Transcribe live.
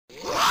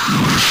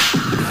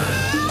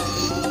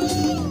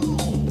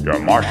Your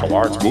martial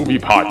arts movie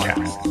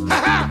podcast.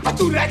 I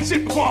threw that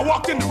shit before I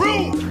walked in the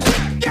room.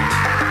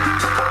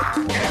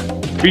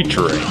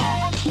 Featuring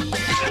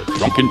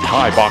drunken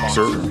Thai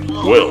boxer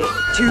Will.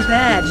 Too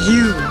bad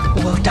you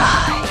will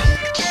die.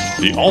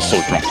 The also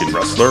drunken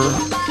wrestler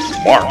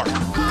Mark.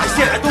 I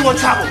said I don't want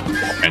trouble.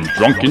 And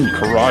drunken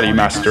karate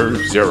master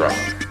Zero.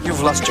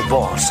 You've lost your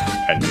balls.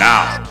 And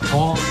now,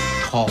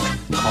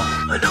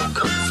 I know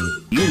Kung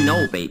Fu. You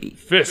know, baby.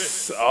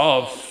 Fists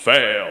of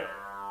Fail.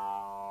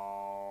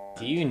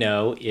 Do you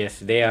know if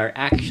they are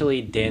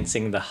actually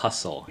dancing the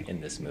hustle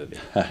in this movie?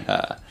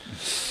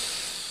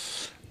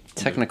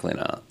 Technically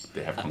not.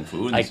 They have Kung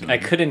Fu in this movie. I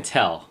couldn't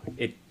tell.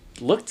 It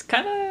looked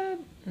kind of...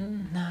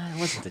 Nah, it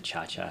wasn't the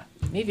cha-cha.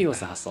 Maybe it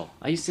was the hustle.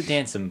 I used to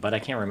dance them, but I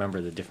can't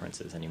remember the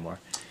differences anymore.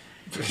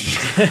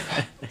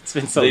 It's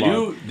been so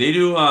long. They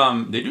do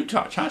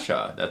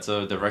cha-cha. That's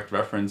a direct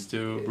reference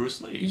to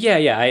Bruce Lee.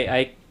 Yeah,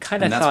 I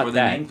kind of thought that. And that's where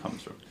the name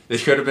comes from. They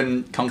should have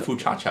been Kung Fu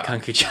Cha-Cha.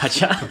 Kung Fu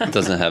Cha-Cha. It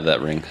doesn't have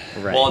that ring.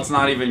 Right. Well, it's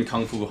not even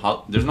Kung Fu.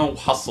 There's no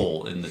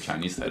hustle in the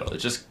Chinese title.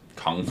 It's just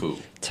Kung Fu.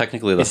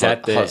 Technically, the Is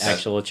that the hus-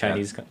 actual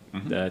Chinese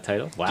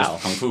title? Wow.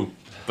 Just Kung Fu.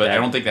 But I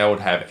don't think that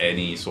would have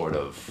any sort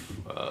of,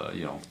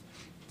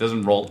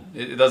 doesn't roll.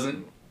 It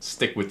doesn't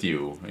stick with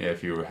you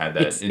if you had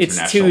that international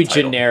It's too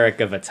title.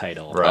 generic of a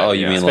title. Right. Oh,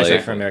 you mean Especially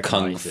like for American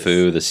Kung audiences.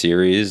 Fu, the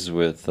series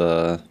with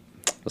a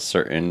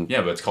certain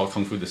Yeah, but it's called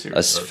Kung Fu the series.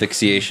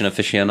 asphyxiation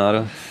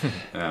aficionado?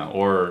 Yeah,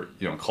 or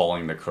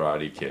calling the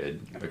Karate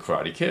Kid the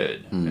Karate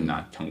Kid and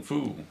not Kung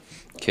Fu.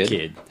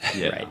 Kid.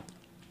 Yeah. Right.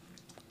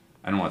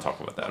 I don't want to talk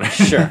about that.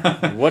 Sure.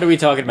 What are we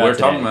talking about We're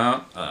today? talking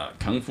about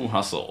Kung Fu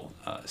Hustle.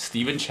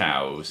 Stephen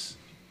Chow's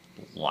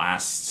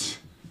last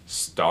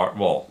starring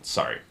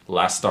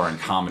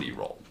comedy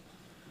role.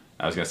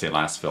 I was gonna say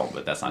last film,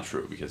 but that's not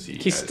true because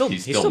he still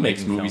makes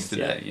making movies films,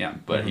 today. Yeah,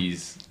 but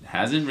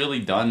hasn't really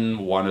done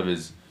one of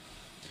his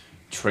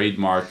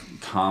trademark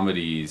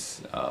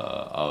comedies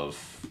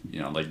of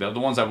like the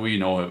ones that we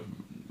know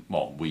him.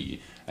 Well,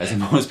 as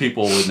most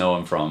people would know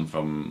him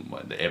from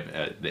what, the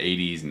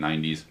 80s and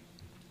 90s,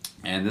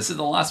 and this is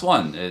the last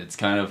one. It's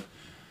kind of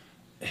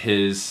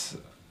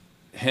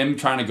him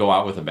trying to go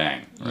out with a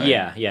bang. Right?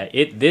 Yeah.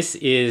 This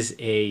is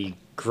a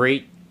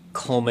great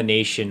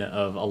culmination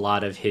of a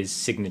lot of his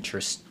signature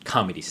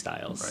comedy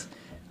styles,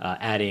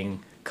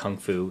 adding Kung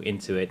Fu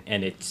into it,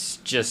 and it's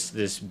just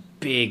this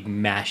big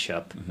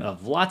mashup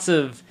of lots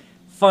of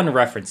fun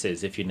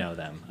references if you know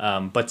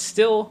them, but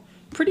still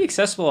pretty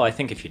accessible, I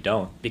think, if you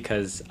don't,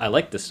 because I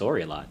like the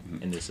story a lot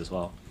in this as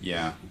well.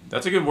 Yeah,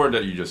 that's a good word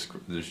that you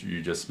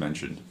just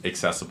mentioned.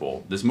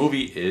 Accessible. This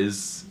movie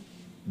is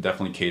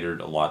definitely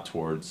catered a lot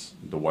towards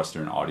the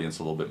Western audience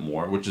a little bit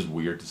more, which is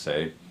weird to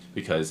say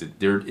because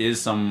there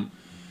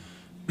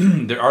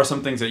are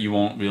some things that you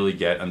won't really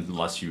get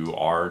unless you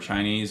are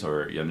Chinese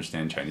or you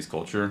understand Chinese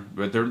culture,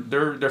 but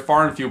they're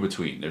far and few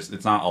between.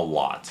 It's not a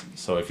lot.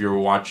 So if you're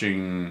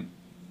watching,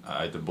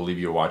 I believe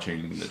you're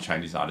watching the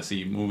Chinese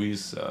Odyssey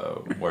movies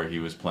where he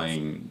was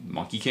playing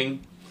Monkey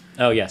King.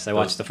 Oh yes, I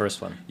watched the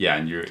first one. Yeah,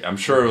 and I'm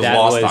sure it was That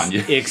lost was on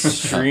you.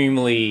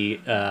 extremely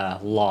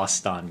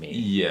lost on me.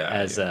 Yeah,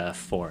 as a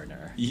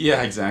foreigner.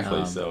 Yeah,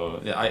 exactly.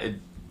 So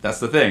that's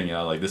the thing,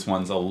 like this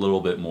one's a little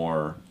bit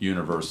more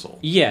universal.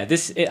 Yeah,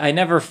 I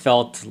never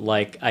felt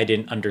like I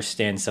didn't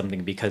understand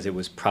something because it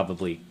was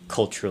probably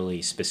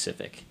culturally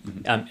specific.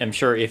 I'm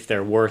sure if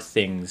there were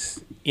things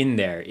in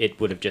there, it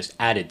would have just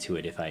added to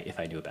it if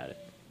I knew about it.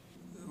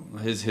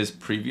 His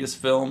previous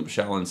film,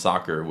 Shaolin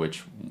Soccer,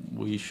 which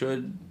we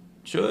should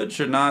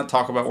not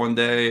talk about one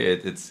day.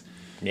 It's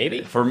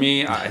maybe for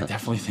me. I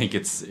definitely think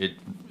it's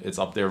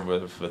up there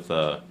with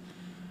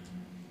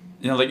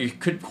like you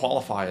could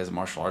qualify as a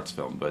martial arts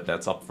film, but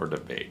that's up for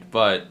debate.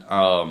 But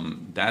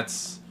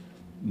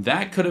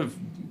that could have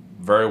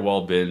very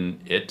well been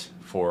it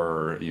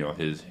for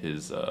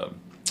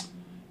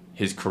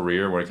his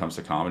career when it comes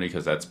to comedy,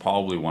 because that's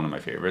probably one of my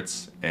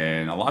favorites.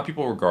 And a lot of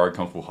people regard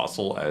Kung Fu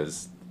Hustle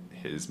as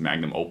his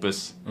magnum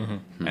opus,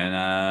 and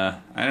I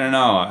don't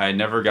know. I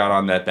never got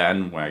on that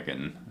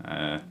bandwagon.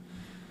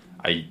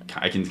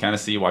 I can kind of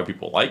see why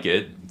people like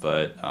it,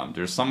 but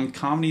there's some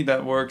comedy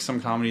that works, some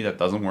comedy that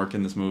doesn't work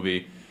in this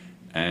movie,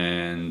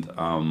 and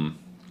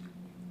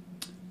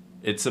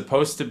it's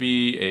supposed to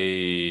be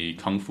a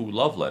Kung Fu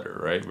love letter,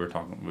 right?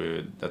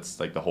 That's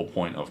like the whole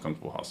point of Kung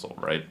Fu Hustle,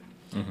 right?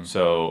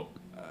 So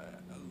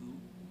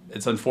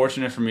it's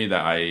unfortunate for me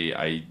that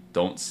I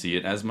don't see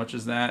it as much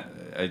as that.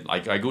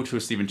 I go to a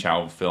Stephen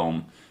Chow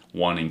film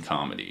wanting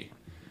comedy,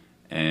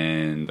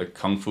 and the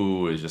Kung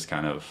Fu is just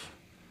kind of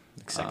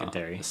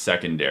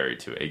secondary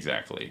to it,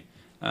 exactly.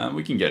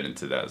 We can get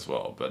into that as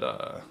well,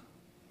 but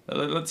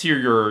let's hear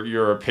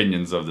your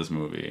opinions of this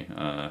movie,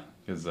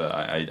 because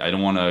I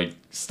don't want to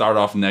start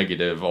off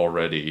negative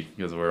already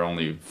because we're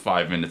only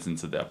 5 minutes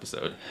into the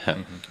episode.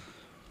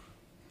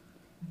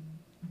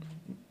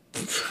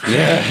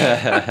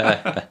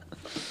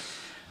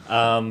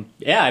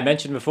 I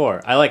mentioned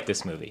before, I like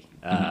this movie.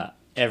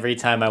 Every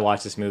time I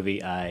watch this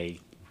movie, I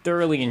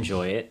thoroughly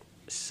enjoy it.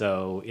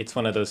 So it's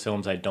one of those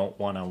films I don't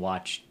want to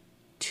watch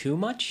too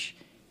much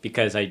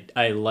because I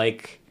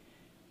like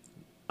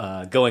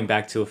going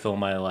back to a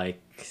film I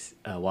like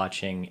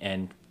watching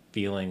and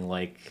feeling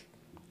like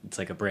it's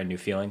like a brand new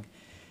feeling.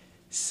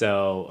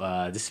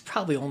 So this is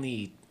probably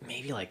only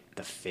maybe like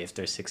the 5th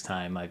or 6th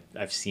time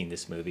I've seen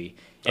this movie.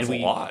 That's and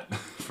a lot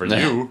for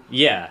you.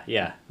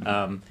 Yeah.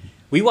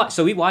 We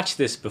watched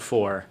this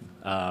before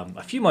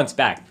a few months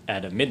back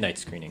at a midnight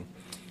screening.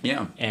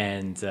 Yeah.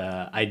 And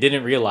I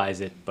didn't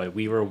realize it, but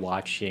we were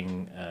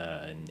watching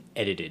an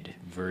edited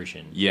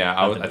version. Yeah,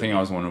 of the I think movie. I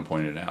was the one who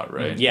pointed it out,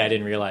 right? Yeah, I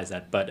didn't realize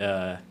that.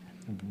 But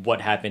what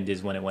happened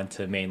is when it went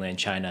to mainland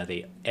China,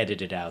 they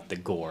edited out the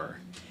gore.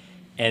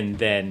 And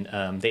then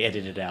they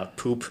edited out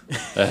poop.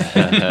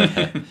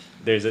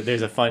 There's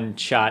a fun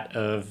shot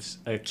of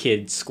a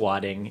kid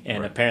squatting,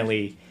 and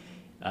apparently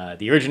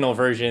the original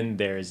version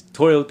there's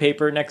toilet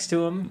paper next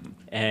to him,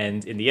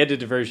 and in the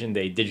edited version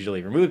they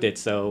digitally removed it,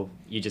 so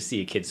you just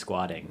see a kid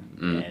squatting,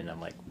 and I'm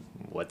like,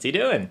 what's he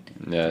doing?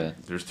 Yeah.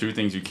 There's 2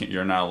 things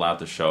you're not allowed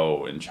to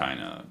show in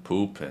China: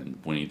 poop and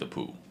Winnie the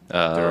Pooh.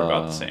 They're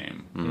about the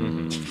same.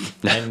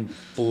 And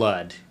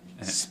blood,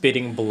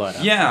 spitting blood.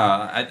 Out.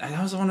 Yeah,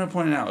 I was the one who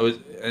pointed out. It was,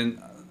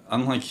 and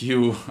unlike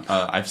you,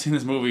 I've seen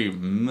this movie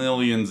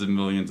millions and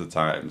millions of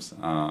times.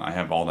 I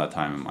have all that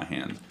time in my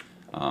hand.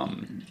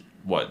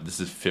 This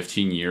is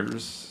 15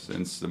 years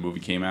since the movie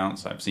came out,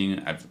 so I've seen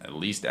it. I've at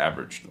least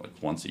averaged like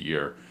once a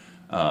year,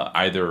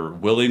 either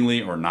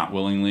willingly or not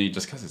willingly,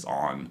 just because it's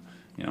on.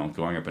 You know,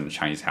 growing up in a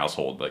Chinese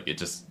household, like it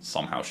just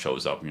somehow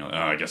shows up, and you're like,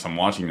 oh, I guess I'm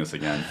watching this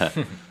again.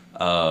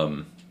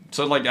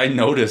 So like I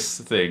notice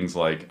things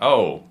like,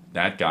 oh,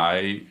 that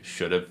guy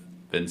should have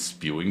been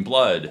spewing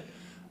blood,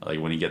 like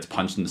when he gets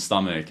punched in the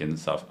stomach and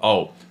stuff.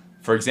 Oh,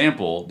 for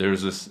example,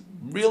 there's this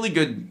really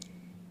good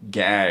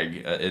gag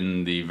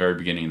in the very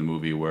beginning of the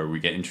movie where we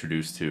get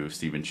introduced to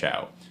Stephen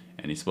Chow,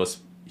 and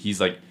he's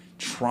like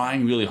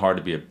trying really hard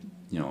to be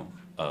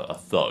a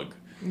thug,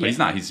 but he's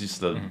not. He's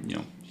just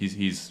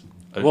he's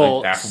a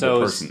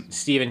affable person.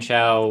 Stephen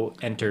Chow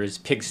enters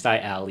Pigsty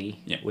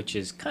Alley, Yeah. which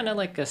is kind of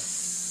like a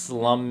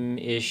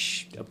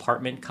slum-ish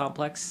apartment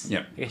complex,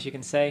 Yeah. I guess you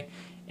can say.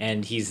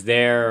 And he's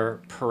there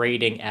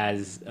parading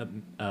as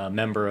a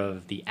member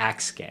of the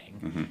Axe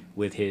Gang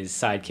with his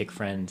sidekick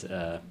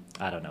friend,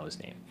 I don't know his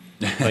name.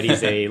 But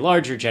he's a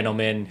larger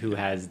gentleman who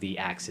has the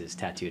axes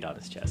tattooed on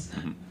his chest.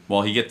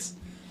 Well,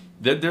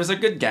 there's a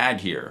good gag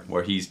here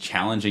where he's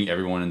challenging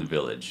everyone in the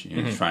village.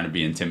 He's trying to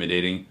be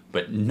intimidating,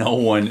 but no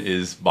one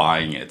is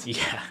buying it.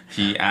 Yeah.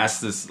 He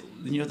asks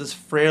this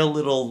frail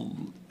little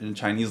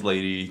Chinese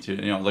lady to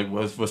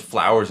with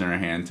flowers in her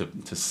hand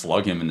to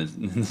slug him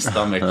in the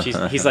stomach.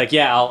 He's like,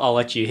 yeah, I'll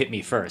let you hit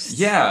me first.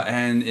 Yeah,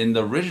 and in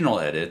the original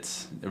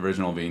edit, the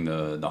original being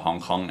the Hong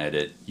Kong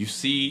edit, you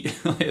see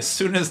as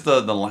soon as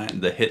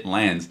the hit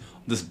lands,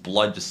 this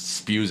blood just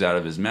spews out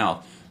of his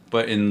mouth.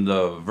 But in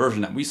the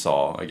version that we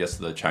saw, I guess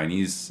the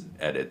Chinese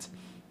edit,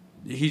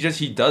 he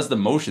does the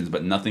motions,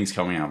 but nothing's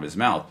coming out of his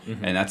mouth,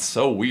 and that's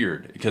so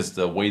weird because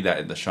the way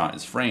that the shot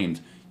is framed,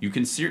 you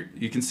can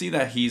see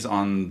that he's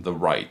on the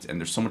right,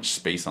 and there's so much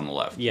space on the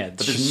left. Yeah,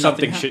 but there's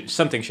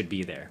something should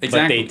be there.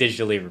 Exactly. But they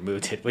digitally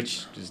removed it,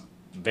 which is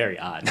very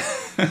odd.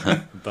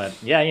 But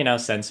yeah,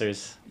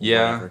 censors.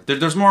 Yeah, whatever.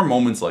 there's more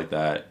moments like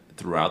that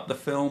throughout the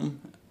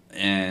film,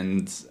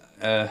 and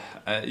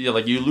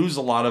like you lose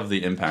a lot of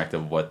the impact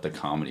of what the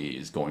comedy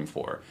is going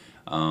for.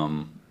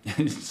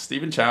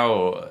 Stephen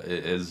Chow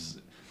is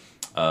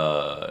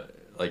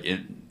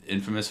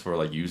infamous for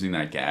like using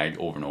that gag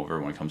over and over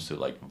when it comes to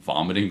like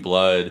vomiting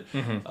blood,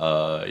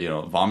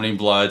 vomiting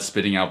blood,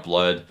 spitting out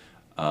blood.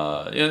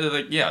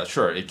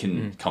 Sure, it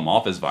can come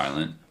off as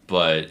violent,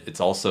 but it's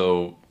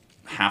also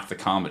half the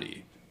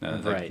comedy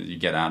that you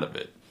get out of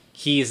it.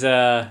 He's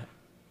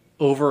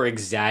over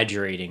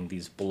exaggerating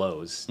these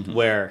blows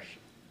where.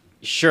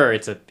 Sure,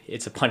 it's a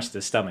punch to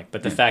the stomach,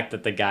 but the fact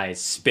that the guy is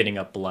spitting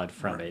up blood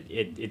from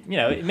it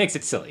makes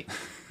it silly.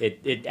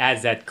 It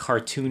adds that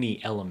cartoony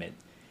element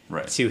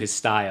to his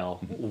style,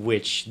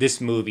 which this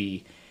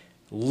movie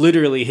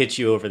literally hits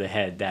you over the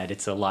head that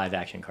it's a live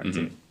action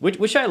cartoon,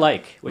 which I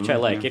like.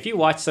 If you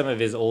watch some of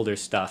his older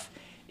stuff,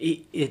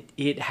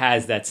 it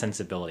has that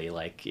sensibility,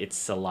 like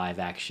it's a live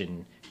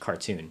action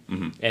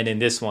cartoon, and in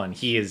this one,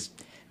 he is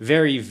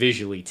very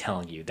visually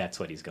telling you that's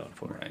what he's going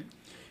for. Right.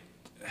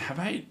 Have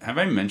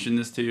I mentioned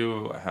this to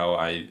you? How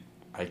I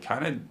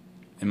kind of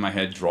in my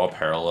head draw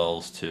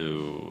parallels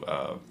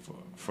to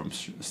from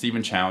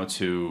Stephen Chow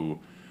to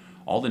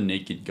all the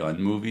Naked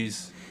Gun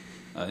movies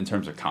in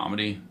terms of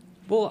comedy.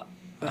 Well,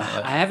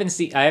 I haven't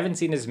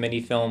seen as many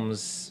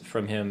films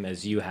from him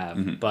as you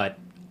have, but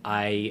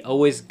I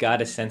always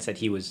got a sense that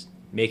he was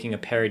making a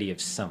parody of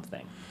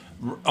something.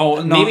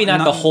 Oh, maybe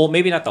not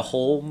the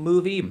whole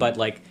movie, but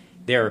like.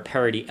 There are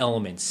parody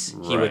elements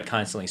he would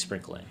constantly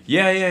sprinkle in.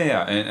 Yeah.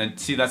 And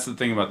see, that's the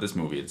thing about this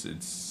movie.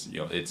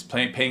 It's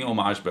paying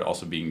homage, but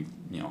also being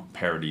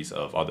parodies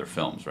of other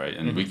films, right?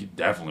 And we could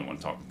definitely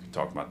want to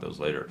talk about those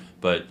later.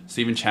 But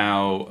Stephen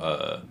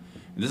Chow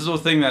this is the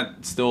thing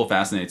that still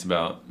fascinates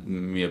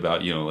me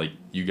about like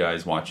you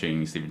guys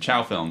watching Stephen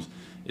Chow films,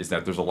 is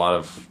that there's a lot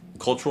of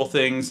cultural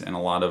things and a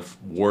lot of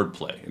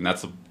wordplay, and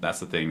that's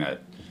the thing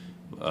that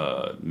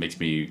makes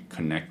me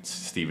connect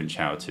Stephen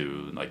Chow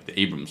to like the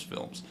Abrams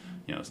films.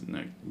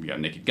 We got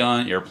Naked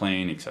Gun,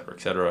 Airplane,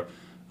 etc.,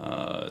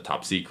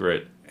 Top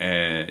Secret,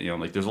 and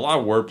like there's a lot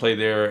of wordplay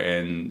there,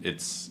 and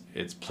it's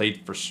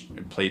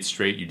played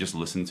straight. You just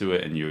listen to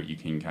it, and you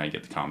can kind of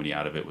get the comedy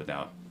out of it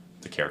without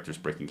the characters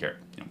breaking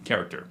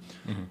character.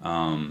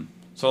 Mm-hmm.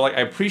 So like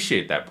I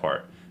appreciate that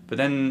part, but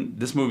then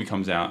this movie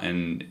comes out,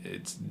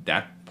 and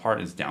that part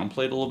is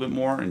downplayed a little bit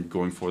more, and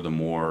going for the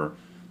more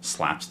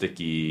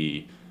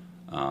slapsticky.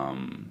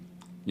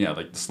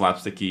 Like the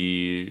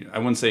slapsticky, I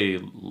wouldn't say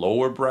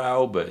lower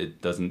brow, but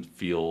it doesn't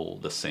feel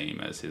the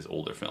same as his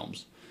older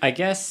films. I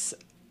guess,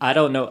 I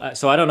don't know.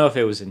 So I don't know if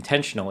it was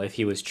intentional, if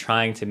he was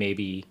trying to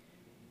maybe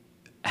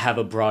have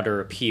a broader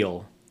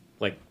appeal.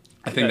 Like,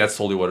 I think that's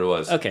totally what it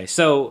was. Okay,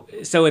 so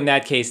in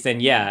that case, then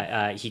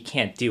he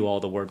can't do all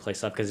the wordplay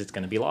stuff because it's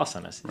going to be lost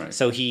on us. Right.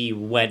 So he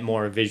went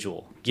more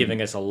visual,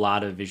 giving us a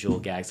lot of visual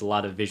gags, a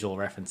lot of visual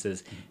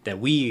references that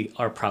we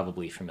are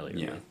probably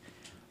familiar with.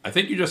 I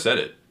think you just said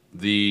it.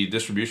 The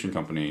distribution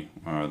company,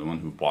 the one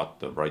who bought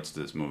the rights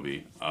to this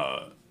movie,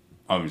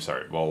 I'm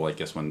sorry. Well, I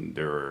guess when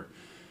they were,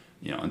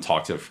 in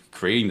talks of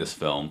creating this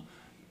film,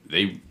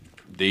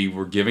 they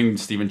were giving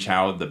Stephen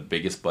Chow the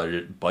biggest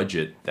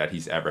budget that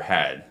he's ever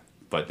had,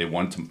 but they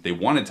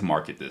wanted to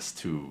market this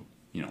to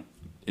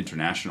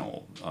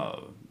international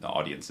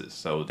audiences,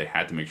 so they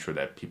had to make sure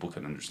that people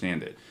could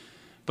understand it.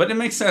 But it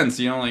makes sense,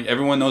 like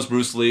everyone knows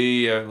Bruce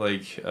Lee,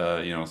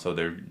 so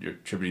they're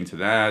attributing to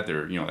that.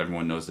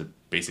 Everyone knows the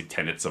basic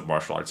tenets of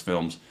martial arts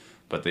films,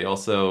 but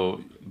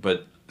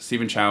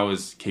Stephen Chow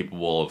is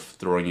capable of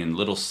throwing in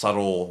little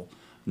subtle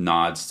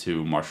nods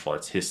to martial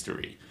arts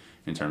history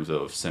in terms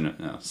of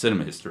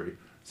cinema history.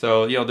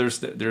 So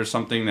there's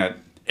something that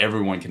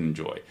everyone can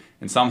enjoy,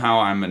 and somehow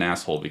I'm an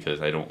asshole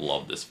because I don't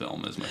love this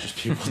film as much as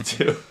people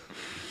do.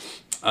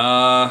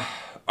 All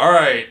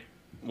right.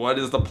 What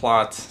is the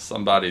plot?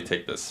 Somebody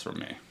take this from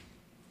me.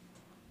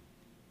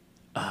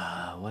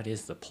 What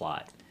is the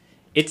plot?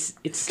 It's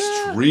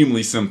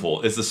extremely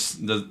simple. It's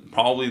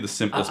probably the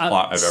simplest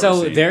plot I've ever seen.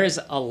 So there's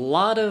a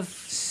lot of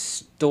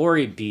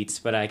story beats,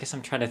 but I guess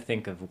I'm trying to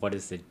think of what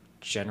is the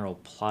general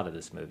plot of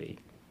this movie.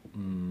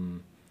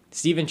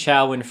 Stephen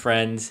Chow and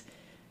friends,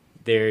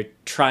 they're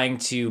trying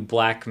to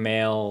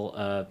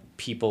blackmail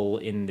people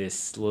in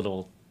this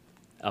little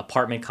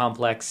apartment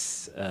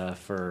complex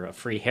for a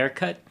free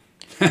haircut.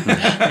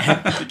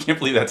 I can't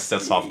believe that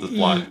sets off the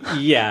plot.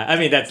 Yeah, I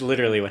mean, that's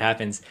literally what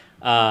happens.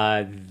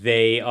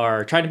 They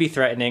are trying to be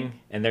threatening,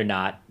 and they're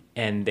not.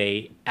 And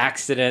they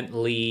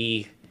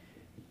accidentally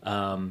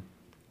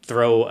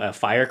throw a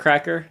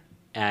firecracker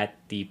at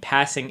the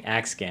passing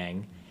axe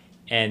gang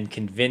and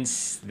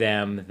convince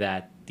them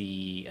that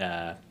the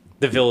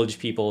village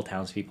people,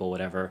 townspeople,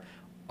 whatever,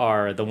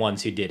 are the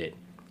ones who did it.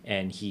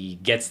 And he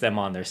gets them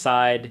on their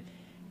side,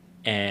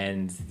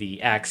 and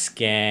the axe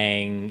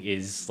gang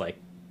is like,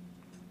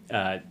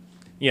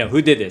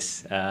 who did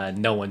this?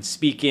 No one's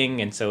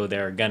speaking, and so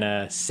they're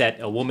gonna set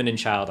a woman and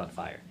child on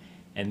fire.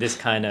 And this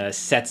kind of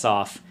sets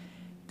off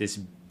this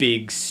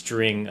big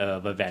string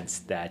of events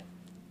that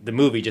the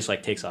movie just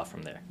like takes off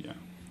from there. Yeah,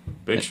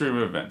 big string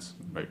of events.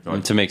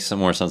 Right, to make some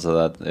more sense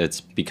of that,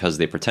 it's because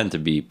they pretend to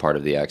be part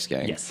of the Axe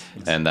Gang. Yes.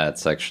 And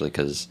that's actually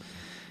because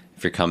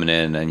if you're coming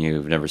in and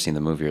you've never seen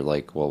the movie, you're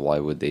like, well, why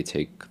would they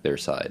take their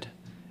side?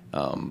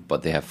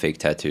 But they have fake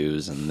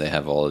tattoos and they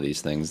have all of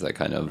these things that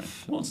kind of...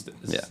 Right. Well, it's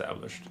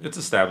established. It's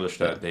established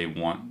that they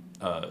want...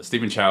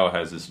 Stephen Chow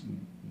has this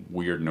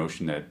weird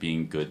notion that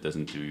being good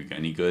doesn't do you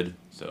any good.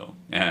 So,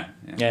 I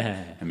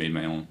made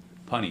my own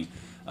punny.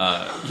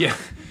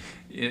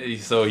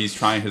 So he's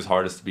trying his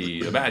hardest to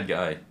be a bad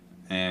guy.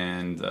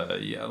 And,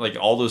 like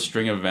all those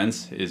string of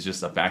events is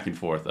just a back and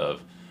forth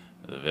of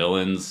the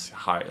villains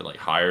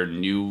hire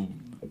new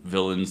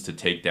villains to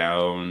take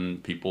down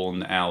people in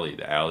the alley.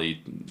 The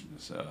alley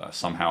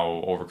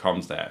somehow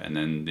overcomes that, and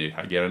then they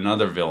get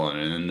another villain,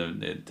 and then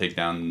they take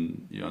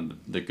down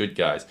the good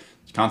guys.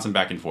 It's constant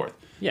back and forth.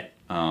 Yeah.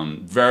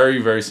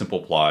 Very, very simple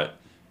plot.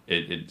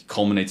 It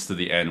culminates to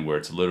the end where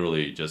it's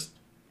literally just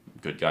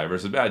good guy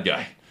versus bad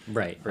guy.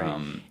 Right.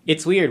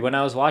 It's weird. When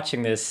I was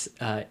watching this,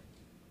 it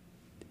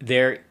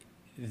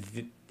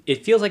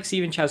feels like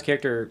Stephen Chow's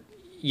character,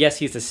 yes,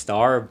 he's the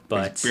star,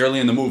 but he's barely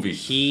in the movie.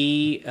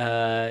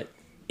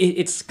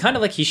 It's kind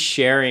of like he's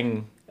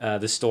sharing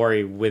the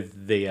story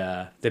with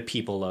the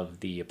people of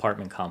the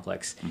apartment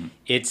complex. Mm-hmm.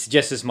 It's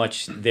just as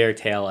much their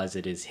tale as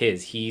it is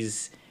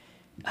his.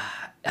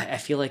 I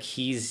feel like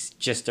he's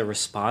just a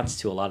response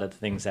to a lot of the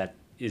things that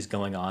is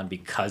going on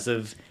because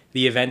of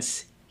the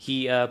events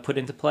he put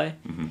into play.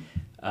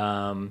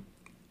 Mm-hmm.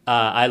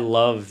 I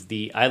love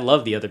the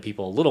other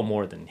people a little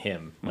more than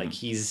him. Mm-hmm. Like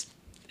he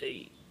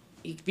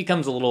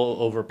becomes a little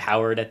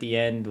overpowered at the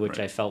end, which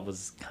I felt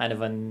was kind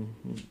of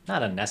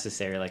not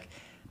unnecessary. Like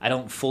I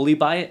don't fully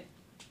buy it,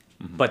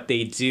 but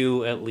they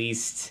do at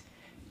least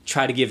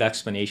try to give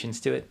explanations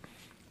to it.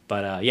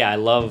 But yeah, I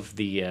love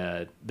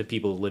the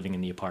people living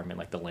in the apartment,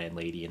 like the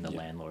landlady and the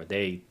landlord.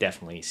 They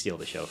definitely steal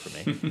the show for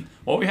me.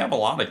 Well, we have a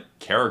lot of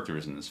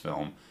characters in this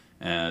film,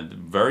 and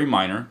very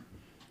minor.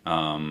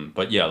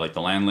 But yeah, like the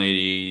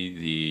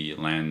landlady,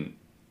 the landlord.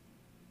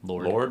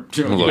 Lord.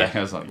 Yeah,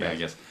 I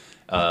guess.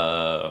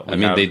 I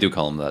mean, they do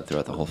call him that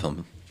throughout the whole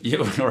film. Yeah,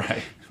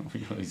 right.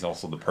 He's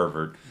also the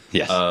pervert.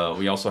 Yes.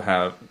 We also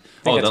have.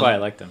 I think that's why I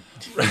liked them.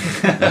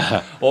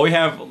 Well, we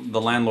have the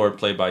landlord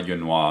played by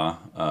Yuen-Wah,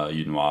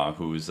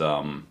 who's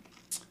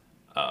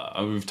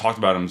we've talked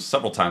about him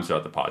several times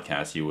throughout the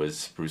podcast. He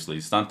was Bruce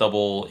Lee's stunt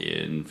double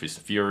in Fist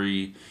of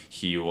Fury.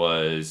 He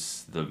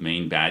was the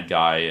main bad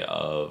guy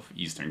of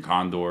Eastern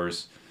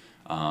Condors.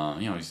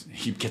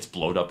 He gets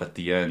blowed up at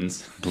the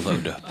end.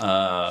 Blowed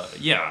up.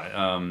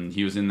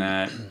 He was in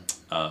that.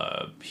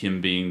 Him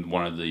being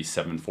one of the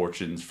 7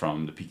 fortunes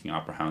from the Peking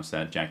Opera House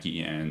that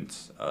Jackie and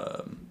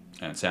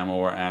Samuel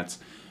were at.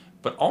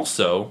 But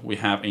also, we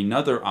have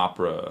another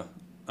opera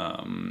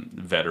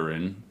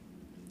veteran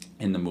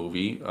in the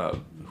movie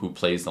who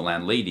plays the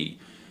landlady.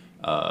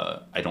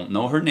 I don't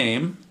know her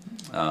name,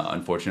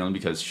 unfortunately,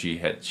 because she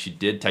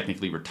did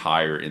technically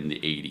retire in the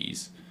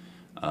 80s.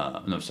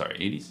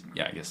 80s?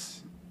 Yeah, I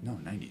guess. No,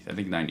 90s. I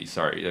think 90s,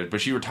 sorry.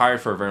 But she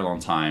retired for a very long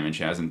time, and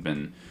she hasn't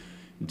been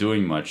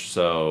doing much.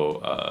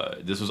 So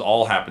this was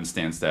all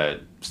happenstance that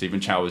Stephen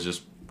Chow was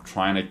just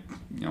trying to,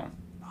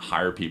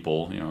 hire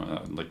people,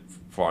 like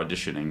for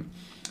auditioning.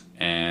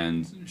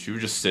 And she was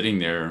just sitting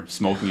there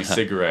smoking a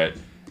cigarette,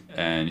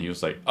 and he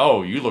was like,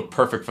 "Oh, you look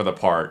perfect for the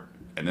part."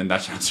 And then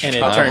that's and it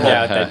turned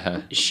out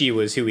that she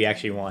was who we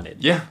actually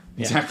wanted. Yeah,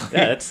 exactly.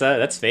 Yeah,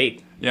 that's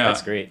fate. Yeah,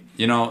 that's great.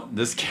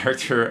 This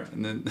character,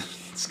 and then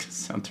it's gonna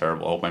sound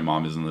terrible. I hope my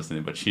mom isn't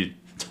listening, but she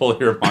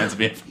totally reminds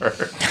me of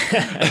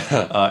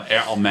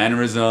her. All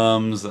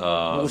mannerisms.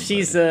 Well,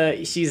 she's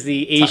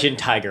the Asian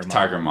tiger mom.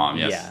 Tiger mom,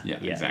 yes. Yeah,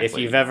 exactly. If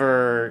you've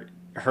ever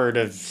heard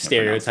of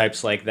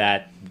stereotypes like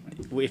that,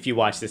 if you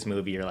watch this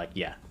movie, you're like,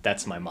 yeah,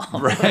 that's my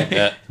mom. Right.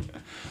 Yeah.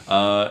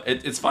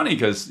 It's funny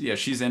because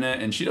she's in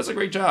it and she does a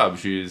great job.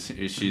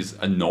 She's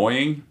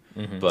annoying,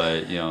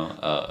 but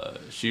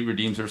she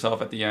redeems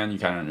herself at the end. You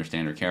kind of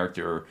understand her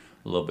character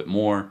a little bit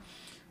more.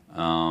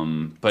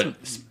 But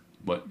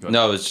what?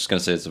 No, I was just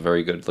gonna say it's a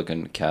very good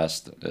looking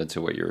cast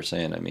to what you were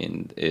saying. I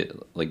mean,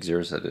 like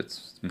Zero said,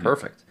 it's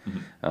perfect.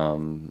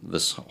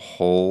 This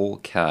whole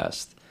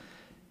cast,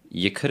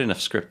 you couldn't have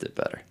scripted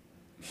better.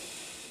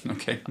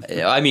 Okay.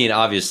 I mean,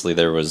 obviously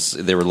they were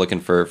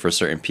looking for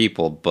certain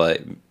people,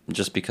 but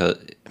just because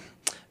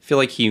I feel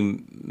like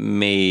he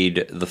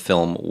made the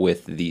film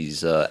with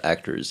these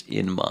actors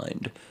in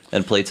mind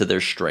and played to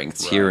their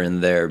strengths here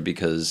and there,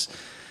 because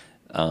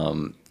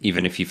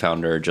even if he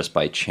found her just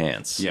by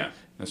chance. Yeah,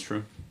 that's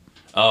true.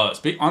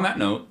 On that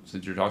note,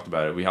 since you talked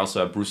about it, we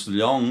also have Bruce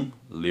Leong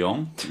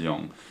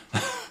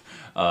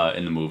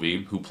in the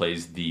movie, who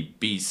plays the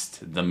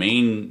Beast, the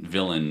main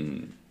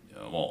villain.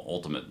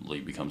 Ultimately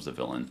becomes the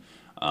villain,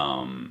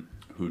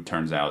 who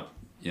turns out,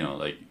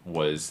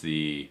 was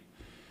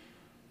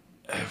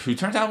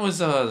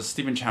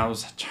Stephen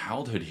Chow's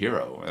childhood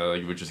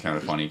hero, which is kind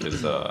of funny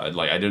because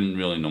I didn't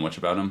really know much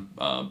about him,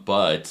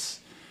 but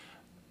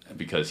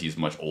because he's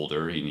much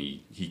older,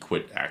 he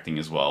quit acting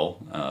as well,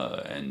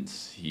 and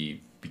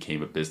he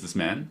became a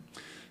businessman.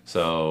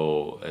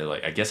 So,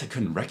 I guess I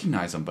couldn't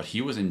recognize him, but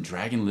he was in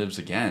Dragon Lives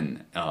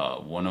Again,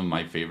 one of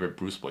my favorite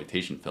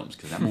Bruceploitation films,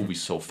 because that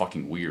movie's so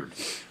fucking weird,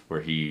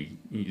 where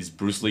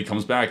Bruce Lee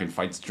comes back and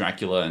fights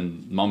Dracula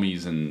and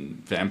mummies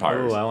and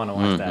vampires. Oh, I want to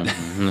watch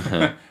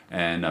that.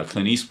 And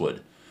Clint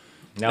Eastwood.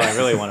 No, I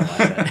really want to watch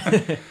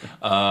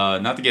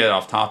that. Not to get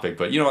off topic,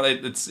 but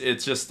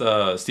it's just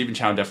Stephen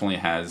Chow definitely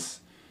has.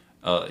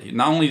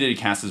 Not only did he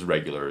cast his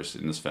regulars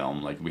in this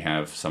film, like we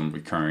have some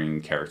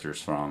recurring actors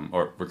from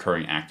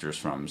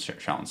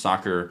Shaolin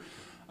Soccer.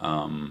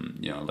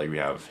 Like we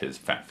have his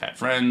fat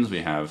friends.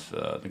 We have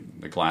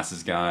the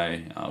glasses guy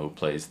who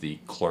plays the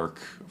clerk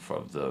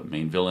for the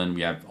main villain.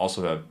 We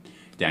also have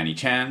Danny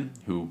Chan,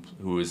 who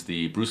is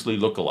the Bruce Lee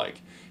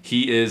lookalike.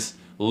 He is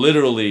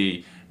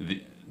literally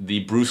the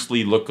Bruce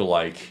Lee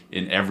lookalike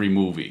in every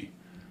movie.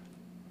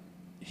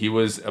 He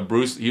was a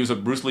Bruce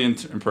Lee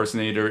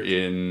impersonator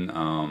in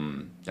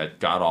that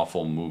god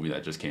awful movie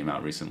that just came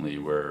out recently,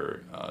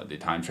 where they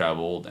time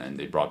traveled and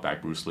they brought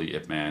back Bruce Lee,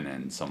 Ip Man,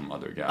 and some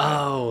other guy.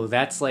 Oh,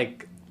 that's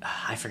like,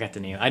 I forgot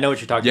the name. I know what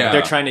you're talking about.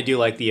 They're trying to do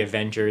like the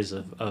Avengers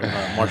of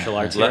martial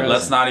arts.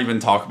 Let's not even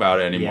talk about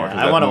it anymore.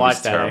 Yeah, I want to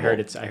watch that. Terrible. I heard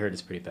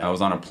it's pretty bad. I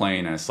was on a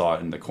plane and I saw it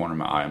in the corner of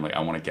my eye. I'm like,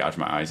 I want to gouge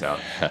my eyes out.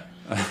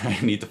 I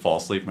need to fall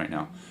asleep right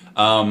now.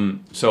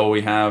 So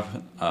we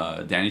have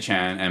Danny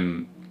Chan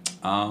and.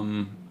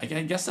 I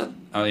guess that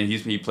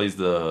he plays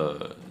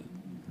the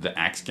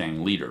Axe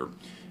Gang leader,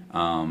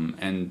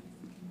 and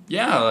we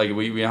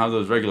have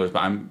those regulars.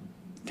 But I'm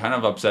kind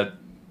of upset.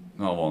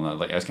 Oh well,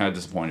 no, I was kind of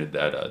disappointed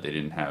that he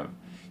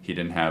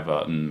didn't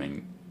have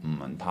Ming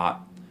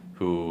Pat,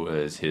 who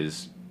is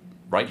his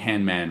right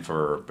hand man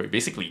for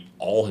basically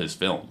all his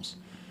films.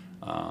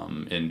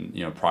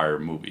 in prior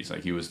movies.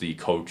 Like he was the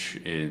coach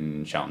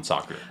in Shaolin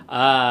Soccer.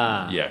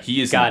 Yeah,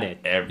 he is. Got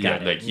it.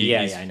 Got it.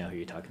 Yeah, I know who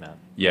you're talking about.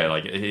 Yeah,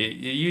 like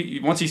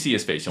once you see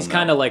his face, you'll He's know.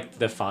 kind of like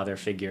the father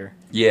figure.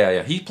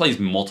 Yeah. He plays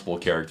multiple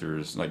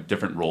characters, like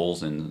different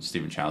roles in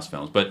Stephen Chow's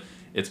films, but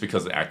it's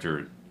because the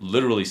actor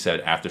literally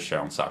said after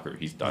Shaolin Soccer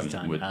he's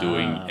done with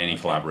doing any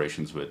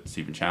collaborations with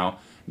Stephen Chow.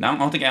 Now, I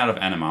don't think out of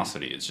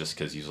animosity. It's just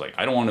because he's like,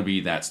 I don't want to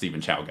be that Stephen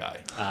Chow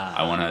guy.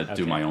 I want to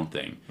do my own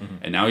thing. Mm-hmm.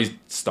 And now he's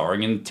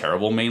starring in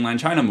terrible mainland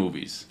China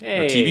movies or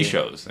TV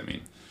shows. I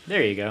mean,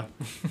 there you go.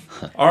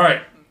 All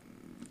right,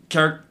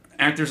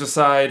 actors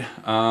aside,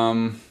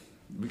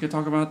 we could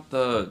talk about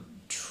the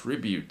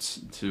tribute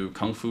to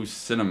Kung Fu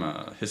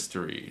cinema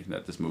history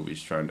that this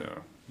movie's trying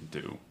to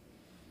do.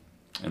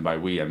 And by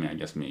we, I mean, I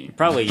guess me.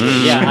 Probably,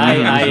 yeah.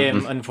 I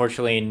am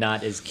unfortunately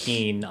not as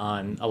keen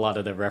on a lot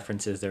of the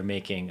references they're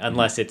making,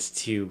 unless it's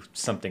to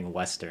something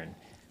Western,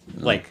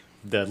 like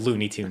the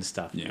Looney Tunes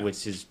stuff,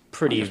 which is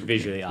pretty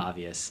visually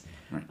obvious.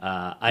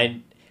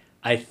 Right.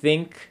 I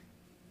think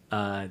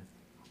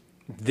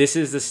this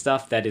is the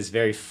stuff that is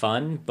very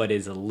fun, but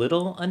is a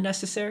little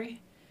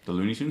unnecessary. The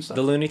Looney Tunes stuff?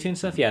 The Looney Tunes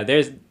stuff, yeah.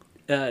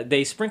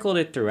 They sprinkled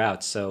it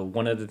throughout, so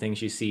one of the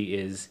things you see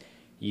is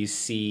you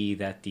see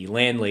that the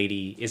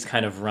landlady is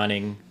kind of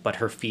running, but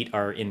her feet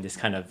are in this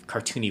kind of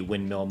cartoony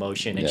windmill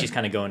motion, and she's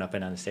kind of going up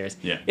and down the stairs.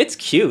 Yeah. It's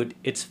cute,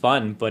 it's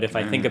fun, but if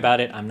I think about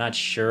it, I'm not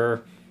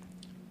sure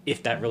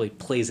if that really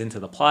plays into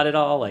the plot at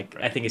all. Like,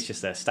 I think it's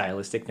just a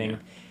stylistic thing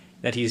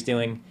that he's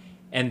doing.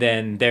 And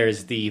then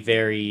there's the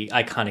very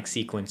iconic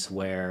sequence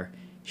where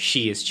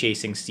she is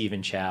chasing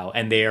Stephen Chow,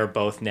 and they are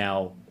both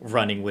now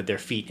running with their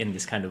feet in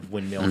this kind of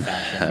windmill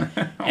fashion.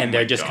 And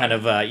they're just kind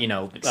of,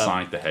 Like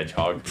Sonic the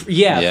Hedgehog.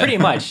 Yeah, pretty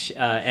much.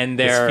 And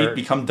His feet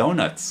become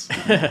donuts.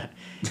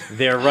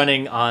 They're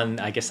running on,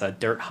 I guess, a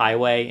dirt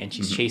highway, and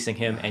she's chasing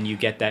him, and you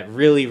get that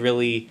really,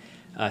 really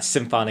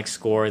symphonic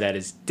score that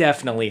is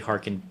definitely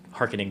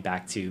harkening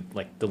back to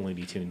like the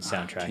Looney Tunes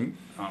soundtrack.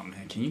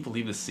 Can you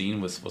believe the scene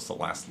was supposed to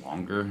last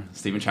longer?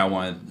 Stephen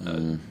Chow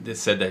they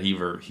said that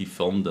he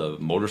filmed a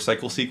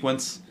motorcycle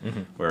sequence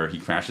where he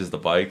crashes the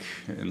bike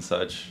and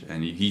such,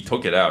 and he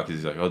took it out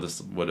because he's like, oh,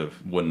 this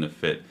wouldn't have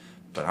fit.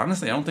 But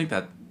honestly, I don't think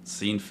that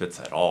scene fits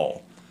at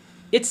all.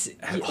 It's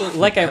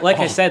like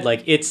I said,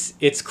 like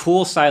it's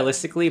cool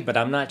stylistically, but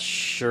I'm not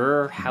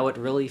sure how it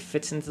really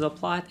fits into the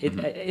plot.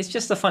 It's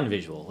just a fun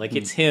visual. Like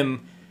it's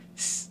him,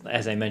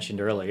 as I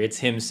mentioned earlier, it's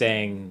him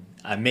saying,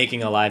 "I'm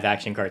making a live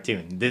action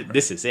cartoon.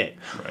 This is it."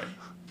 Right.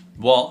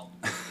 Well,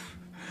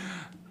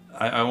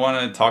 I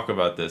want to talk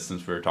about this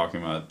since we were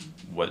talking about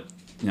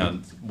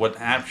what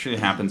actually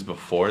happens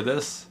before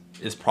this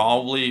is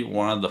probably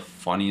one of the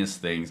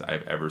funniest things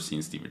I've ever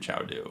seen Stephen Chow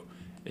do.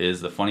 It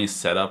is the funniest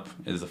setup.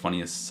 It is the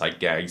funniest sight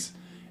gags.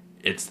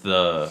 It's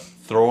the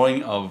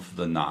throwing of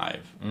the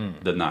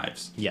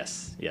knives.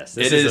 Yes. This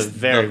is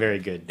very, very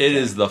good. It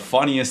is the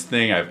funniest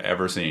thing I've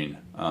ever seen.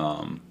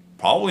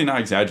 Probably not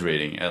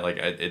exaggerating.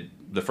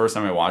 The first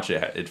time I watched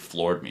it, it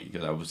floored me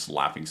because I was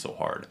laughing so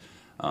hard.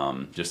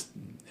 Just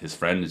his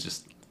friend is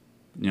just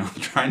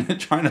trying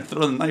to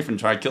throw the knife and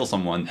try to kill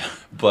someone,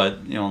 but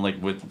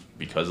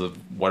because of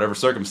whatever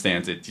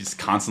circumstance, it just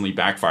constantly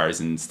backfires,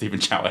 and Stephen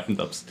Chow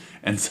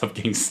ends up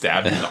getting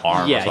stabbed in the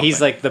arm. Yeah, he's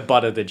like the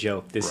butt of the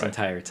joke this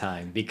entire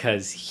time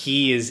because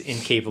he is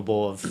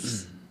incapable of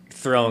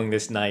throwing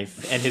this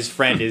knife, and his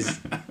friend is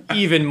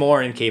even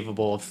more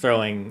incapable of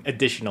throwing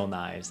additional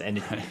knives,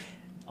 and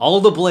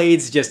all the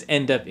blades just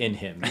end up in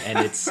him, and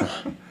it's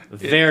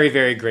very,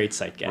 very great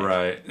sight gag.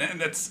 Right,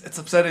 and it's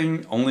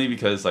upsetting only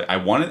because I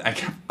wanted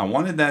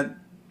that,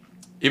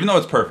 even though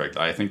it's perfect.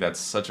 I think that's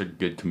such a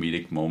good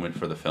comedic moment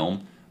for the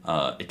film.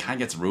 It kind of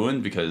gets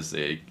ruined because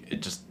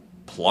it just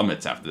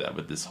plummets after that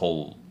with this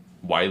whole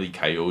Wile E.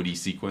 Coyote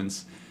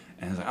sequence,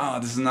 and it's like, oh,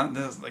 this is not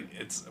this. Like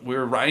we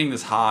were riding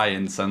this high,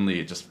 and suddenly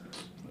it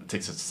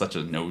takes such a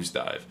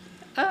nosedive.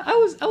 I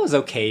was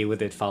okay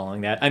with it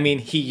following that. I mean,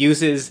 he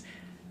uses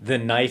the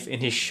knife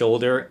in his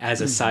shoulder as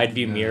a side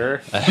view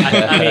mirror.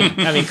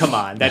 I mean, come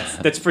on,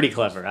 that's pretty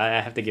clever. I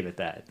have to give it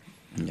that.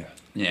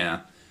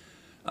 Yeah.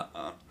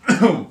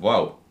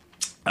 Whoa.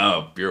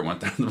 Oh, beer went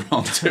down the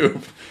wrong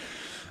tube.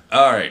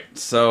 All right,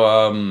 so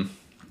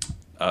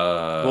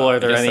well, are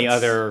there any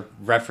other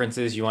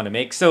references you want to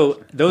make?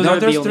 So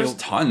there's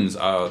tons.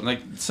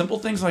 Like simple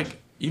things like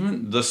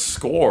even the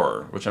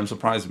score, which I'm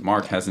surprised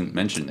Mark hasn't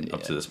mentioned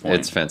up to this point.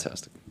 It's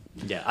fantastic.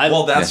 Yeah,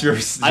 that's your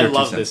I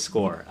love this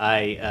score.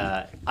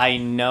 I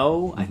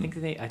know. I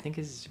think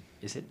is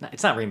it?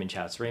 It's not Raymond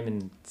Chow. It's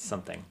Raymond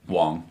something.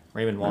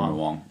 Raymond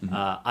Wong. Mm-hmm.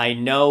 I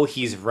know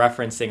he's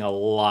referencing a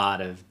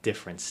lot of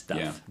different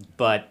stuff,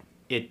 but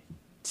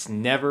it's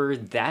never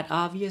that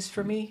obvious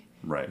for me.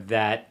 Right.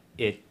 That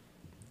it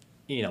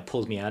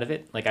pulls me out of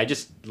it. Like I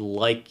just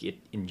like it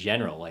in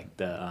general. Like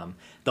the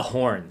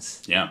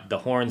horns. Yeah. The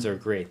horns are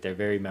great. They're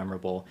very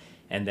memorable.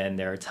 And then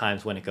there are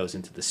times when it goes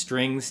into the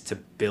strings to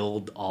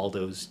build all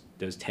those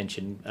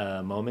tension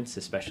moments,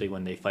 especially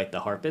when they fight the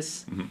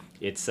harpists. Mm-hmm.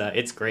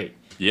 It's great.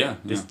 Yeah.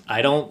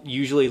 I don't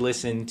usually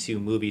listen to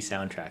movie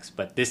soundtracks,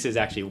 but this is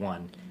actually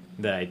one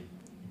that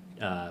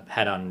I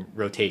had on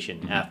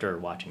rotation after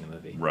watching the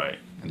movie. Right.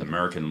 And the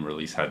American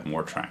release had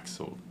more tracks,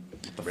 so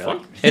what the Really?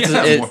 fuck? It's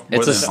Yeah, more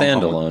it's a than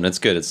Hong Kong. standalone. It's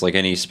good. It's like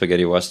any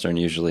spaghetti western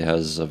usually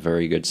has a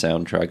very good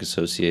soundtrack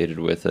associated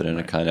with it, and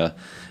it kind of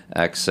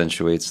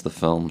accentuates the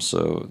film.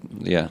 So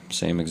yeah,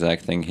 same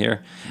exact thing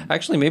here.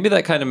 Actually, maybe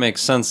that kind of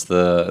makes sense.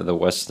 The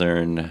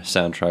western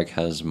soundtrack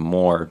has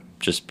more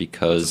just The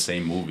because.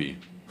 same movie.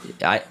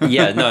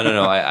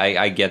 No.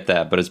 I get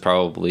that, but it's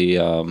probably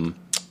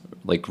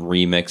like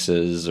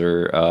remixes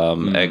or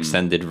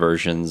extended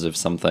versions of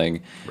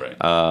something. Right.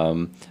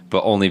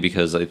 But only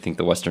because I think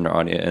the Western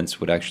audience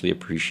would actually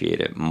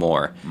appreciate it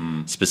more.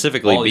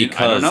 Specifically Well,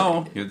 because I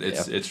don't know.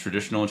 It's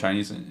traditional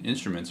Chinese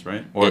instruments,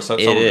 right? Or it, some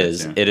it of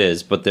is. yeah. It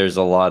is, but there's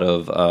a lot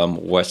of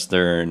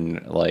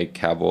Western, like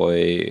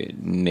cowboy,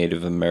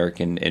 Native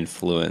American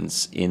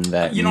influence in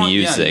that You know what? Yeah,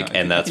 music, yeah,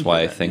 I and that's can why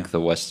hear I that, think yeah.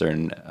 the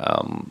Western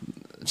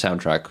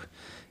soundtrack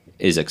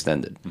is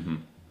extended.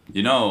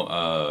 You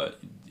know,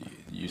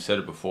 you said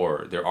it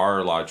before. There are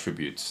a lot of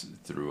tributes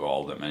through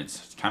all of them, and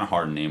it's kind of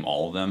hard to name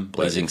all of them. but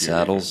Blazing if you're-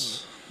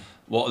 Saddles.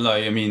 Well, no,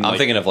 I mean, I'm like,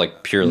 thinking of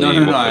like purely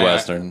no,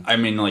 Western. I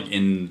mean, like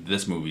in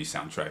this movie's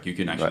soundtrack, you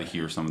can actually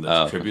hear some of the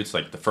Oh, okay. tributes.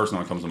 Like the first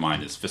one that comes to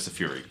mind is Fist of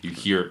Fury. You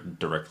hear it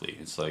directly.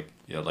 It's like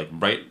like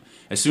right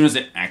as soon as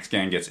the Axe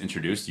Gang gets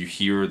introduced, you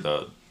hear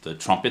the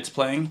trumpets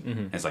playing.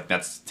 And it's like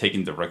that's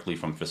taken directly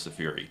from Fist of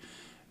Fury.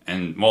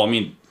 And well, I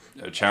mean,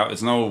 Chow.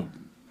 It's no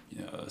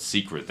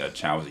secret that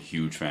Chow is a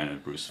huge fan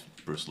of Bruce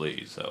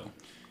Lee. So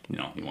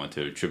he wanted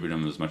to tribute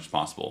him as much as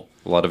possible.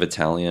 A lot of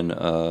Italian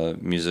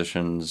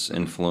musicians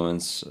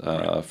influence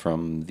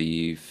from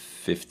the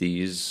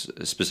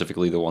 50s,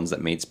 specifically the ones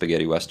that made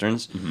spaghetti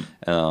westerns.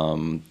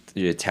 The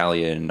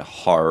Italian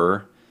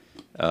horror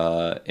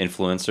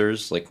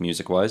influencers, like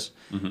music-wise.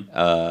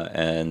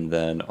 And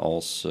then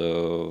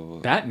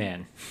also...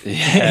 Batman.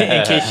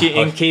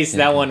 in case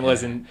that one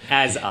wasn't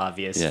as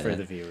obvious for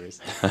the viewers.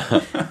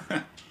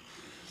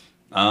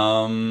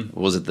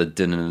 Was it the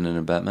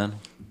Din Batman?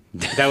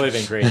 That would have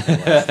been great.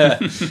 If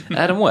it was.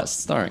 Adam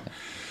West starring.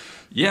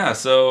 Yeah,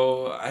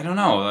 so I don't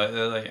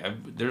know.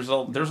 There's a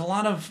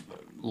lot of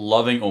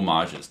loving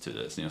homages to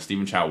this.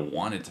 Stephen Chow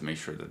wanted to make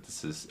sure that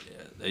this is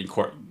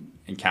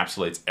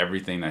encapsulates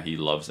everything that he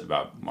loves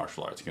about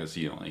martial arts because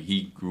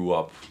he grew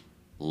up,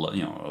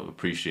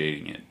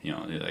 appreciating it.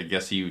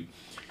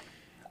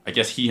 I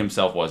guess he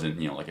himself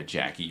wasn't like a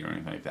Jackie or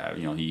anything like that.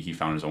 He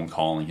found his own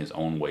calling, his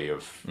own way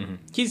of.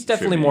 He's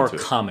definitely contributing more to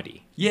it.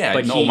 comedy. Yeah.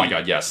 But Oh my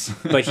God. Yes.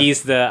 But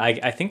he's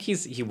I think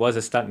he was a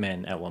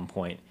stuntman at one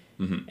point.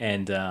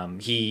 And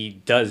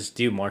he does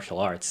do martial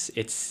arts.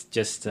 It's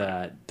just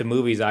the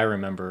movies I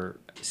remember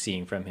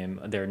seeing from him.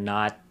 They're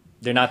not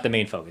the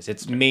main focus.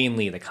 It's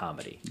mainly the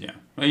comedy. Yeah,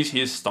 well,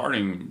 his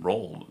starting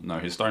role. No,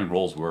 his starting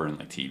roles were in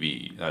like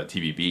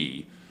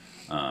TVB.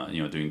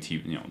 Doing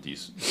TV.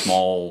 These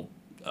small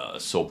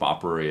soap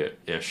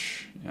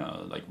opera-ish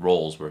like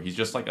roles where he's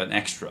just like an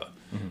extra.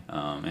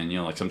 And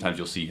like sometimes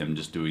you'll see him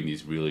just doing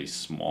these really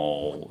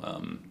small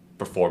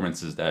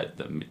performances that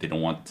they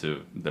don't want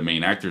the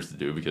main actors to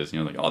do because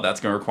that's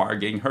going to require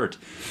getting hurt.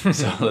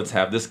 So let's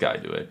have this guy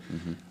do it.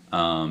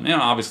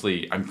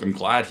 Obviously I'm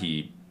glad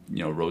he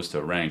rose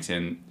to ranks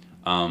and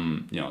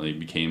he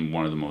became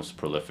one of the most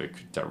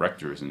prolific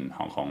directors in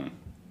Hong Kong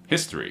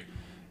history.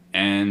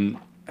 And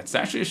it's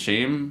actually a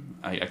shame.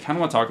 I kind of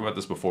want to talk about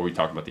this before we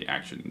talk about the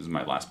action. This is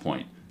my last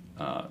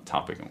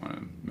topic I want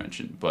to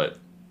mention, but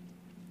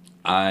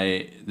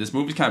this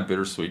movie's kind of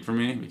bittersweet for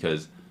me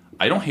because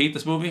I don't hate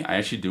this movie. I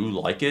actually do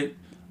like it.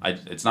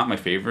 It's not my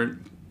favorite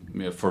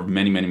for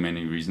many, many,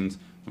 many reasons.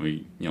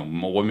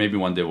 Maybe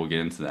one day we'll get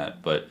into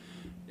that. But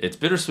it's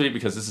bittersweet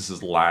because this is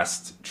his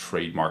last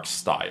trademark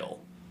style.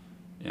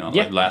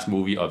 Like last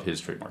movie of his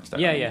trademark style.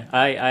 Yeah.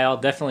 I'll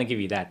definitely give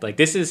you that. Like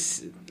this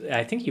is,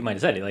 I think you might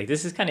have said it. Like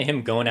this is kind of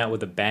him going out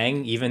with a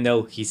bang, even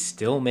though he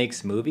still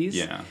makes movies.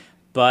 Yeah.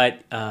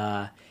 But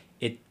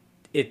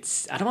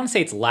it's I don't want to say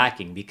it's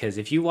lacking because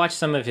if you watch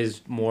some of his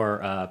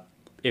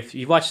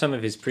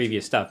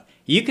previous stuff,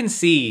 you can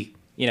see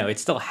it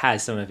still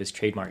has some of his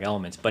trademark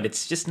elements, but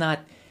it's just not.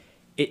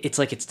 It's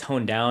like it's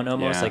toned down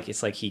almost. Yeah. Like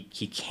it's like he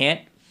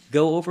can't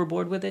go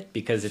overboard with it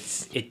because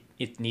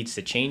it needs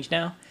to change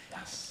now.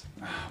 Yes.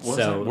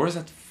 Where's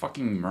that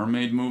fucking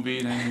mermaid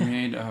movie that he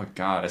made? Oh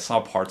God, I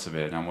saw parts of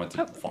it and I went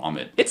to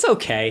vomit. It's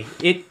okay.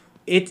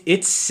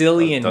 It's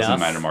silly enough. Doesn't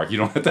matter, Mark. You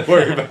don't have to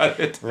worry about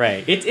it.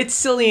 Right. It's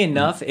silly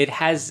enough. It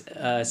has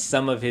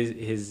some of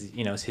his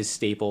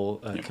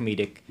staple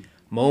comedic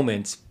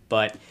moments,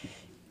 but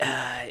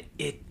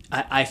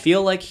I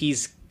feel like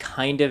he's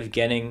kind of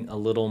getting a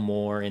little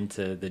more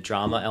into the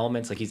drama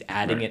elements. Like he's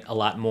adding it a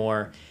lot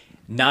more,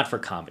 not for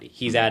comedy.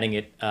 He's adding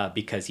it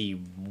because he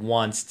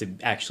wants to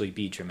actually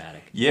be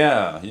dramatic.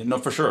 Yeah, no,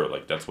 for sure.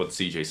 Like that's what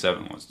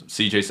CJ7 was.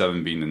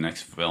 CJ7 being the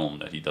next film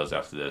that he does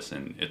after this,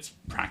 and it's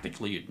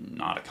practically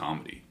not a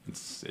comedy.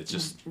 It's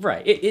just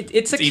right.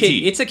 It's a kid.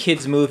 E.T. It's a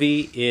kids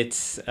movie.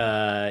 It's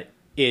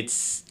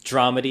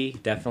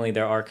dramedy. Definitely,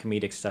 there are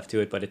comedic stuff to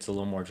it, but it's a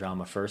little more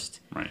drama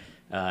first. right.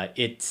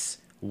 It's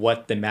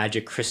what the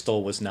magic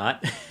crystal was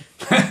not.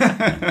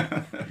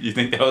 You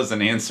think that was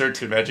an answer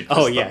to Magic Oh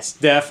Crystal? yes,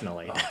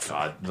 definitely. Oh,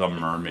 God, The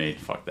Mermaid.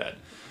 Fuck that.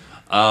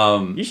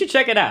 You should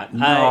check it out.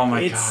 Oh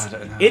my it's,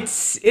 God.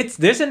 It's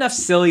there's enough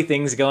silly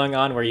things going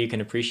on where you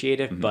can appreciate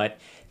it, Mm-hmm. but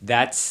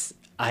that's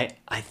I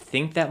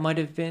think that might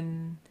have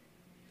been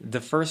the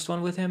first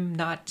one with him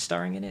not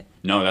starring in it.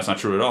 No, that's not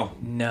true at all.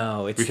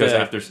 No, it's Because the,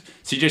 after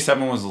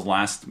CJ7 was the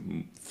last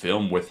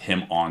film with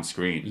him on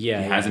screen.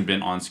 Yeah, he yeah. hasn't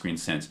been on screen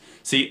since.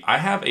 See, I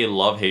have a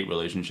love-hate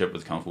relationship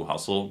with Kung Fu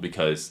Hustle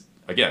because,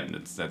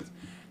 again,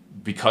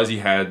 because he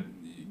had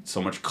so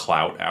much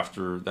clout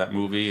after that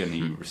movie and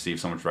he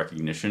received so much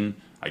recognition.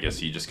 I guess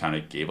he just kind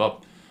of gave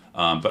up.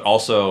 But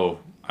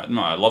also, I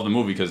love the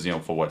movie because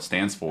for what it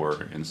stands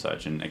for and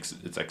such, and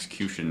its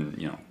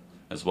execution,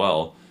 as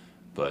well.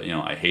 But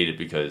I hate it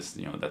because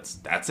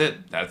that's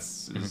it.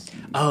 That's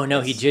Oh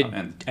no, he that's did. how it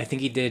ended. I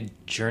think he did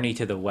Journey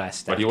to the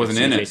West. But he after wasn't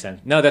in CJ it.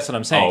 Sen. No, that's what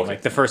I'm saying. Oh, okay.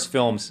 Like the first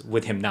films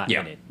with him not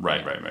in it.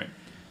 Right.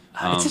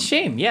 It's a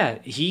shame. Yeah,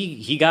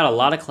 he got a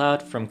lot of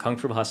clout from Kung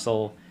Fu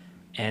Hustle,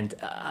 and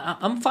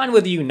I'm fine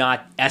with you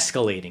not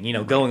escalating.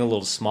 Going a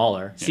little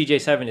smaller.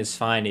 CJ7 is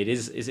fine. It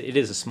is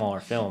a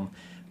smaller film,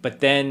 but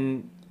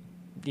then,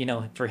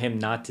 for him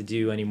not to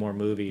do any more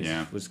movies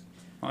was.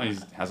 Well, he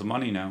has the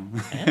money now.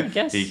 I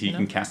guess, he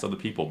can cast other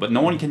people, but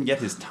no one can get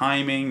his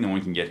timing. No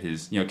one can get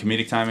his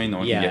comedic timing. No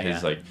one can get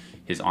his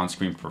his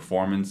on-screen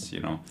performance.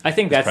 I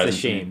think his that's the presence.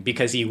 shame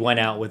because he went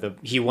out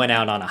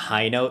on a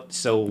high note,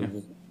 so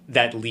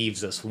that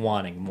leaves us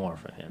wanting more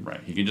from him.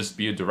 Right. He can just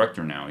be a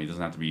director now. He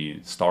doesn't have to be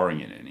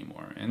starring in it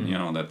anymore. And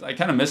that I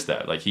kind of miss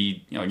that. Like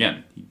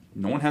again,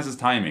 no one has his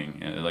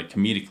timing like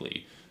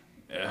comedically,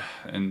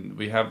 and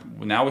we have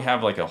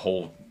like a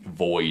whole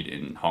void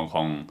in Hong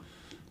Kong.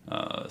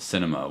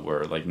 Cinema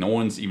where like no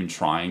one's even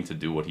trying to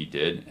do what he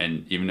did,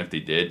 and even if they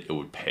did, it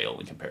would pale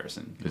in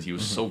comparison because he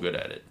was so good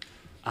at it.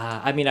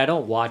 I mean, I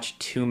don't watch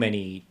too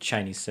many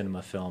Chinese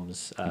cinema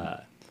films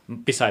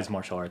besides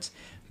martial arts,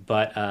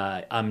 but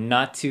I'm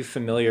not too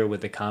familiar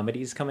with the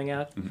comedies coming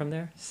out from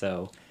there.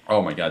 So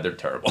Oh my god, they're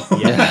terrible.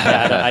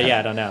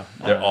 I don't know.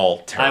 They're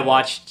all I terrible.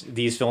 watched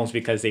these films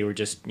because they were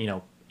just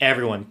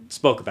everyone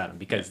spoke about them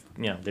because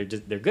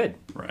they're good.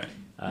 Right.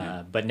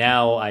 But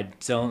now I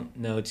don't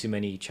know too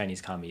many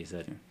Chinese comedies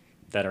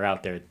that are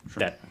out there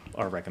that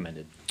are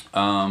recommended.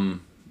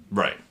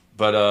 Right.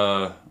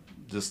 But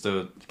just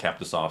to cap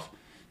this off,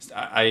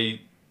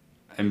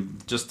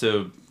 and just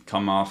to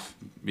come off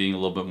being a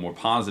little bit more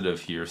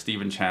positive here,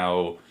 Stephen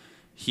Chow,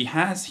 he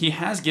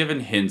has given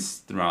hints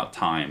throughout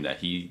time that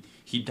he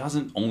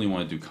doesn't only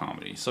want to do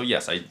comedy. So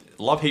yes, I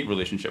love-hate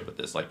relationship with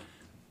this. Like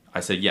I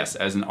said, yes,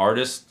 as an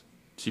artist,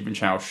 Stephen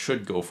Chow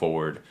should go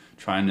forward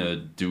trying to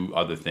do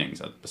other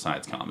things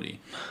besides comedy.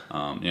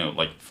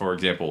 Like for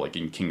example, like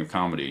in King of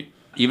Comedy,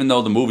 even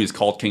though the movie is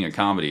called King of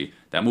Comedy,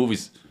 that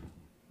movie's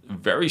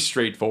very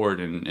straightforward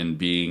in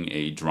being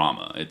a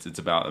drama. It's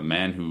about a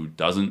man who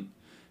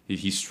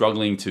he's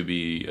struggling to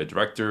be a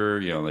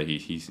director. Like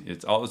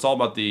it's all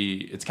about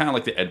it's kind of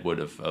like the Ed Wood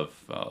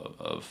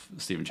of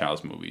Stephen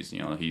Chow's movies.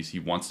 He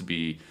wants to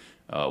be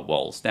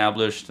well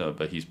established,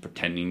 but he's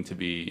pretending to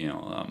be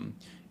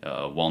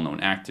a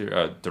well-known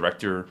actor,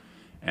 director.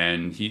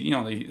 And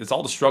it's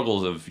all the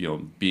struggles of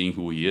being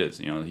who he is.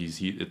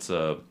 It's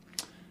a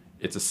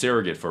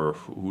surrogate for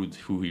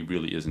who he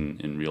really is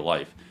in real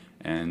life.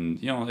 And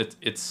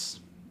it's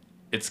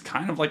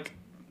kind of like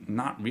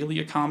not really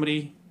a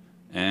comedy,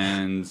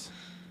 and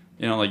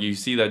like you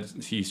see that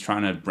he's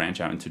trying to branch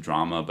out into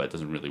drama, but it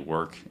doesn't really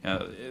work.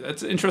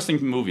 It's an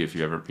interesting movie if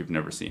you've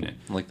never seen it.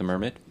 Like The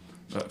Mermaid?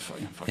 Fuck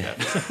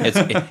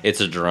that.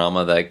 It's a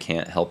drama that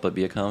can't help but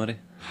be a comedy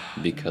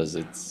because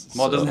it's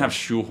Well, it doesn't have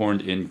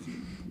shoehorned in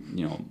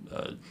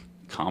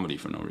comedy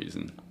for no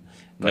reason.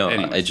 But no,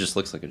 anyways. it just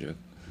looks like a joke.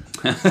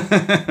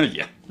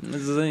 Yeah.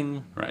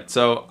 Zing. Right.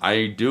 So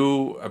I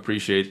do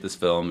appreciate this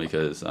film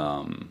because,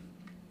 I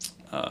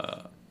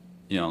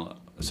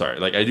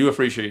do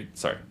appreciate,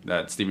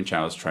 that Stephen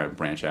Chow is trying to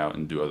branch out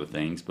and do other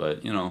things,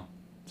 but,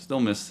 still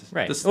miss.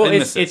 Right. This, Well, I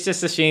miss it's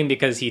just a shame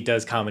because he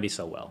does comedy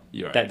so well.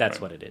 You're right, That's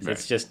right, what it is. right.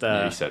 It's just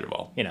Yeah, you said it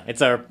well.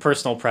 it's our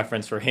personal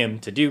preference for him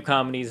to do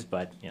comedies,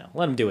 but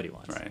let him do what he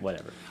wants. Right.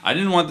 Whatever. I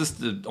didn't want this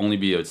to only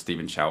be a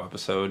Stephen Chow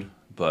episode,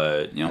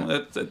 but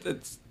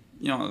it's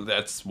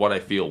that's what I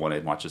feel when I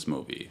watch this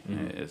movie.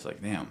 Mm-hmm. It's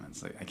like, damn,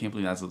 it's like I can't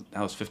believe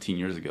that was 15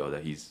 years ago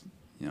that he's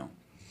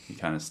he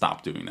kind of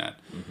stopped doing that.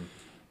 Mm-hmm.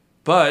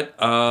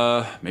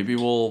 But maybe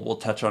we'll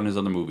touch on his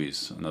other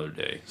movies another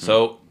day. Mm-hmm.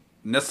 So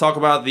let's talk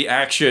about the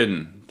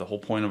action. The whole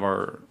point of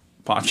our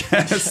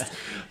podcast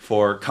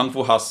for Kung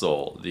Fu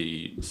Hustle,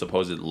 the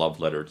supposed love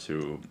letter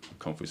to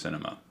Kung Fu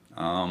cinema.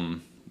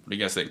 What do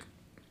you guys think?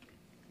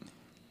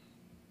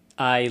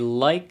 I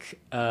like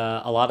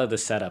a lot of the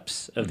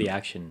setups of the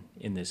action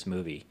in this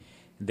movie.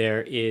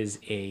 There is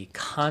a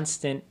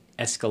constant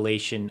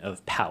escalation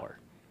of power.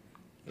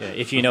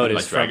 If you notice,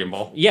 Like Dragon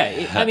Ball?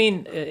 Yeah, I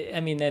mean,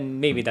 and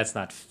maybe that's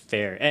not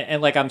fair.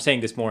 And like I'm saying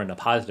this more in a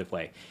positive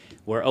way.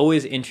 We're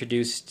always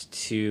introduced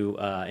to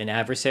an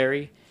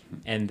adversary,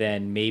 and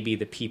then maybe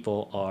the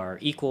people are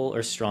equal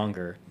or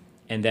stronger,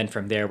 and then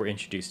from there we're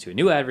introduced to a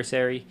new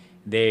adversary.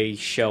 They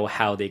show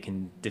how they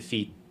can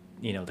defeat,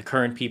 the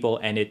current people,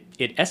 and it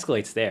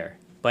escalates there.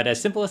 But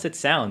as simple as it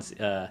sounds,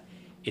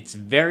 it's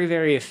very,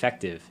 very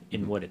effective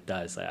in what it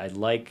does. I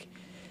like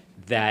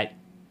that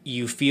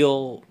you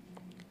feel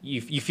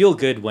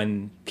good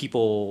when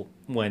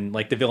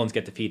like the villains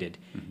get defeated,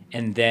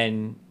 and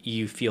then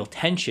you feel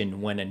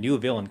tension when a new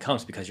villain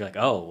comes because you're like,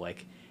 oh,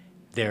 like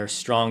they're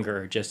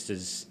stronger, just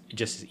as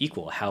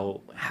equal.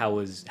 How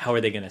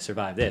are they going to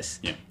survive this?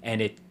 Yeah.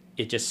 And it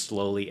just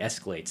slowly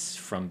escalates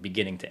from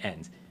beginning to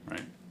end.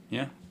 Right.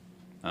 Yeah.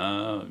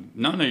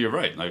 No, you're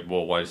right. Like,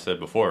 well, what I said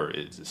before,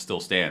 it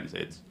still stands.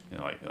 It's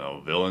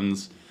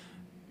villains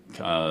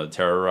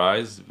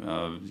terrorize,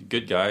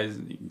 good guys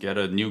get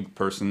a new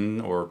person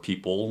or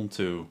people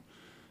to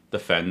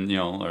defend,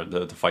 or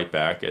to fight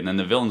back, and then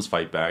the villains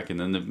fight back, and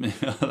then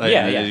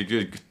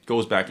it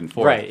goes back and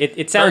forth. Right.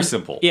 It sounds very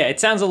simple. Yeah,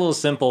 it sounds a little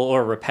simple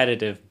or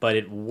repetitive, but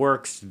it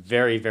works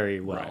very, very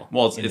well. Right.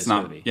 Well, it's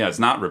not. Movie. Yeah, it's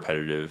not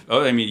repetitive.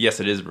 Oh, I mean, yes,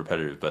 it is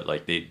repetitive, but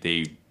like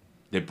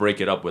they break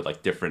it up with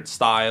like different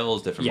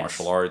styles, different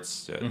martial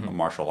arts,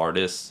 martial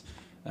artists.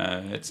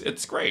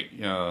 It's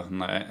great.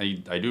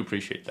 I do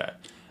appreciate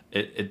that.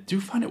 I do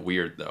find it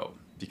weird though,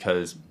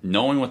 because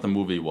knowing what the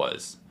movie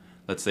was,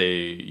 let's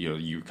say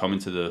you come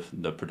into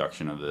the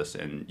production of this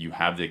and you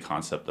have the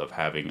concept of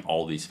having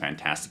all these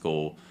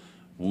fantastical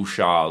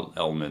wuxia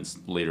elements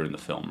later in the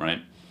film,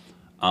 right?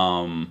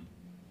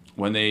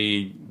 When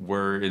they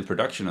were in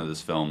production of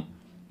this film,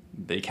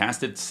 they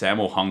casted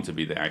Sammo Hung to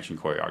be the action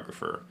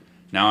choreographer.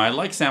 Now, I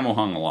like Sammo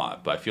Hung a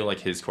lot, but I feel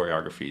like his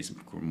choreography is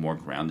more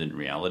grounded in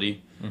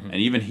reality. And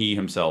even he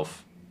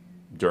himself,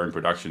 during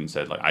production,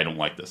 said, like, I don't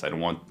like this. I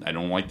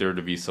don't like there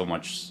to be so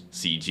much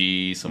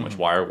CG, so much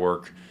wire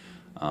work.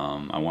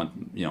 I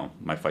want,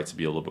 my fights to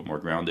be a little bit more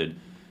grounded.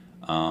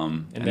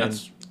 And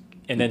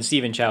then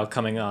Stephen Chow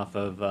coming off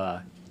of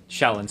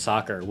Shaolin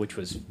Soccer, which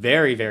was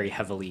very, very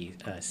heavily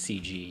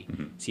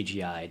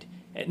CGI'd.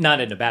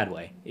 Not in a bad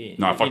way.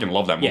 No, I fucking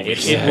love that movie.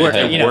 Yeah,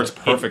 it works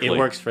perfectly. It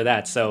works for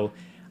that. So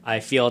I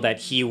feel that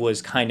he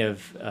was kind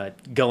of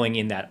going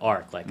in that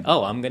arc, like,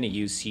 oh, I'm going to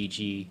use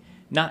CG,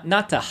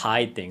 not to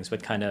hide things,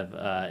 but kind of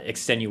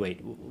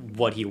extenuate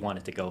what he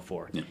wanted to go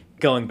for. Yeah.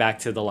 Going back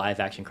to the live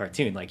action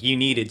cartoon, like you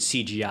needed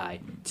CGI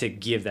to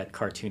give that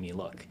cartoony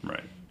look.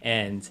 Right.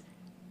 And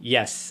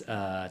yes,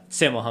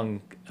 Sammo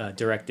Hung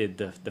directed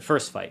the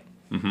first fight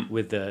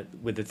with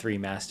the three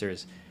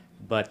masters.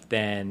 But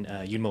then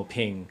Yun Mo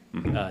Ping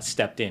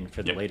stepped in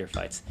for the later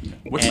fights.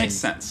 Which makes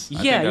sense. I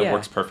think that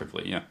works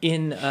perfectly, yeah.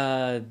 In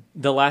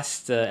the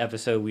last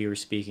episode, we were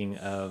speaking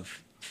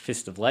of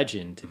Fist of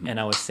Legend, and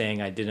I was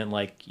saying I didn't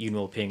like Yun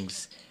Mo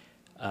Ping's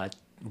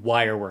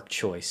wire work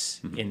choice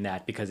in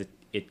that because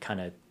it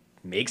kind of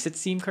makes it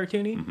seem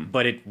cartoony,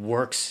 but it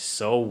works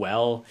so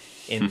well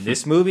in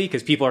this movie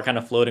because people are kind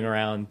of floating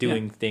around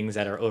doing things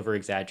that are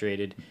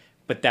over-exaggerated,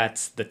 but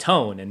that's the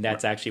tone, and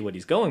that's actually what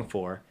he's going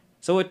for.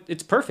 So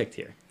it's perfect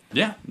here.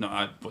 Yeah,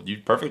 no, you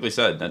perfectly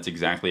said. That's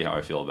exactly how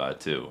I feel about it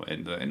too.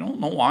 And I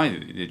don't know why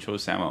they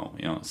chose Sammo.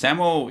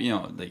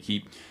 Sammo, like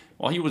he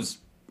was,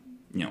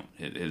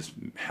 his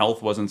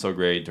health wasn't so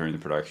great during the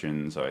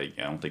production, so I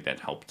don't think that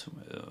helped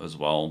as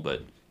well.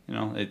 But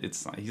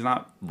he's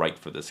not right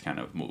for this kind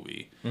of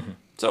movie.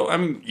 So I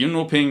mean, Yun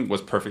Mo Ping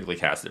was perfectly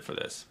casted for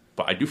this,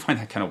 but I do find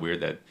that kind of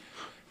weird that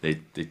they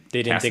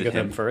didn't think of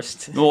him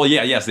first. Well,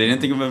 yes, they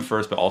didn't think of him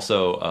first, but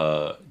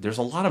also there's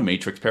a lot of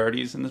Matrix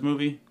parodies in this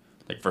movie,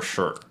 like for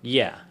sure.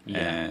 Yeah.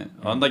 And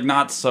like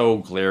not so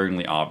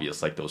glaringly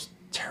obvious, like those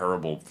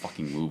terrible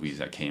fucking movies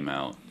that came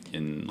out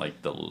in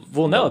like the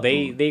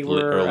they were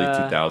early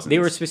 2000s. They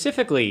were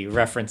specifically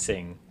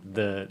referencing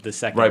the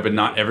second. Right, but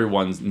not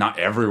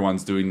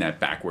everyone's doing that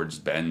backwards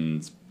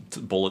bend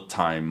bullet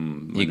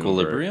time maneuver.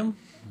 Equilibrium?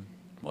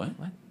 What?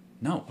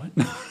 No, what?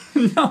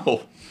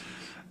 No.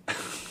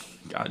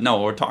 God,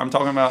 no, I'm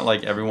talking about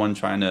like everyone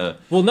trying to.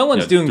 Well, no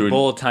one's doing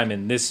bullet time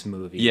in this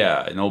movie.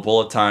 Yeah, no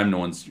bullet time. No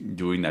one's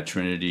doing that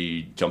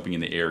Trinity jumping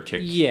in the air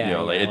kick.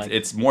 Yeah,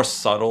 it's more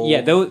subtle.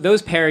 Yeah,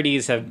 those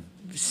parodies have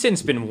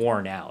since been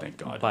worn out. Thank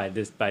God. by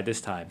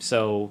this time.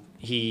 So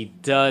he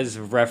does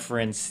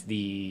reference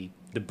the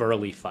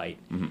Burly fight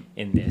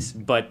in this,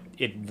 but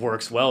it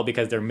works well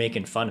because they're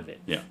making fun of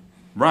it. Yeah,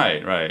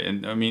 right,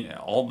 and I mean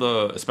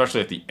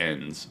especially at the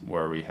ends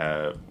where we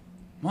have.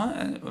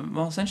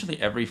 Well,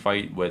 essentially every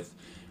fight with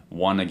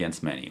one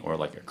against many, or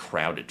like a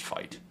crowded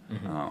fight,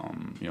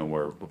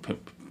 where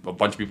a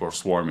bunch of people are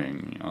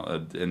swarming,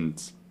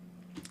 and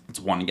it's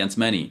one against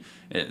many.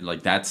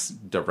 That's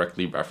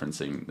directly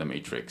referencing the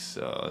Matrix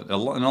in a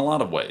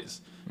lot of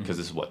ways, because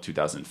this is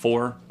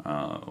 2004.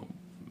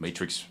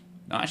 Matrix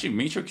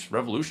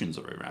Revolution's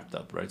already wrapped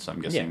up, right? So I'm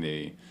guessing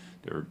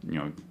they're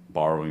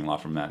borrowing a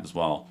lot from that as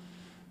well.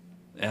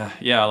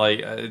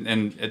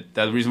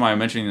 The reason why I'm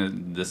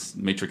mentioning this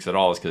Matrix at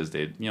all is because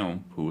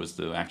who was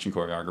the action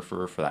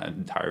choreographer for that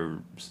entire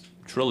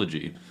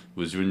trilogy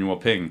was Yun Mo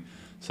Ping.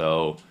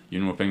 So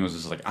Yun Mo Ping was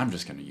just like, I'm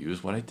just going to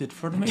use what I did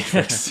for the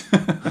Matrix.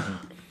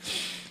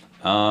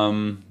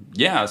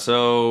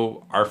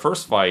 So our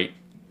first fight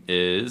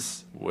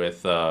is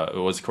with it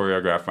was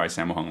choreographed by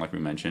Sammo Hung, like we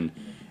mentioned.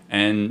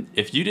 And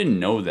if you didn't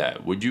know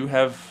that, would you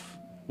have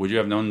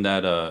known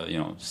that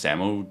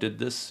Sammo did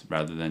this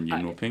rather than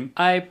Yuen Woo-ping?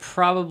 I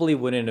probably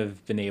wouldn't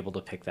have been able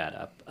to pick that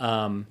up.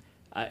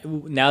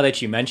 Now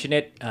that you mention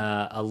it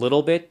a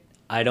little bit,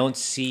 I don't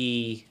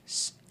see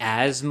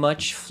as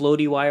much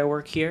floaty wire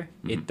work here.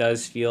 It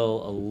does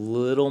feel a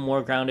little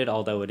more grounded,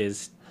 although it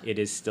is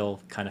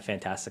still kind of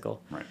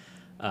fantastical. Right.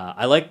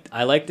 I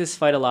like this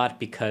fight a lot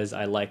because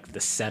I like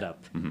the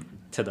setup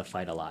to the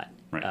fight a lot.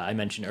 Right. I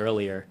mentioned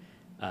earlier,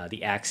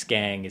 the Axe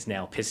Gang is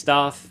now pissed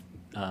off.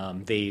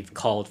 They've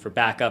called for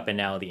backup, and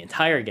now the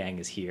entire gang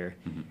is here,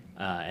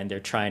 and they're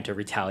trying to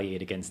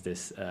retaliate against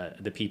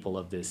the people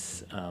of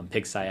this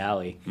Pigsty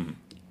Alley.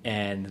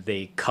 And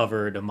they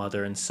covered a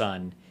mother and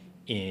son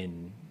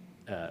in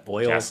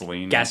oil,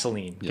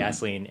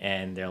 gasoline,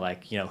 and they're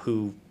like,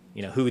 who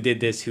did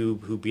this?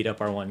 Who beat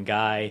up our one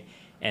guy?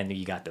 And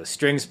you got those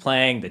strings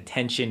playing. The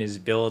tension is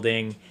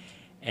building,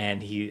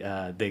 and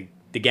the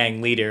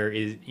gang leader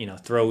is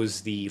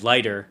throws the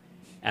lighter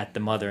at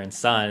the mother and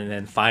son, and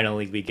then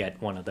finally we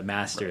get one of the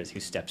masters who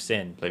steps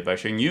in. Played by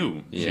Sheng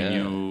Yu. Yeah. Sheng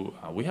Yu,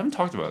 we haven't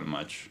talked about him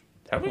much,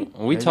 have we?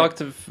 We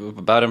talked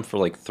about him for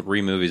like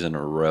 3 movies in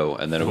a row,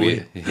 and then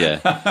we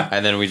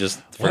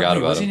just forgot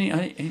about him.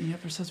 Any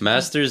episodes?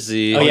 Master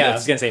Z. Oh yeah, I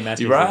was gonna say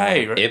Master. You're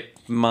right. Ip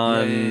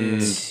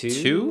Man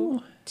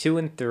 2? 2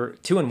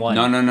 and 1.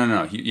 No.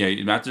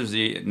 Master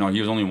Z. No, he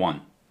was only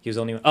 1. He was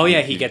only. Oh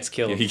yeah, he gets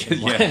killed.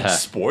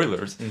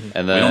 Spoilers.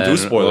 And then we don't do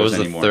spoilers what was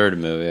the anymore. third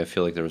movie? I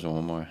feel like there was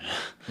one more.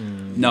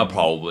 No,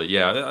 probably.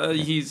 Yeah,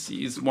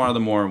 he's one of the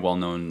more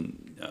well-known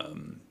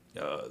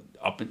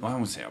I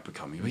won't say up and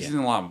coming. But he's in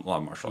a lot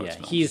of martial arts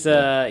films.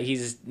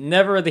 He's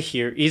never the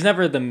hero. He's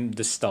never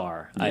the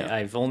star. Yeah.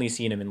 I've only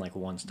seen him in like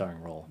one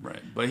starring role.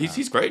 Right, but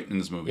he's great in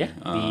this movie. Yeah,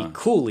 the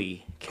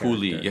Cooley character.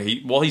 Cooley. Yeah,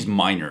 he's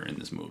minor in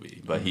this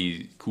movie, but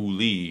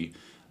Cooley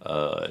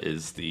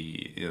is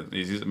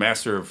he's a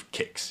master of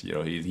kicks.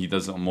 He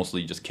does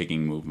mostly just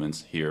kicking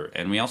movements here,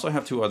 and we also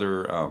have 2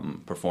 other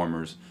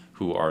performers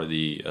who are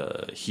the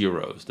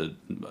heroes,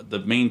 the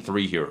main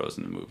 3 heroes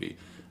in the movie.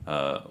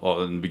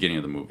 In the beginning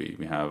of the movie,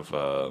 we have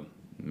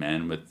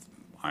men with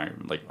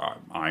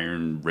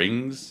iron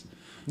rings.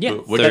 Yeah,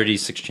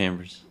 36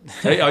 chambers.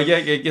 Hey, I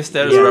guess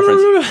that is a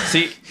reference.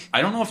 See,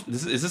 I don't know if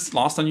is this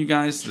lost on you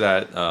guys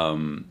that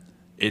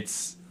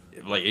it's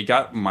like it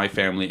got my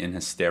family in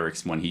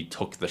hysterics when he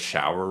took the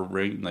shower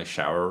ring, the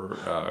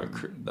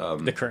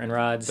curtain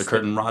rods, the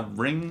curtain rod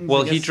rings.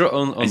 Well, he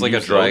owns like a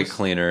dry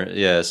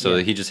cleaner, so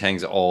he just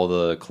hangs all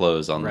the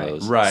clothes on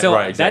those. Right, so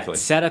right, exactly. That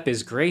setup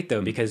is great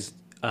though because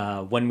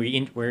when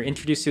we're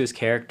introduced to his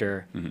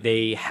character,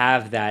 they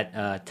have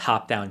that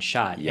top-down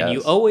shot, and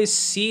you always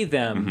see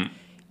them.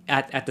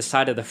 At the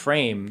side of the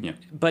frame,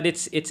 but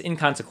it's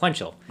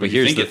inconsequential. But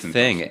here's the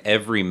thing: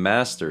 every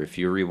master, if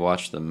you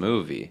rewatch the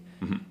movie,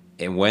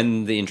 and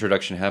when the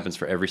introduction happens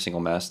for every single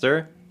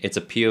master, it's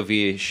a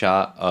POV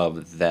shot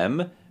of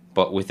them,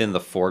 but within the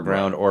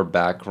foreground or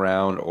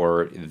background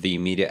or the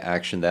immediate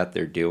action that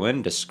they're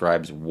doing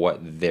describes what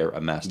they're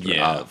a master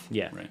of.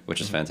 Yeah,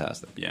 which is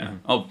fantastic. Yeah.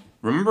 Oh,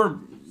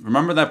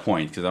 remember that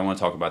point because I want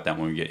to talk about that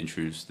when we get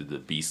introduced to the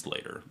Beast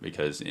later.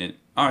 Because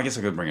I guess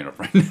I could bring it up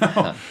right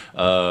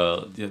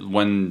now.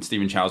 When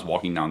Stephen Chow's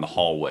walking down the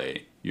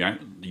hallway,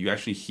 you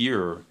actually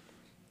hear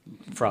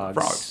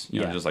frogs.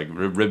 Just like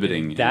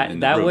ribbiting.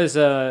 That was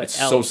it's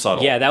so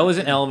subtle. Yeah, that was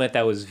an element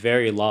that was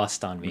very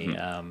lost on me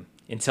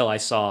until I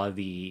saw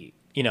the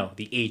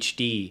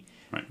HD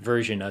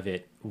version of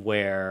it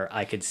where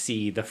I could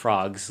see the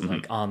frogs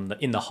like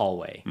in the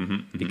hallway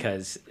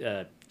because.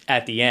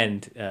 At the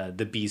end,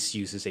 the Beast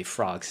uses a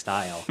frog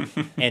style,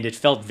 and it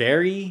felt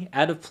very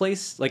out of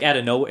place, like out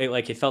of nowhere.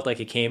 Like it felt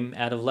like it came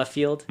out of left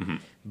field.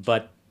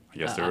 But I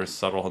guess there were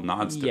subtle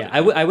nods to it.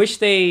 I wish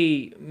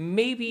they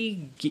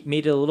maybe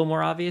made it a little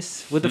more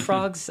obvious with the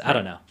frogs. I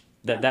don't know.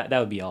 That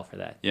would be all for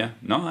that. Yeah,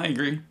 no, I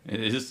agree.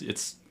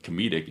 It's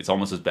comedic. It's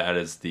almost as bad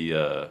as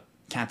the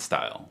cat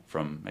style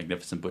from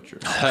Magnificent Butcher.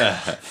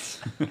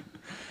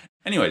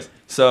 Anyways,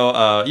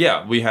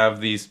 so we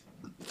have these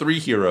 3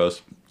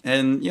 heroes.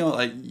 And,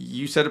 like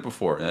you said it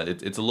before,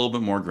 it's a little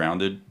bit more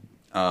grounded.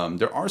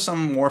 There are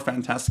some more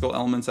fantastical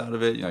elements out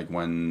of it, like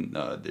when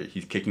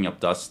he's kicking up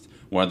dust.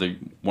 One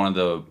of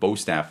the bow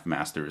staff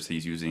masters,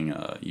 he's using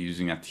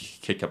that to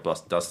kick up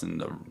dust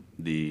in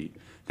the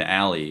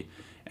alley.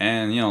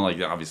 And,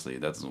 obviously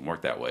that doesn't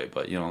work that way.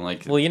 But,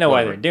 like... Well,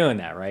 why they're doing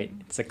that, right?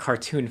 It's a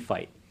cartoon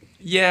fight.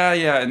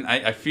 Yeah. And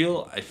I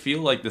feel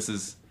like this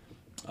is...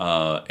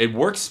 it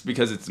works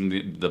because it's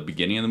in the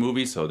beginning of the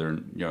movie, so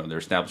they're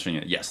establishing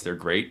it. Yes, they're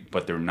great,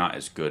 but they're not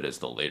as good as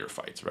the later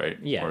fights,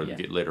 right?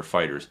 The later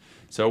fighters.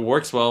 So it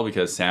works well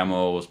because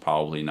Sammo was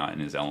probably not in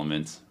his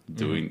element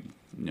doing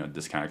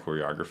this kind of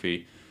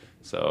choreography.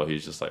 So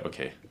he's just like,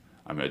 okay,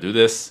 I'm gonna do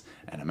this,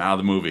 and I'm out of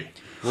the movie.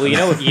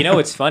 Well,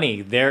 it's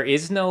funny. There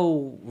is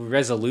no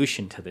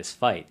resolution to this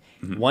fight.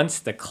 Once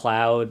the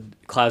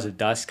clouds of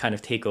dust kind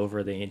of take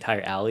over the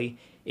entire alley,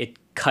 it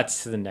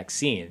cuts to the next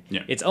scene.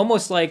 Yeah. It's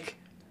almost like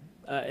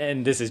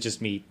and this is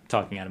just me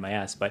talking out of my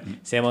ass, but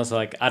Samo's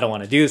like, I don't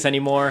want to do this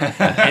anymore,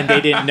 and they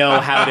didn't know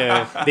how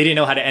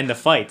to end the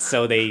fight,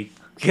 so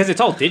because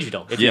it's all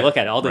digital. If you look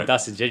at it, all the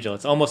dust is digital.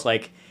 It's almost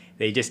like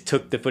they just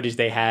took the footage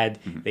they had,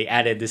 they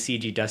added the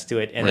CG dust to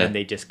it, and then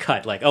they just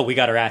cut, like, oh, we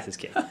got our asses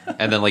kicked.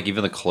 And then, like,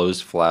 even the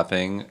clothes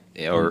flapping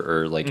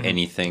or like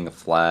anything, a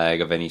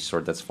flag of any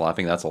sort that's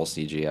flapping, that's all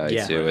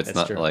CGI too. It's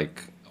not true.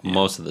 Like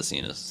most of the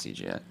scene is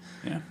CGI.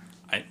 Yeah.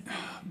 I'm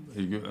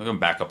going to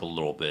back up a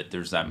little bit.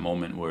 There's that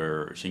moment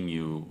where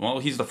Xingyu, well,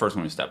 he's the first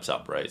one who steps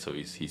up, right? So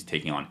he's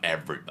taking on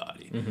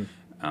everybody.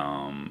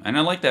 And I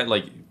like that,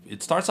 like,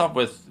 it starts off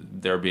with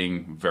there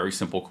being very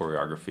simple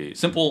choreography.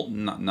 Simple,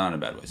 not in a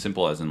bad way.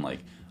 Simple as in, like,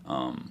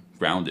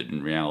 grounded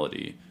in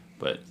reality.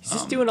 But he's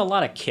just doing a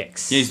lot of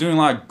kicks. Yeah, he's doing a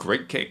lot of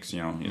great kicks,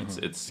 you know.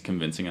 It's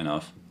convincing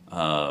enough. You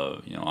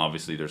know,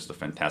 obviously there's the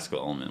fantastical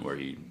element where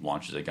he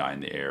launches a guy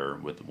in the air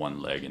with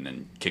one leg and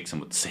then kicks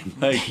him with the same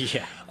leg.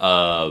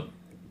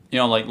 You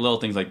know, like little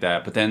things like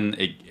that. But then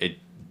it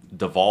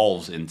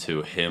devolves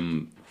into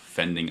him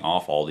fending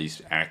off all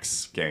these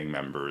Axe gang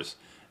members,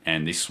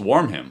 and they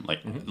swarm him.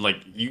 Like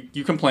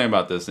you complain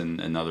about this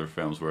in other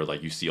films where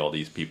like you see all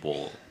these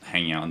people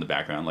hanging out in the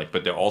background, like,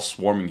 but they're all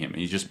swarming him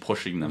and he's just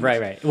pushing them.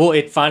 Right. Well,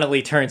 it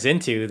finally turns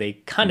into they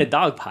kind of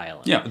dogpile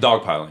him. Yeah,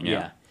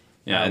 dogpiling.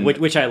 Yeah,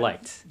 which I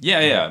liked.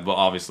 Yeah. But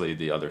obviously,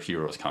 the other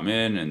heroes come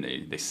in and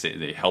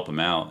they help him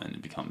out, and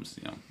it becomes,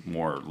 you know,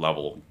 more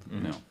level,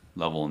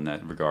 level in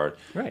that regard.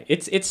 Right.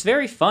 It's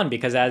very fun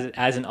because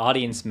as an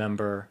audience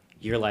member,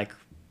 you're like,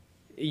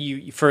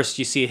 you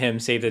see him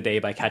save the day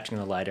by catching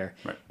the lighter,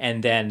 right.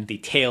 And then the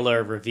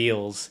tailor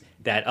reveals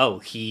that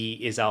he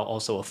is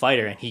also a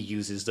fighter, and he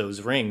uses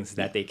those rings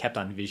that they kept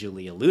on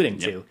visually alluding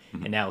to,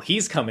 and now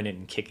he's coming in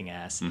and kicking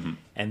ass.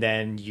 And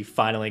then you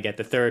finally get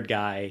the third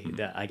guy.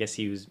 I guess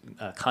he was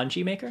a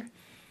kanji maker.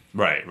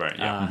 Right.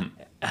 Yeah.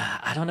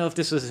 I don't know if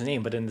this was his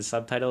name, but in the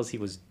subtitles he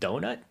was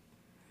Donut.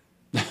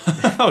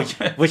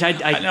 Yeah. Which I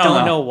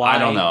don't know why. I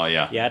don't know.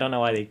 Yeah. I don't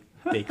know why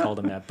they called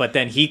him that. But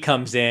then he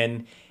comes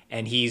in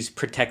and he's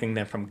protecting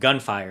them from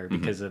gunfire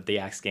because of the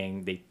Axe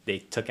Gang. They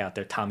took out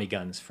their Tommy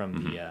guns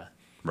from the.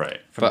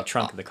 Right. From the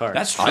trunk of the car.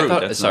 That's true.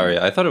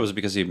 I thought it was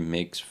because he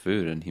makes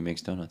food and he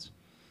makes donuts.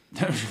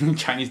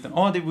 Chinese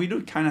we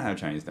do kind of have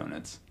Chinese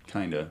donuts.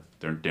 Kind of.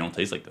 They don't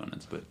taste like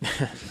donuts, but...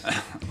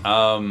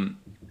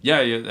 Yeah,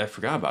 I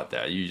forgot about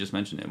that. You just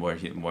mentioned it,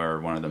 where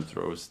one of them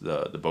throws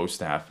the bow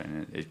staff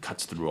and it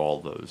cuts through all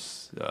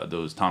those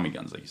Tommy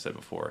guns, like you said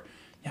before.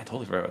 Yeah, I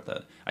totally forgot about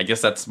that. I guess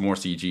that's more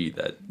CG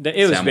that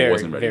it was Samuel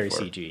wasn't ready very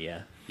for. CG,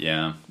 yeah.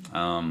 Yeah.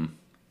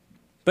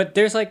 But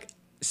there's like...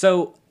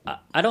 So...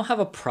 I don't have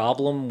a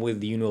problem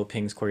with Yuen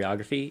Ping's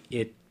choreography,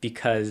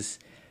 because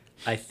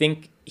I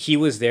think he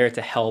was there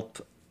to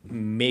help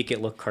make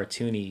it look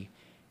cartoony,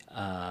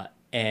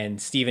 and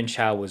Stephen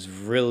Chow was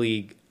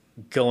really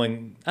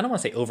going, I don't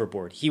want to say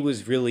overboard, he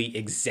was really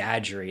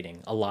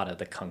exaggerating a lot of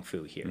the kung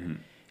fu here,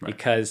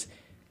 because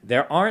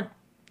there aren't,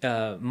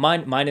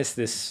 minus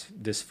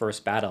this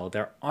first battle,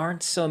 there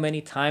aren't so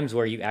many times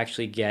where you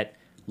actually get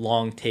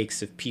long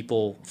takes of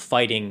people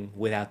fighting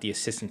without the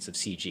assistance of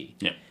CG.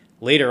 Yeah.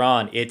 Later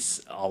on,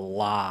 it's a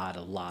lot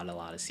of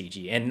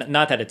CG, and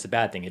not that it's a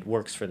bad thing. It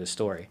works for the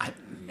story.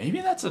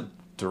 Maybe that's a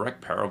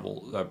direct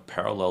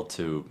parallel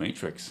to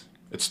Matrix.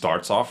 It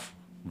starts off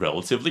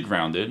relatively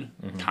grounded,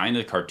 kind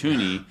of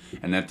cartoony,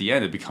 and at the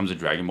end it becomes a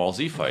Dragon Ball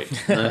Z fight.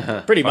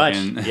 Pretty much,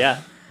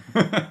 yeah.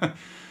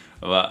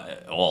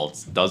 Well,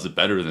 it does it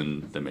better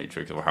than the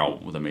Matrix, or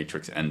how the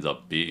Matrix ends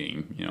up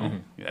being. You know,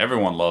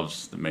 everyone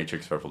loves the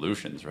Matrix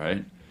Revolutions,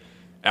 right?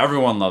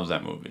 Everyone loves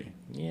that movie.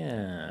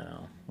 Yeah.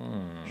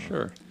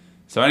 Sure.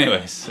 So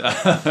anyways,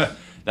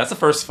 that's the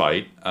first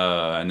fight.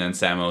 And then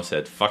Sammo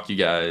said, fuck you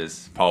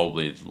guys.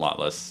 Probably a lot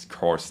less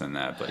coarse than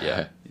that. But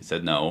yeah, he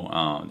said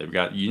no. They've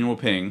got Yuen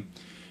Ping.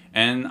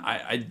 And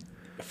I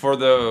for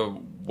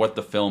what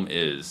the film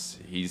is,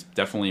 he's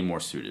definitely more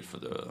suited for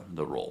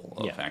the role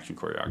of action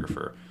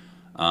choreographer.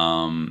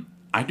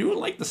 I do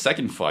like the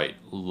second fight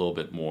a little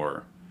bit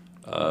more.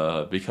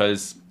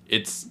 Because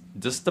it's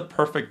just the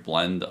perfect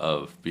blend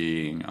of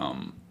being...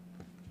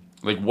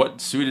 like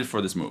what's suited for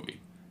this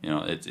movie, you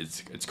know,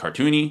 it's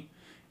cartoony,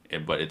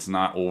 but it's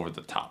not over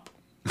the top.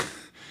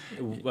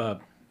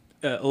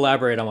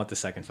 Elaborate on what the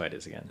second fight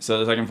is again. So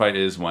the second fight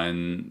is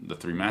when the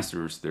three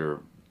masters, they're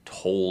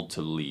told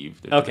to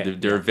leave.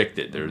 They're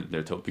evicted.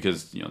 They're told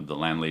because, you know, the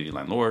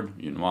landlord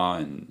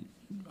Yunhua and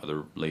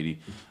other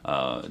lady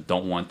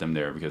don't want them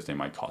there because they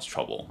might cause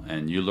trouble,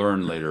 and you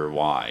learn later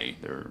why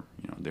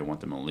they want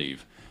them to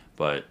leave,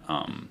 but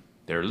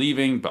they're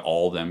leaving, but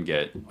all of them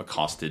get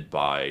accosted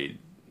by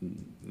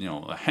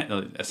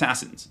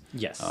assassins.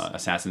 Yes.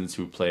 Assassins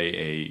who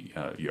play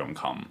a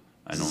Yongkam.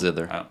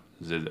 Zither.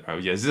 Zither. Oh,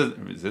 yeah, Zither?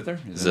 Zither.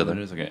 It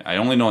is? Okay. I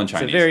only know in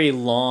Chinese. It's a very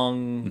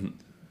long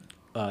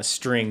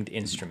stringed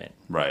instrument.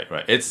 Right.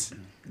 It's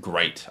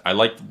great. I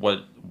like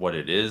what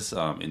it is,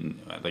 in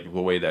like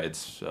the way that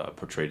it's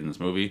portrayed in this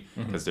movie,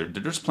 because they're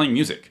just playing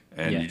music,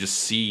 and you just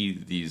see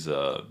these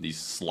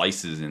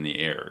slices in the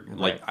air,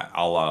 like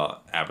a la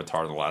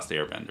Avatar: The Last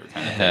Airbender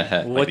kind of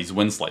thing, like these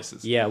wind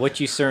slices. Yeah, what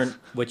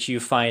you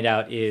find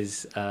out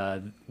is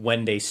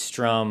when they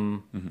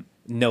strum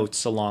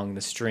notes along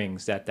the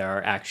strings, that there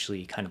are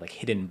actually kind of like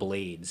hidden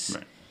blades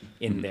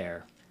in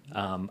there.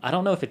 I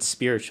don't know if it's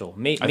spiritual.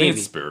 Maybe I think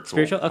it's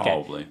spiritual. Okay.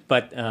 Probably.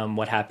 But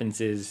what happens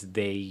is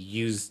they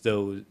use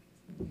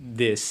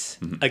this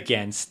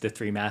against the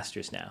three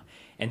masters now.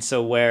 And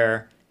so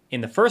where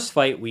in the first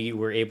fight we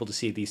were able to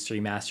see these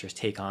three masters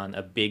take on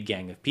a big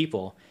gang of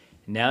people,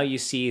 now you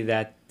see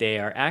that they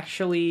are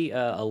actually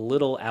a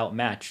little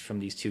outmatched from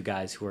these two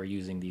guys who are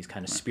using these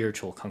kind of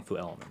spiritual kung fu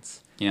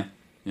elements. Yeah,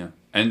 yeah.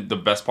 And the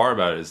best part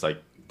about it is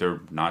like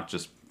they're not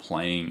just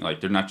playing,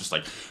 like they're not just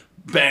like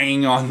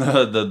banging on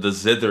the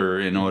zither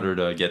in order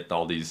to get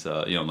all these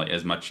like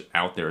as much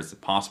out there as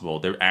possible.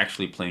 They're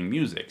actually playing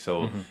music,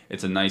 so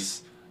it's a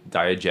nice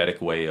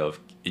diegetic way of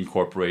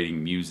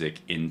incorporating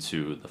music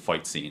into the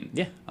fight scene.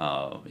 Yeah.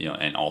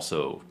 And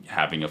also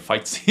having a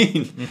fight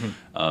scene.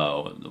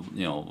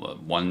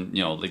 One,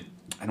 like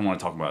I don't want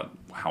to talk about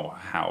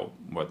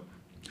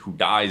who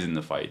dies in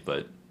the fight,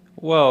 but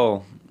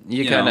well,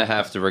 you kind of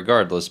have to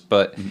regardless,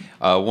 but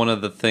one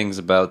of the things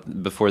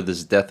about before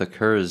this death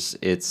occurs,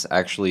 it's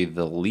actually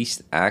the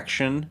least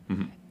action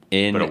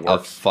in a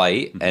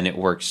fight, and it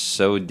works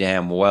so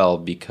damn well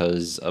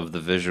because of the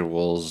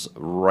visuals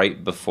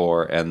right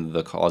before, and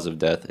the cause of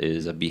death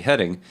is a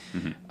beheading,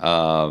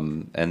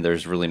 and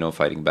there's really no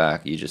fighting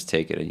back. You just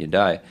take it and you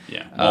die.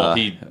 Yeah. Well,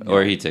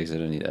 he takes it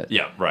and he dies.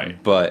 Yeah,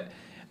 right.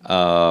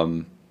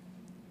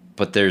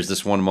 But there's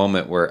this one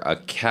moment where a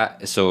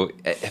cat... So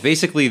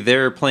basically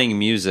they're playing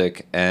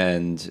music,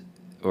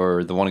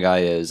 or the one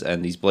guy is,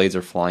 and these blades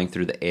are flying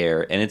through the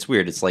air. And it's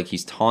weird. It's like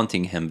he's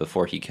taunting him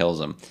before he kills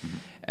him.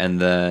 And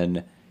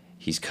then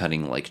he's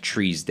cutting like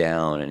trees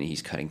down, and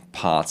he's cutting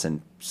pots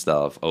and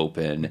stuff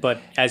open. But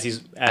as the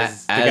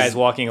guy's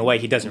walking away,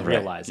 he doesn't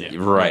realize it.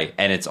 Right.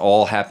 And it's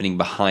all happening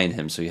behind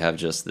him. So you have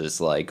just this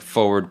like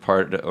forward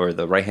part, or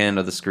the right hand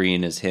of the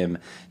screen is him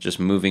just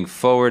moving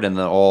forward, and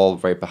then all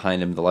right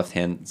behind him, the left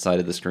hand side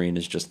of the screen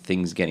is just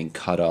things getting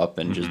cut up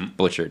and just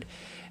butchered.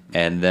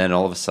 And then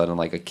all of a sudden,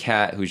 like a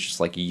cat who's just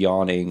like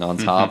yawning on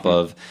top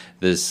of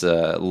this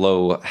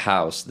low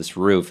house, this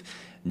roof,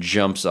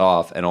 jumps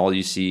off, and all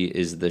you see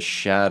is the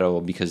shadow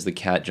because the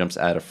cat jumps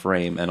out of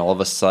frame, and all of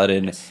a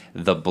sudden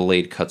the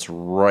blade cuts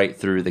right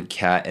through the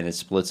cat and it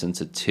splits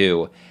into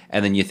two,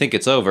 and then you think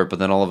it's over, but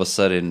then all of a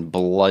sudden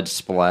blood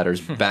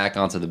splatters back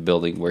onto the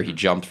building where he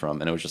jumped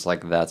from, and it was just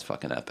like, that's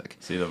fucking epic.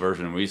 See, the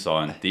version we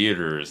saw in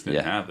theaters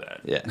didn't have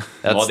that. Yeah.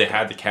 Well, they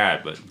had the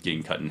cat, but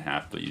getting cut in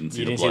half, but you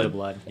didn't see the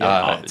blood.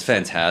 Yeah. It's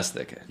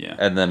fantastic. Yeah.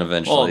 And then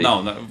eventually...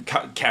 Well, no,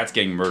 cats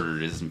getting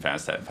murdered isn't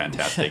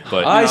fantastic,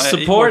 but... I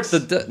support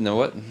the... No,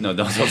 what? No,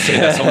 don't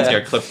say that. Someone's got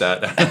to clip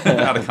that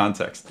out of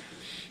context.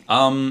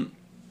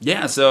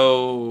 Yeah,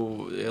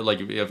 so like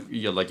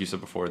you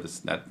said before,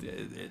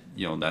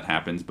 that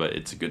happens, but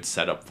it's a good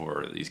setup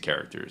for these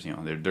characters.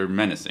 They're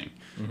menacing,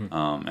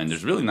 and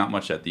there's really not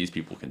much that these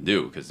people can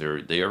do because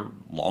they are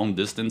long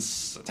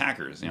distance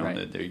attackers.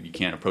 You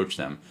can't approach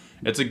them.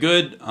 It's a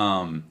good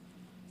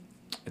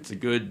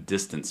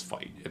distance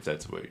fight, if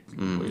that's the way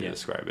to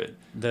describe it.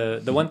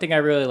 The one thing I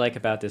really like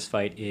about this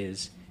fight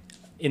is,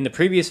 in the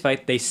previous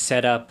fight, they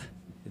set up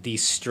the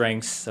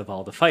strengths of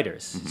all the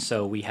fighters.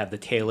 So we have the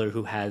tailor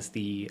who has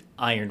the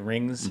iron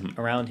rings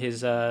around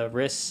his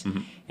wrists,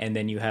 and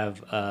then you have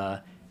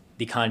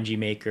the kanji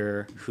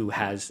maker who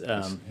has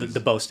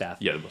the bow staff.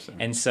 Yeah, the bow staff.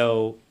 And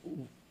so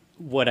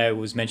what I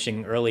was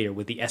mentioning earlier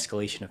with the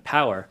escalation of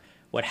power,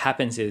 what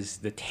happens is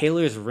the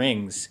tailor's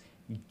rings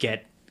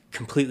get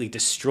completely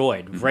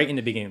destroyed right in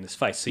the beginning of this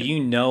fight. So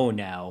you know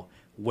now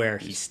where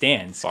he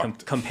stands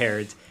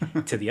compared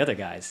to the other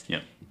guys. Yeah.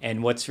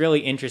 And what's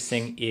really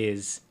interesting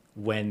is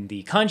when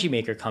the kanji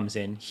maker comes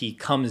in, he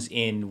comes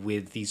in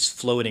with these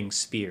floating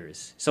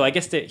spears. So I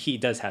guess that he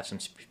does have some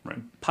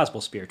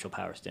possible spiritual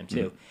powers to him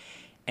too.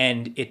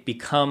 And it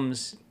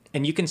becomes,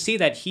 and you can see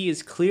that he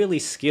is clearly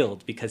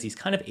skilled because he's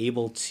kind of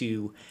able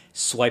to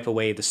swipe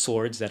away the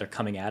swords that are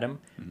coming at him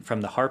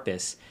from the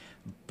harpists.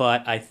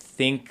 But I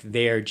think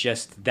they're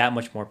just that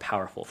much more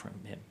powerful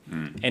from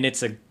him. And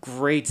it's a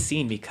great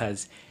scene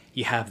because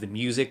you have the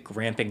music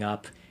ramping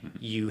up.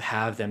 You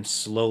have them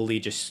slowly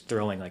just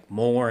throwing like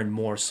more and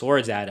more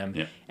swords at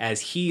him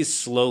as he's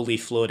slowly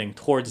floating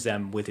towards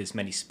them with his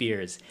many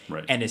spears.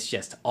 Right. And it's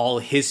just all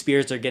his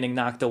spears are getting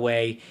knocked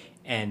away,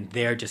 and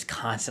they're just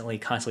constantly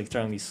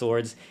throwing these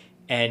swords.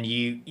 And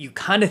you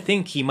kind of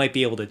think he might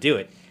be able to do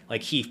it.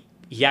 Like he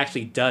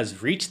actually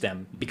does reach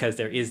them because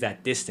there is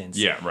that distance.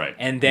 Yeah, right.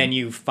 And then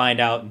you find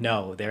out,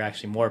 no, they're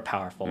actually more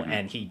powerful,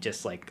 and he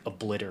just like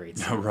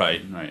obliterates them.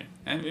 Right.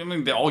 And I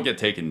mean, they all get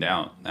taken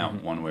down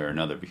one way or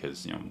another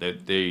because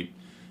they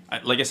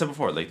like I said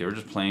before, like they were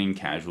just playing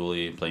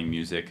casually, playing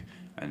music,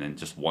 and then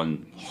just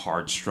one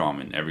hard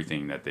strum and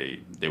everything that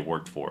they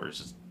worked for is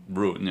just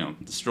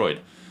ruined,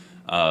 destroyed.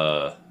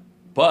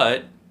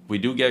 But we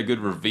do get a good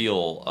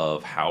reveal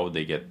of how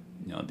they get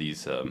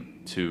these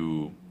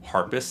two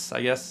harpists.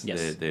 I guess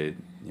Yes. they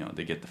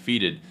get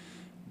defeated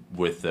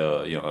with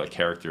a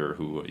character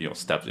who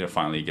steps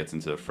finally gets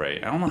into the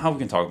fray. I don't know how we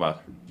can talk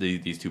about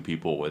these two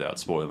people without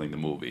spoiling the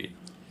movie.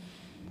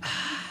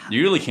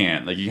 You really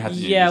can't. Like you have to.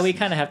 Yeah, we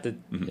kind of have to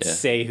Yeah.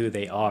 say who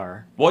they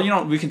are.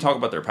 Well, we can talk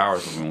about their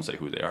powers, but we won't say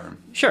who they are.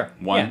 Sure.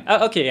 One-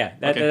 Yeah. Okay. Yeah.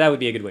 Okay. That would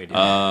be a good way to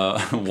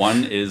do it.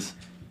 One is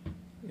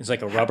It's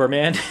like a rubber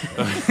man.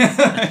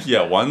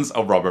 one's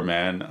a rubber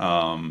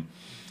man.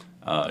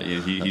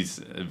 He's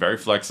very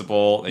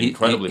flexible,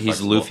 incredibly He's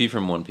flexible. Luffy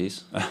from One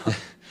Piece.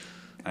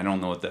 I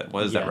don't know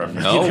what is that Yeah.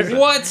 reference? No,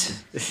 what?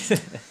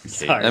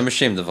 Sorry. I'm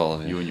ashamed of all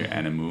of You you. and your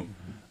animu.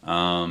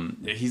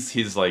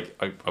 He's like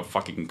a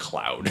fucking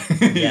cloud.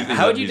 Yeah.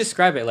 How would you He's-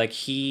 describe it? Like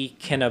he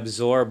can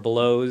absorb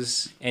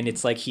blows, and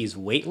it's like he's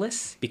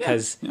weightless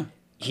because yeah,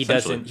 he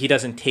essentially.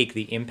 doesn't take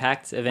the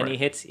impact of any Right.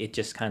 hits. It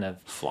just kind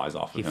of flies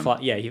off he of him? fly.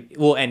 Yeah.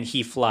 And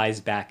he flies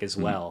back as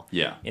well.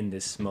 Yeah. In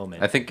this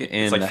moment. I think in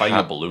It's like fighting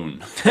how- a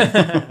balloon.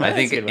 I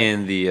think a good one.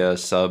 in the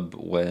sub,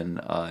 when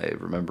I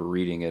remember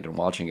reading it and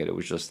watching it, it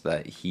was just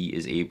that he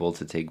is able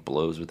to take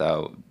blows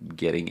without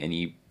getting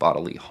any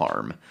bodily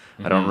harm.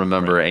 I don't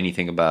remember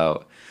anything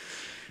about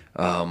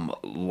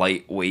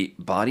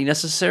lightweight body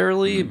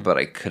necessarily, but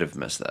I could have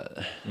missed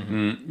that.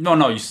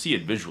 No, you see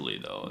it visually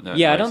though.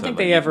 Yeah, I Like don't said, think like,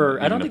 they ever.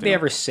 even I don't if think they they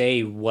ever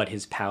say what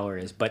his power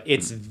is, but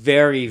it's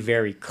very,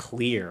 very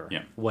clear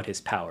Yeah. what his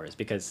power is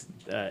because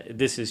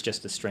this is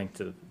just the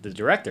strength of the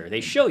director. They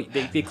show you.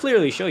 They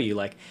clearly show you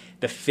like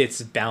the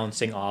fists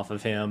bouncing off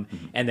of him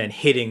and then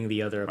hitting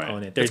the other Right.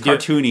 opponent. It's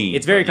cartoony,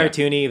 It's very but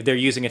yeah. cartoony. They're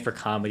using it for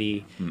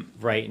comedy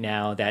right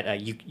now. That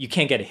you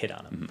can't get a hit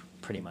on him.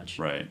 Pretty much.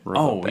 Right.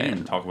 Rubber We didn't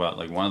band. talk about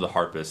like one of the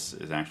harpists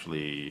is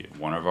actually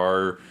one of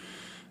our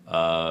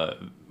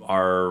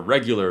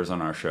regulars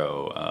on our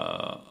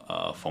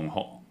show, Feng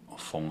Ho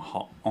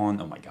on.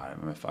 Oh my god,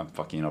 I'm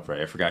fucking it up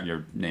right. I forgot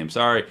your name.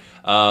 Sorry.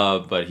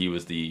 But he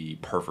was the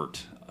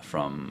pervert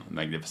from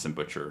Magnificent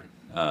Butcher,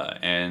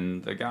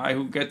 and the guy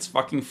who gets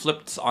fucking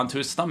flipped onto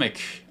his stomach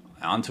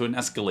onto an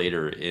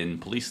escalator in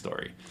Police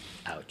Story.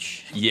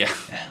 Ouch. Yeah.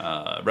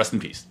 Rest in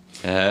peace.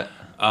 No,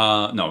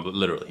 but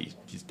literally,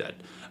 he's dead.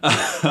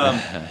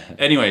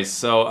 Anyways,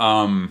 so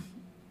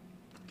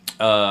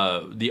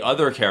the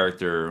other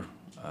character,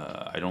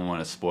 I don't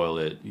want to spoil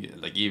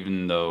it. Like,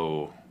 even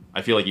though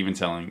I feel like even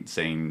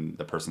saying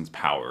the person's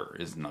power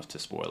is enough to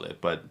spoil it,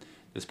 but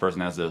this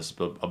person has this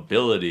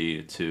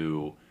ability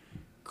to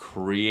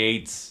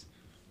create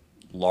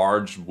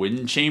large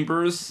wind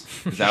chambers.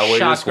 Is that what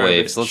you describe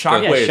it? Shockwaves. Let's go.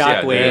 Shockwaves.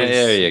 Yeah, shockwaves.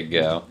 There you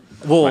go.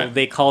 Well, Right.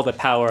 they call the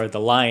power the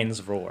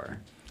lion's roar.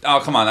 Oh,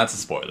 come on, that's a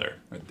spoiler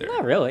right there.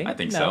 Not really. I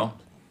think No.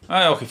 so.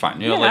 Okay, fine.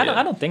 You know, Yeah, like,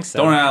 I don't think so.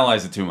 Don't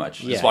analyze it too much.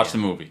 Just Yeah, watch yeah. the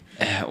movie.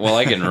 Well,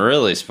 I can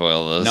really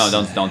spoil this. No,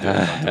 don't do it. Don't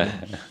do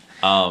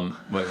it.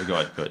 Wait, go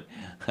ahead.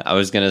 I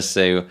was gonna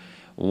say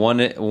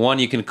one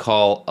you can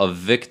call a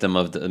victim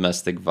of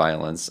domestic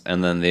violence,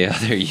 and then the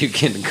other you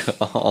can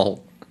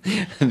call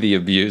the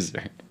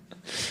abuser,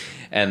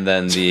 and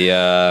then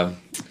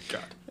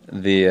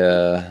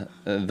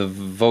the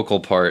vocal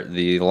part,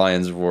 the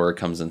lion's roar,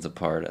 comes into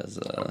part as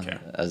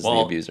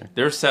the abuser.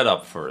 They're set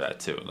up for that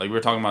too. Like we were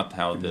talking about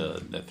how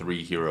the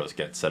three heroes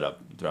get set up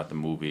throughout the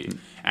movie.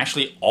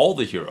 Actually, all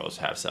the heroes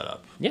have set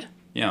up. Yeah.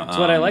 Yeah, That's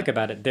what I like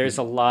about it. There's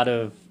a lot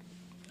of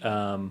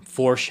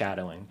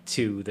foreshadowing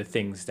to the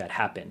things that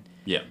happen.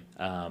 Yeah.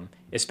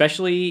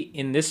 Especially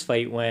in this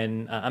fight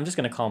when I'm just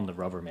going to call him the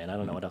rubber man. I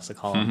don't know what else to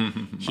call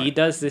him. He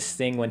does this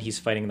thing when he's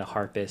fighting the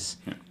harpists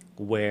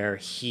where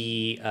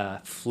he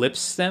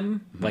flips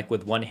them like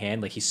with one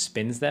hand, like he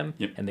spins them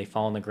Yep. and they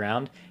fall on the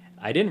ground.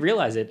 I didn't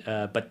realize it,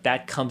 but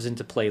that comes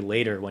into play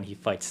later when he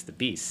fights the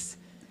beast.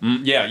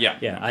 Yeah.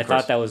 Yeah, of I course.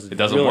 thought that was It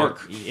doesn't really-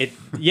 work.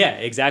 Yeah,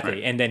 exactly.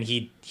 Right. And then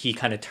he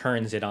kind of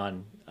turns it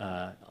on,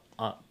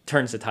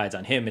 turns the tides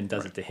on him and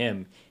does it to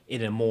him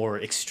in a more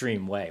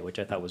extreme way, which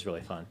I thought was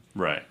really fun.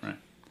 Right.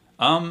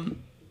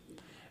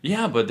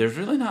 Yeah, but there's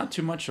really not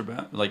too much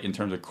about like in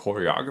terms of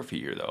choreography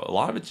here though. A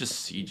lot of it's just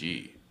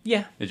CG.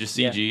 Yeah, It's just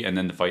CG, and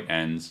then the fight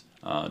ends.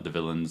 The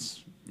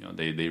villains,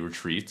 they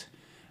retreat,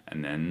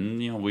 and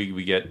then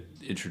we get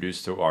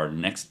introduced to our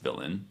next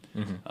villain.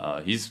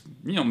 He's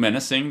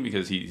menacing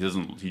because he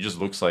just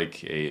looks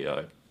like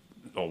a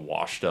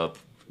washed up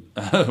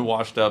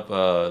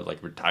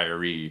like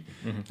retiree.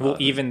 Well,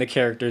 even the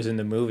characters in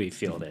the movie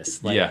feel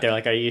this. Like Yeah. they're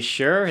like, "Are you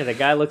sure?" The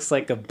guy looks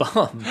like a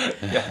bum.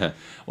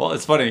 Well,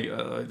 it's funny.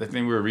 I think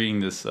we were reading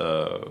this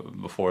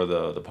before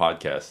the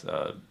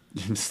podcast.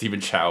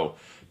 Stephen Chow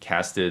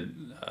casted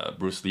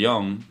Bruce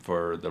Leung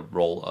for the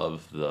role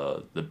of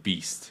the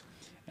Beast,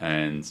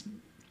 and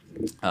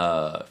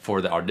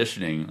for the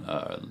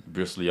auditioning,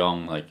 Bruce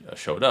Leung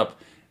showed up,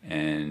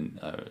 and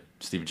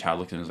Stephen Chow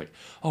looked at him and was like,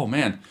 "Oh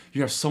man,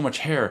 you have so much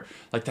hair.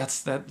 Like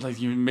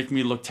you make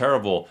me look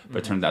terrible." But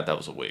it turned out that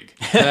was a wig.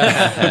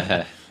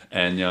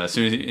 And as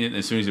soon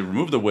as he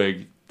removed the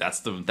wig, that's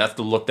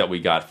the look that we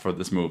got for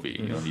this movie.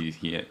 You know,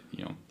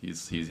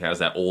 he has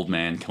that old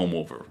man comb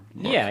over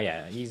look.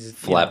 Yeah, he's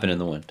Flapping in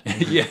the wind.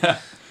 Yeah.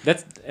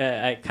 That's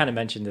I kind of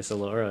mentioned this a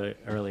little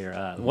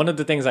earlier. One of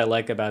the things I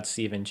like about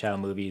Stephen Chow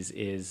movies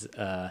is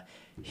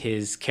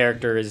his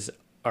characters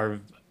are,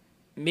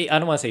 I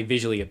don't want to say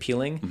visually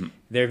appealing,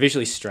 they're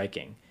visually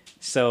striking.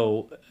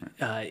 So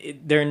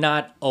they're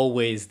not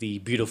always the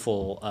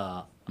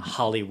beautiful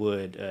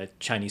Hollywood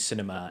Chinese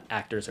cinema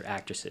actors or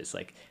actresses.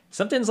 Like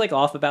something's like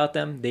off about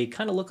them. They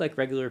kind of look like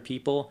regular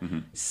people.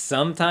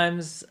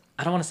 Sometimes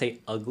I don't want to say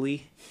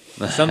ugly.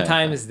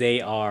 Sometimes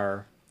they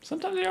are.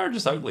 Sometimes they are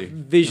just ugly.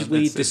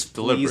 Visually It's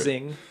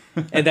displeasing,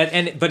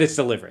 but it's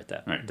deliberate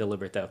though. Right.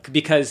 Deliberate though,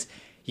 because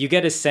you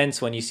get a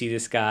sense when you see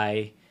this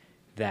guy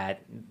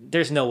that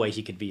there's no way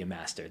he could be a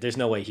master. There's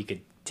no way he could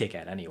take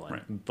out anyone.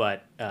 Right.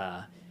 But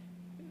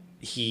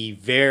he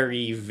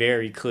very,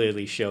 very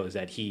clearly shows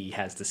that he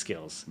has the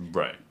skills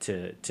right.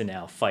 to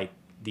now fight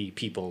the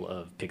people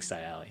of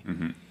Pigsty Alley.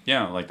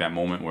 Yeah, like that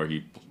moment where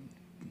he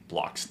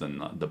blocks the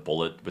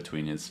bullet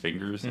between his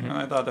fingers. You know,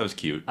 I thought that was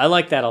cute. I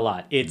like that a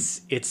lot.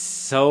 It's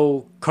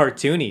so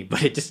cartoony,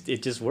 but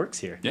it just works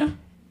here. Yeah,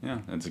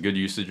 it's a good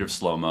usage of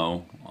slow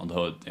mo.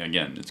 Although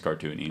again, it's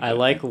cartoony. I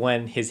like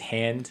when his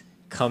hand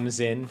comes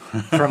in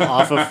from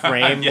off a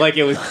frame, like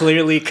it was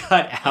clearly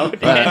cut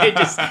out, and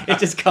it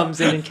just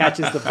comes in and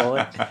catches the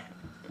bullet.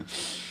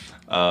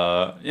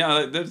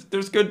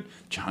 There's good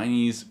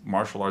Chinese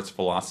martial arts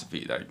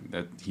philosophy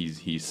that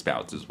he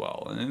spouts as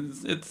well, and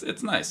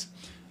it's nice.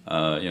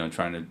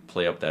 Trying to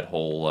play up that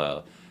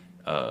whole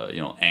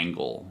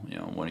angle,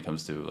 when it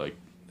comes to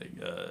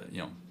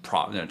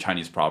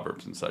Chinese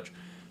proverbs and such.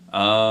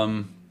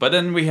 But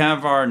then we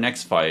have our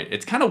next fight.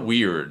 It's kind of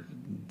weird,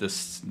 the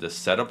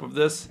setup of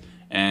this,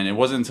 and it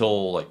wasn't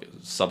until like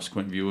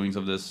subsequent viewings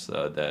of this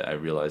that I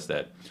realized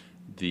that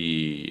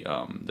the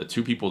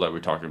two people that we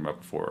were talking about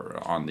before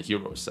on the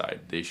hero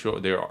side,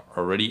 they're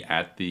already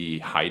at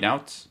the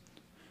hideouts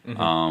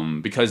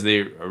because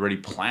they already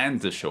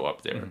planned to show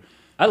up there.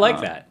 I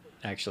like that,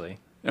 actually.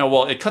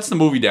 Well, it cuts the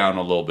movie down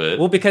a little bit.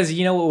 Well, because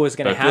you know what was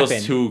going to happen? It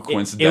feels too It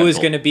coincidental. was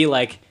going to be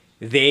like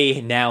they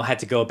now had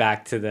to go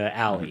back to the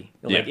alley.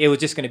 Like it was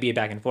just going to be a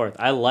back and forth.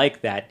 I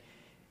like that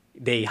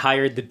they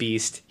hired the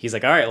Beast. He's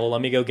like, all right, well,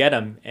 let me go get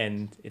him.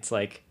 And it's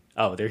like,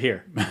 oh, they're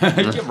here.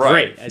 Right.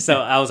 Great.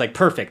 So I was like,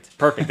 perfect.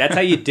 That's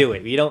how you do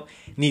it. You don't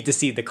need to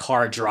see the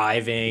car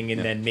driving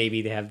and then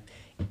maybe they have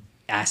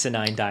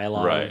asinine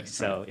dialogue. Right.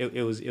 So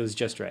it was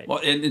just right. Well,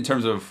 in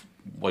terms of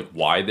like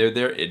why they're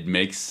there, it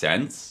makes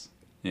sense.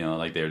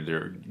 Like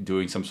they're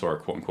doing some sort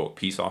of quote unquote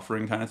peace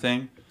offering kind of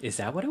thing. Is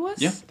that what it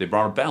was? Yeah, they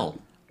brought a bell.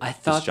 I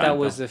thought that giant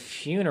was bell. a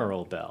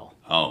funeral bell.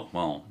 Oh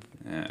well,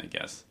 yeah, I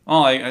guess.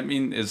 Well, I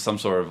mean, it's some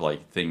sort of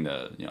like thing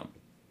to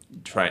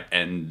try and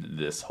end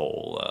this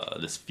whole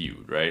this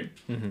feud, right?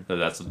 So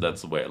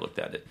that's the way I looked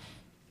at it.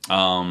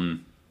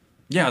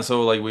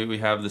 So like we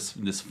have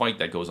this fight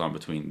that goes on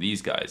between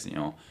these guys.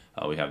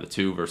 We have the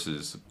two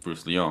versus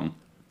Bruce Leung.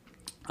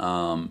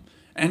 And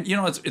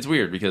it's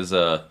weird because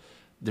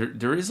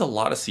there is a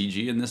lot of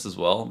CG in this as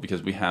well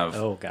because we have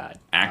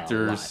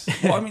actors.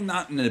 Well, I mean,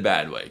 not in a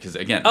bad way because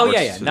again.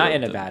 Not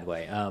in a bad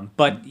way.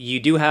 But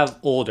you do have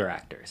older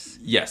actors.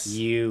 Yes.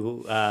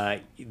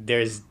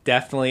 There's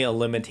definitely a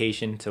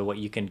limitation to what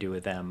you can do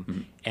with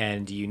them,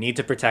 and you need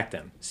to protect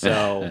them.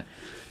 So.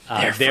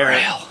 They're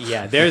frail.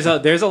 Yeah, there's a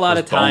lot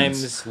of Those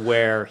times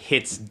where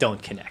hits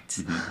don't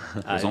connect.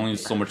 There's only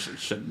so much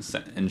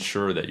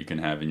ensure that you can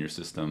have in your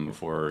system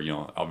before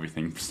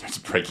everything starts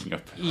breaking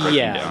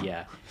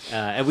down.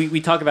 And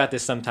we talk about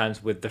this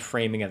sometimes with the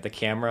framing of the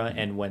camera,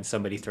 and when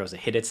somebody throws a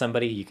hit at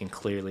somebody, you can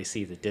clearly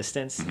see the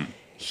distance.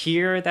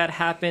 Here that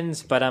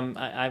happens, but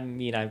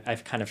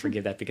I've kind of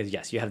forgive that because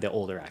yes, you have the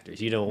older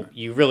actors.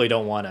 You really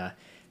don't want to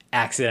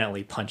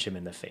accidentally punch him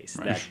in the face.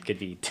 Right. That could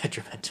be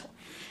detrimental.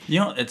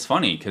 It's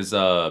funny because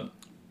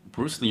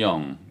Bruce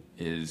Leung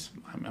is,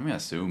 I'm going to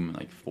assume,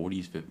 like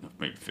 40s,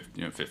 maybe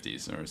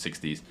 50s or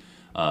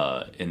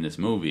 60s in this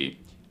movie.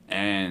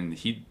 And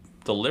he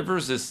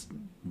delivers this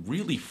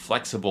really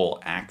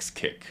flexible axe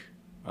kick.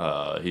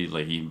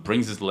 He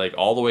brings his leg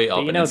all the way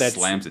up and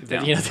slams it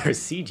down. There's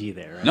CG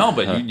there. Right? No,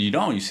 but you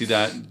don't. You see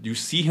that. You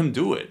see him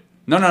do it.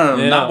 No,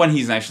 not when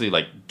he's actually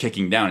like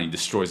kicking down and he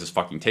destroys his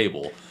fucking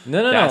table.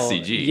 No. That's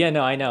CG. Yeah,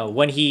 no, I know.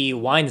 When he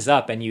winds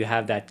up and you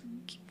have that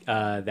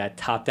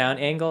top-down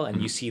angle,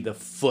 and you see the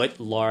foot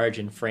large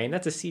in frame.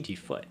 That's a CG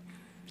foot.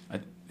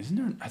 Isn't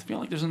there? I feel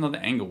like there's another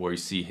angle where you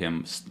see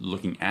him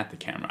looking at the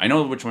camera. I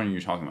know which one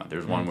you're talking about.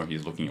 There's one where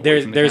he's looking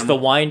away from the There's camera.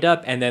 the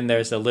wind-up, and then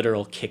there's the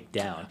literal kick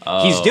down.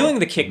 He's doing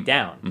the kick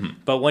down,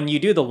 but when you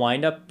do the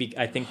wind-up,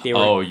 I think they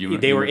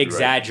were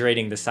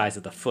exaggerating the size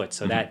of the foot,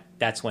 so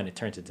that's when it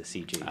turns into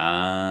CG.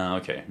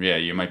 Okay. Yeah,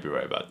 you might be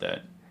right about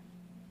that.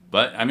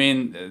 But, I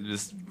mean,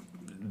 this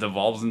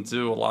devolves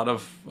into a lot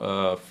of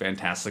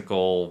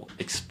fantastical,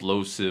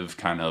 explosive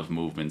kind of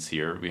movements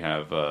here. We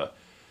have,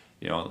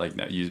 like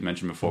you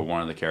mentioned before,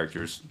 one of the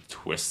characters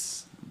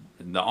twists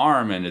the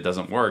arm and it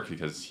doesn't work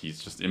because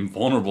he's just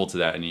invulnerable to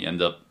that, and he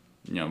ends up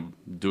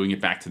doing it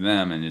back to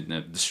them, and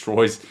it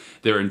destroys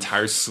their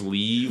entire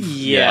sleeve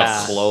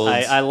Yeah, of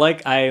clothes.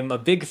 I'm a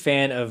big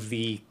fan of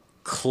the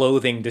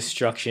clothing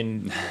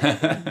destruction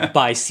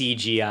by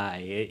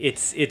CGI.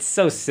 It's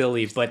so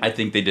silly, but I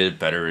think they did it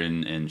better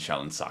in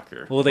Shaolin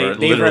Soccer. Well, they where it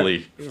they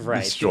literally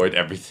right. destroyed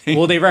everything.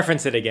 Well, they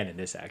reference it again in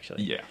this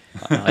actually. yeah.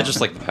 I just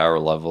like the power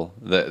level,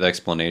 the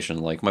explanation.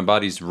 Like, my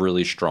body's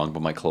really strong,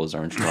 but my clothes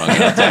aren't strong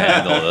enough to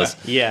handle this.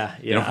 Yeah,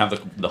 You don't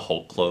have the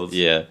Hulk clothes.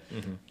 Yeah,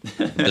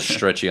 the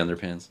stretchy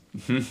underpants.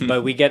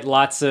 But we get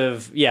lots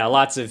of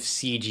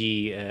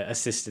CG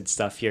assisted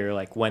stuff here,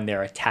 like when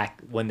they're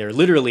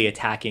literally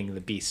attacking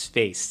the beast's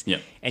face. Yeah.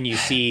 And you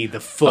see the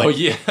foot. Oh,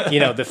 yeah.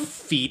 The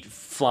feet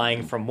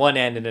flying from one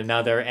end and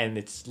another, and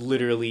it's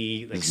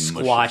literally like Just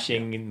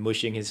squashing and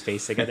mushing his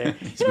face together.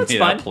 It's It's made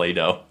fun. out of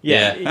Play-Doh.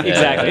 Yeah, Yeah.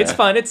 exactly. Yeah. It's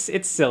fun.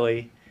 It's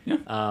silly. Yeah.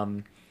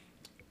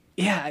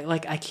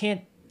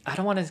 I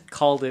don't want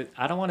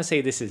to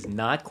say this is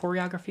not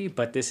choreography,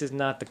 but this is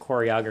not the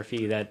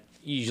choreography that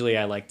usually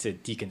I like to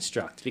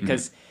deconstruct,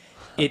 because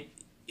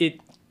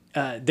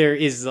there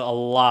is a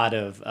lot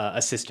of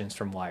assistance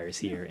from wires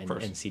here in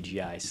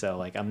CGI. So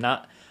like I'm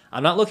not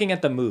looking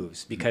at the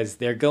moves, because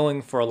they're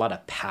going for a lot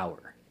of power.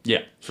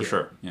 Yeah, for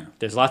sure. Yeah.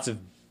 There's lots of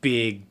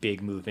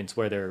big movements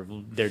where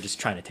they're just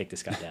trying to take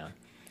this guy down.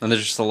 And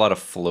there's just a lot of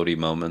floaty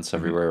moments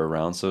everywhere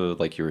around. So,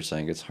 like you were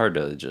saying, it's hard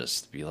to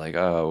just be like,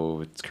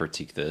 oh, it's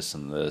critique this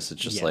and this.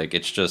 It's just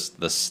it's just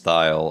the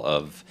style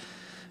of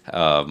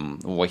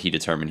what he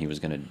determined he was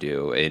going to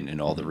do in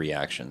all the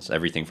reactions.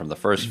 Everything from the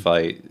first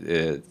fight,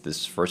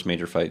 this first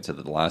major fight, to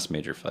the last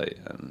major fight,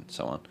 and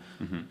so on.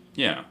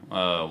 Yeah.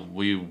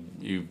 We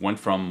went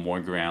from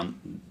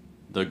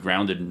the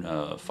grounded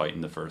fight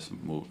in the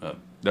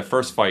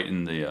first fight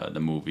in the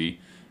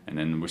movie. And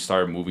then we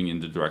started moving in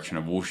the direction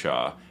of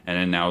wuxia, and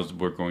then now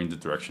we're going the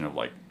direction of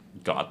like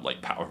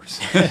godlike powers.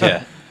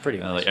 Yeah, Pretty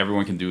much. Like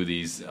everyone can do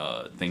these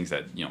things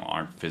that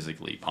aren't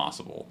physically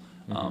possible.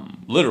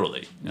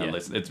 Literally,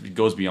 it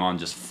goes beyond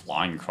just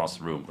flying across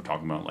the room. We're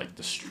talking about like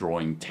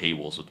destroying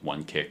tables with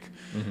one kick,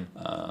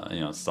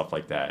 stuff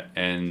like that.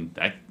 And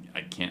I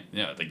can't,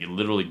 like it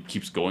literally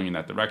keeps going in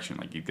that direction.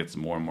 Like it gets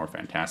more and more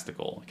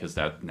fantastical, because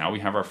now we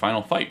have our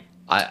final fight.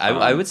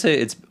 I would say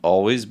it's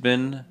always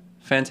been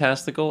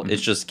fantastical.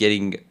 It's just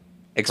getting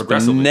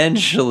Progressively.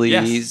 exponentially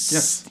Yes.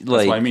 That's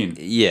like what I mean.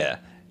 Yeah.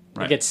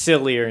 It gets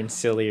sillier and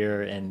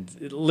sillier, and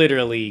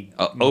literally.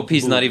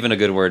 OP's not even a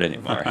good word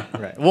anymore.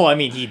 Right. Well, I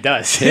mean, he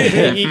does.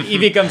 he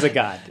becomes a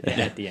god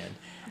at the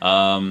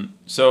end.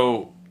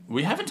 So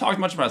we haven't talked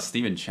much about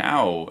Stephen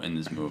Chow in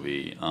this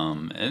movie,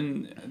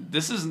 and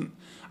this isn't.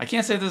 I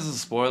can't say this is a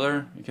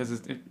spoiler, because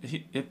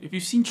if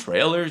you've seen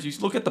trailers, you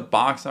look at the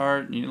box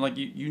art, you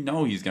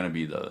know he's gonna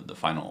be the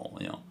final.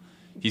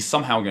 He's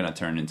somehow gonna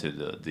turn into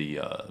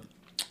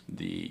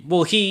the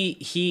Well,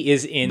 he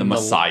is in the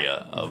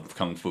messiah of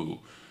kung fu.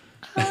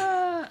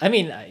 I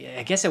mean,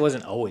 I guess it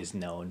wasn't always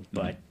known,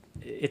 but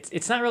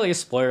it's not really a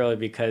spoiler,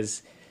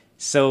 because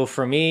so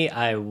for me,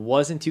 I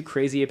wasn't too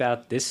crazy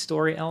about this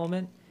story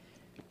element,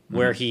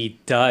 where he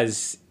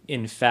does,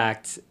 in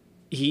fact,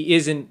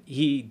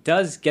 he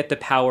does get the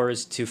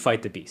powers to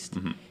fight the beast.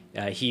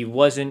 He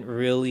wasn't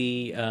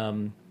really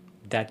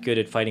that good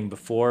at fighting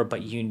before,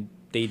 but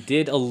they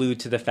did allude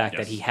to the fact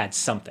that he had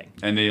something.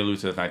 And they allude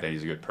to the fact that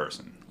he's a good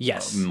person.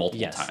 Yes.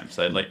 Multiple times.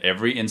 Like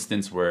every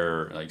instance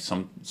where like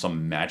some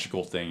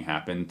magical thing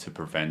happened to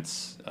prevent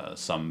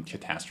some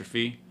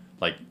catastrophe,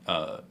 like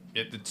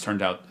it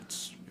turned out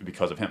it's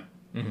because of him.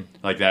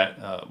 Like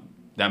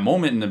that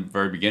moment in the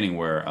very beginning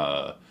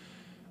where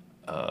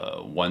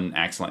one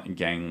excellent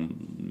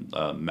gang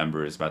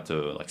member is about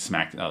to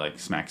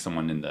smack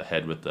someone in the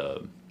head with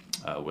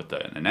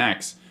an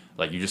axe.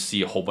 Like you just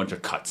see a whole bunch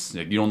of cuts.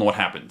 Like, you don't know what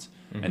happened,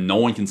 and no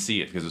one can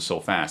see it because it's so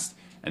fast.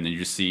 And then you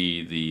just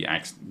see the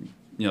axe,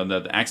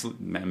 the axe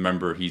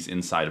member. He's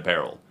inside a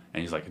barrel,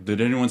 and he's like, "Did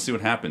anyone see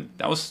what happened?"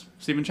 That was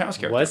Stephen Chow's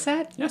character. Was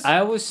that? Yes.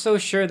 I was so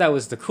sure that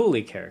was the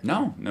Cooley character.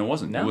 No, it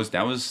wasn't. No?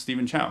 That was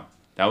Stephen Chow.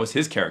 That was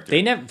his character.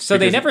 They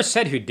never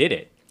said who did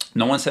it.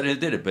 No one said it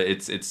did it, but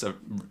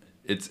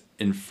it's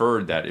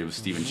inferred that it was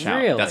Stephen Chow.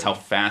 Really? That's how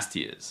fast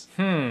he is.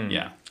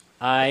 Yeah.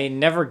 I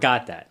never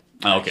got that.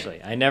 Oh, okay.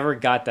 Actually, I never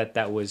got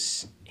that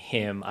was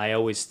him. I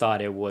always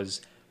thought it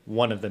was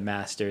one of the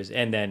masters,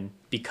 and then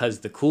because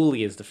the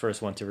Coolie is the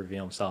first one to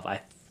reveal himself, I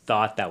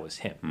thought that was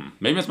him.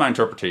 Maybe it's my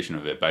interpretation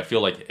of it, but I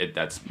feel like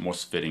that's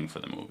most fitting for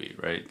the movie,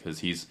 right? Because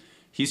he's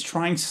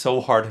trying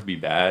so hard to be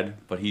bad,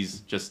 but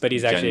he's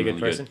actually a good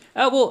person.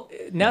 Well,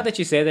 now that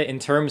you say that, in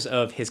terms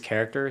of his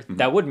character,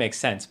 that would make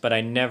sense. But I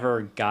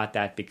never got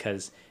that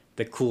because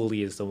the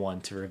Coolie is the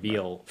one to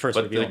reveal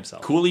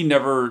himself. Coolie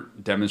never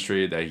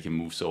demonstrated that he can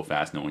move so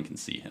fast no one can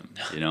see him.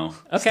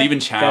 Okay.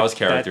 Stephen Chow's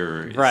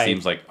character right.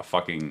 seems like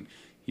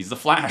he's the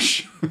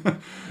Flash.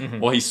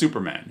 Well, he's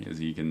Superman because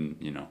he can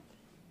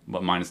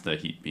but minus the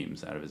heat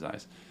beams out of his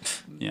eyes.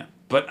 Yeah,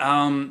 but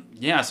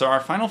so our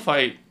final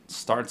fight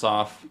starts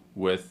off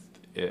with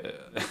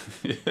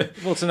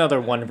Well, it's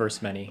another one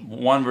versus many.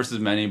 one versus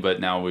many, but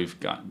now we've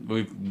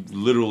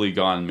literally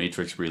gone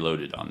Matrix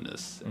Reloaded on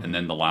this, and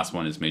then the last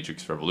one is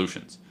Matrix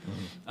Revolutions.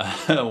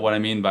 What I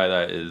mean by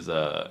that is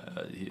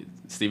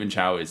Stephen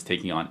Chow is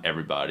taking on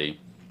everybody,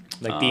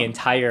 Like the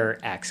entire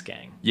Axe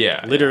gang.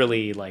 Yeah,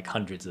 Literally like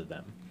hundreds of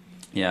them.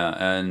 yeah,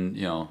 and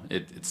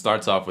it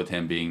starts off with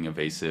him being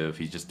evasive.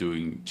 He's just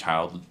doing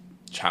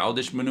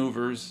childish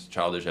maneuvers.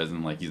 Childish as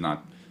in like he's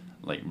not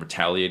like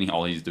retaliating.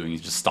 All he's doing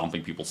is just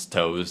stomping people's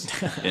toes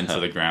into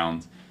the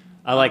ground.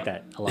 I like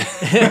that a lot.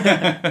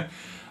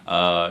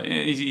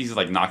 He's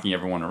like knocking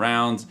everyone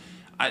around.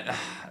 I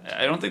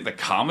don't think the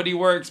comedy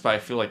works, but I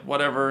feel like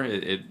whatever.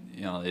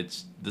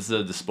 This is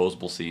a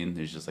disposable scene.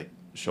 It's just like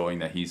showing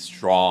that he's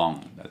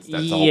strong. That's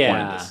the whole point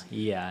of this.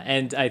 Yeah,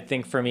 and I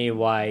think for me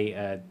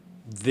why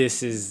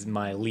this is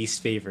my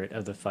least favorite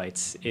of the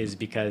fights is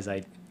because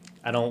I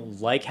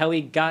don't like how he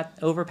got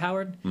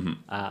overpowered.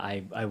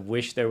 I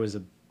wish there was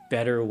a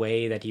better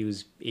way that he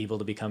was able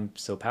to become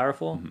so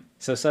powerful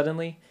so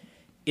suddenly.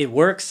 It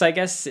works, I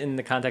guess, in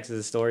the context of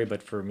the story,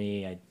 but for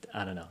me,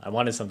 I don't know. I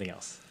wanted something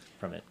else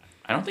from it.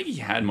 I don't think he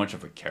had much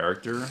of a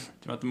character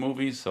throughout the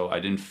movie, so I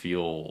didn't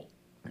feel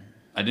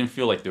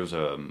like there was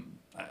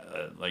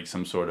like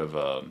some sort of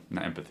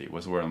not empathy.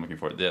 What's the word I'm looking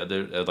for?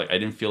 Like I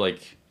didn't feel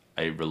like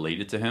I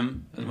related to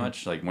him as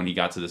much. Like when he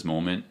got to this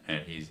moment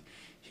and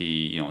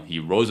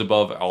he rose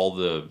above all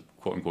the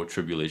quote unquote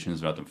tribulations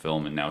about the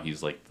film, and now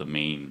he's like the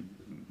main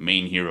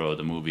hero of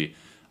the movie.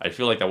 I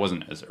feel like that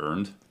wasn't as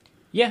earned.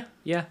 Yeah.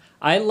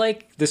 I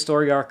like the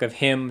story arc of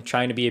him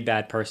trying to be a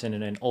bad person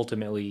and then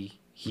ultimately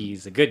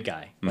he's a good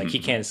guy. Like he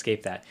can't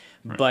escape that.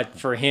 Right. But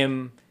for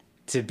him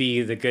to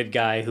be the good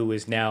guy who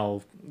is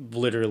now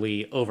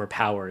literally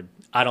overpowered,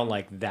 I don't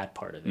like that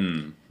part of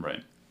it.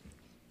 Right.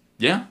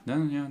 Yeah,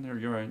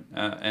 you're right.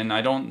 And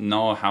I don't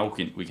know how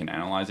we can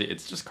analyze it.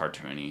 It's just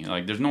cartoony.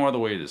 Like there's no other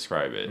way to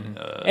describe it.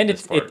 And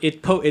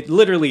it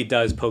literally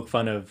does poke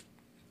fun of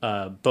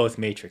both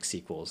Matrix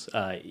sequels.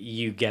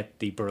 You get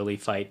the Burly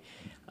fight,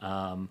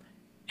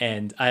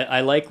 and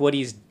I like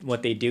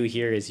what they do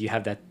here is you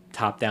have that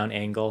top-down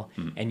angle,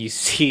 and you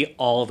see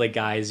all the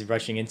guys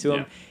rushing into him.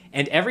 Yeah.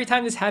 And every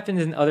time this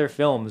happens in other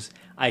films,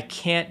 I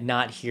can't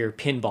not hear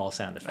pinball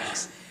sound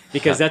effects.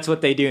 Because that's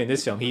what they do in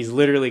this film. He's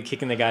literally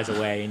kicking the guys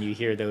away, and you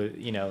hear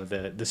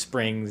the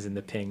springs and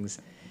the pings.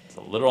 It's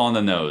a little on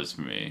the nose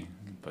for me,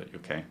 but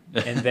okay.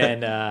 and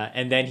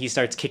then he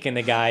starts kicking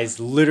the guys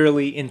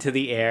literally into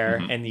the air,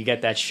 and you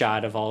get that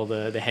shot of all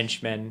the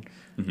henchmen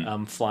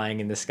flying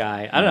in the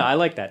sky. I don't know. I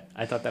like that.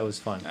 I thought that was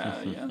fun.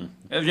 Yeah.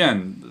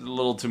 Again, a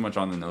little too much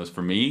on the nose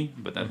for me,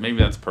 but maybe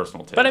that's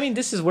personal taste. But I mean,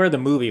 this is where the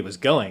movie was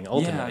going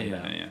ultimately.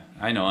 Yeah.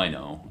 I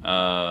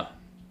know.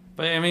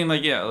 But I mean,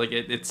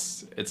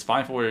 it's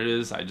fine for what it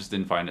is. I just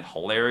didn't find it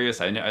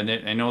hilarious. I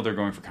know they're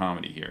going for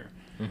comedy here,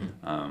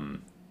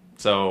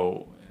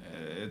 so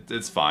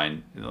it's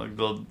fine.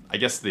 I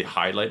guess the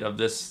highlight of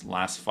this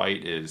last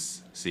fight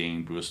is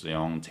seeing Bruce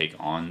Leong take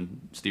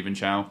on Stephen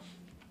Chow.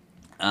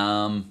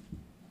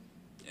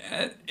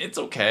 It's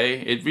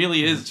okay. It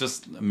really is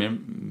just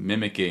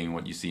mimicking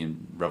what you see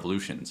in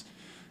Revolutions.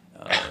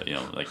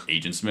 Like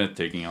Agent Smith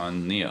taking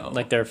on Neo.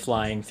 Like they're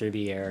flying through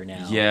the air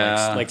now.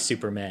 Yeah. Like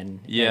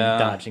Supermen. Yeah. And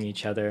dodging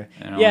each other.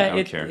 I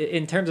don't care.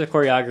 In terms of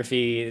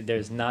choreography,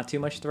 there's not too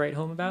much to write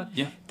home about.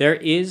 Yeah. There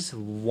is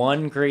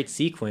one great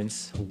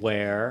sequence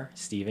where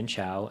Stephen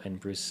Chow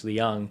and Bruce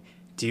Leong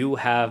do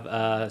have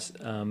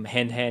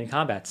hand-to-hand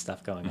combat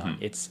stuff going on.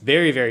 It's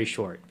very, very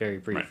short, very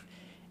brief. Right.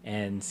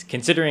 And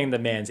considering the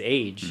man's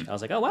age, I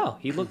was like, oh, wow,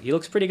 he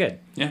looks pretty good.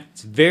 Yeah.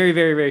 It's very,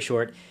 very, very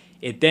short.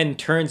 It then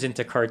turns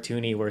into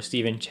cartoony where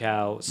Stephen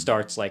Chow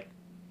starts like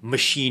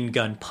machine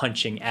gun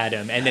punching at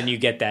him, and then you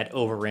get that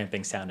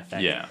over-ramping sound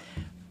effect. Yeah.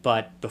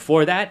 But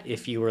before that,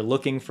 if you were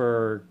looking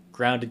for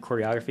grounded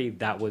choreography,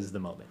 that was the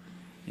moment.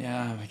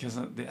 Yeah, because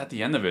at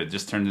the end of it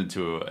just turned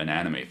into an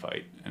anime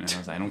fight, and I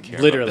was like, I don't care.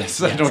 Literally, about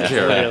this. I don't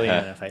care. Literally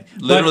an anime fight.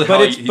 Literally,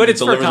 but he it's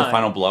delivers for the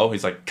final blow.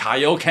 He's like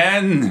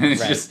Kaioken, and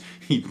it's Right. just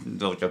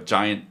like a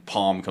giant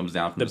palm comes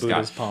down from the sky.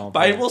 Buddha's palm.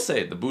 But Yeah. I will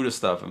say the Buddhist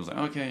stuff. I was like,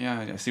 okay,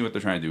 yeah, I see what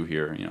they're trying to do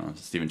here.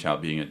 Stephen Chow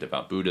being a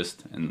devout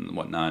Buddhist and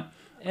whatnot.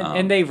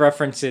 And they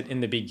reference it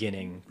in the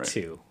beginning Right.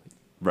 too.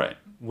 Right.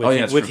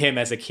 With him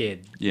as a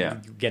kid, Yeah.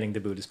 getting the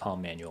Buddhist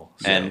palm manual.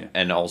 So,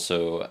 And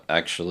also,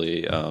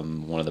 actually,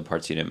 one of the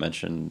parts he didn't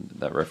mention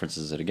that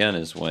references it again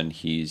is when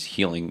he's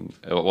healing.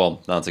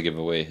 Well, not to give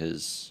away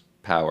his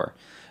power,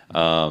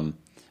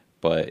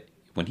 but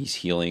when he's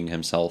healing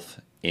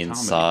himself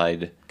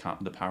inside.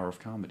 The power of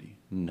comedy.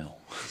 No,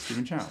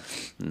 Stephen Chow.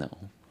 no.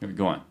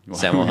 Go on.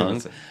 Sammo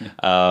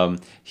Hung.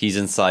 He's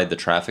inside the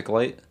traffic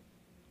light.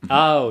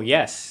 Oh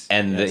yes,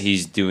 And yes.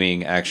 he's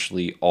doing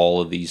actually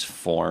all of these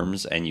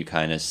forms, and you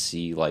kind of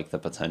see like the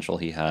potential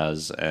he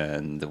has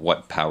and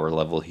what power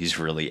level he's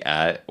really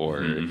at.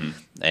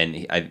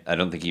 I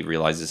don't think he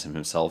realizes him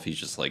himself. He's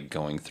just like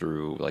going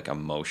through like a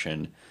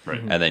motion,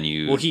 Right. and then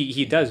you. Well,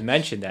 he does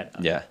mention that.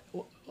 Yeah.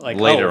 Like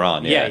Later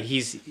on, yeah.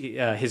 he's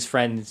his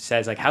friend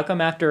says like, how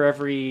come after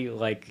every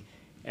like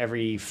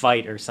every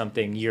fight or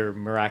something you're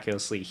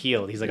miraculously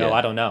healed. He's like, Yeah. oh,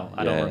 I don't know,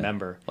 I don't Yeah.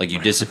 remember. Like you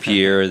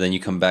disappear, then you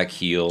come back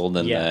healed,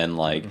 and Yeah. then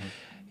like.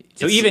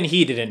 So it's- even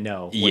he didn't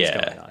know what's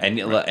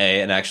going on.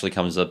 and actually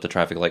comes up. The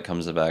traffic light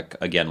comes back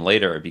again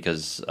later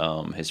because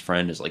his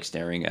friend is like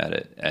staring at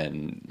it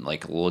and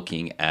like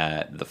looking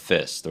at the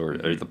fist or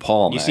the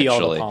palm. You see all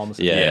the actually. palms.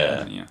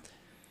 Yeah. Yeah.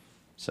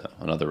 So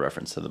another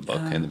reference to the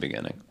book in the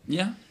beginning.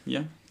 Yeah.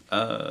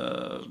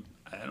 I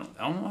don't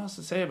know what else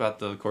to say about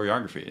the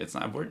choreography. It's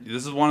not.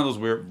 This is one of those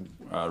weird,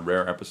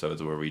 rare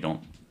episodes where we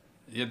don't.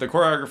 Yeah, the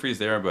choreography is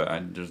there,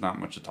 but there's not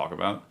much to talk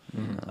about.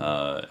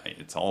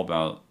 It's all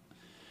about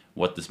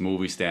what this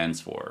movie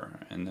stands for,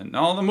 and then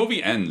the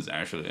movie ends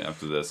actually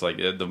after this. Like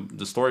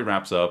the story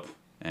wraps up,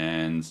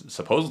 and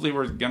supposedly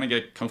we're gonna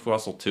get Kung Fu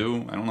Hustle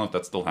 2. I don't know if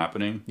that's still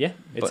happening. Yeah,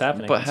 it's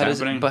happening. But how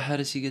happening. how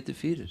does he get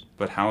defeated?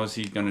 But how is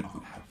he gonna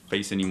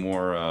face any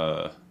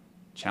more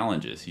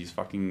challenges? He's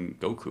fucking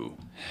Goku.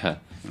 I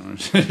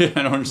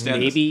don't understand.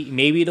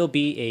 maybe it'll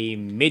be a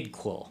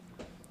midquel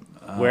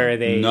where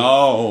they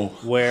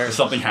where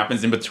something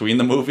happens in between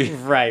the movie.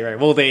 right.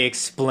 Well, they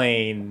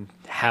explain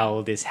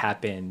how this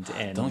happened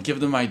and Don't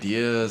give them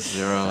ideas,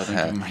 Zero. Don't give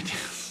them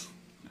ideas.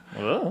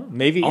 well,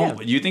 maybe Oh,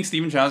 yeah. you think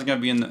Stephen Chow's gonna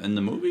be in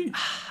the movie?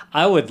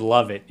 I would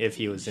love it if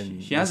he was in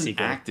He the hasn't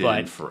sequel, acted but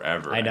in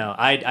forever. I know.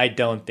 I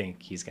don't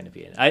think he's going to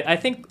be in. I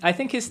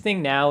think his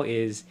thing now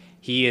is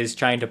he is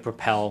trying to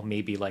propel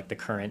maybe like the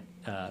current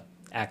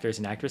actors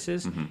and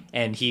actresses, Mm-hmm.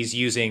 and he's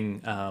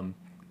using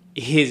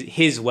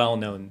his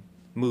well-known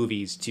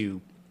movies to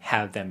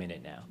have them in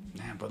it now.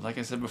 Yeah, but like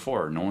I said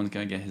before, no one's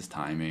gonna get his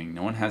timing.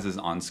 No one has his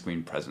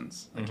on-screen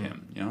presence like Mm-hmm.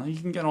 him. You know, he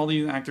can get all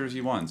these actors he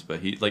wants, but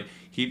he's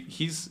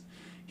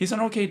an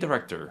okay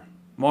director.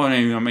 Well,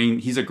 I mean,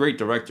 he's a great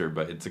director,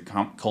 but it's a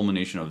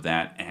culmination of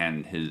that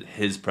and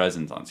his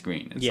presence on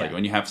screen. It's Yeah. like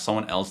when you have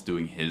someone else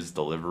doing his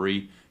delivery,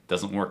 it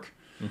doesn't work.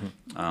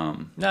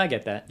 No, I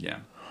get that. Yeah,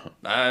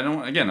 I don't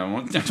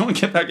want to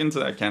get back into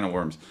that can of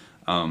worms.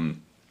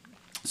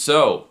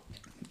 So,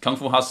 Kung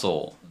Fu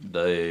Hustle,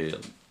 the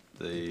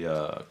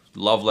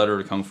love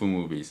letter to Kung Fu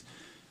movies.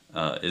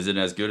 Is it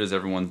as good as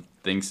everyone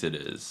thinks it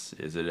is?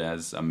 Is it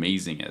as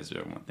amazing as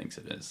everyone thinks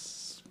it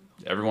is?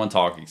 Everyone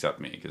talk except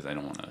me because I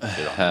don't want to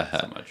shit on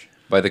it so much.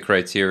 By the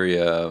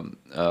criteria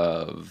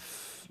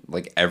of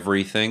like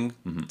everything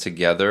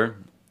together,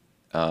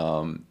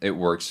 it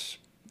works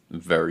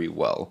very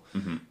well.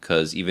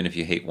 Because even if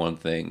you hate one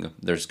thing,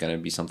 there's going to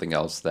be something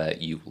else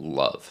that you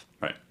love.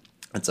 Right.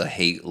 It's a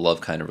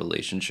hate-love kind of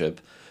relationship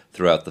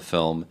throughout the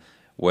film,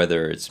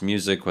 whether it's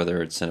music,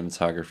 whether it's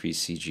cinematography,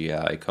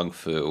 CGI, kung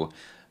fu,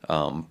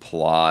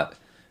 plot,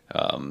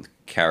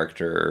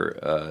 character,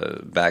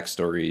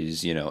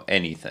 backstories,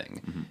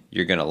 anything.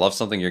 You're going to love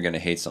something, you're going to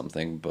hate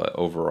something, but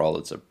overall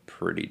it's a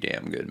pretty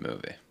damn good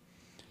movie.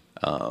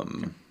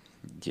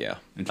 Yeah.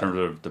 In terms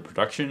of the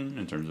production,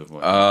 in terms of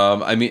what?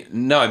 I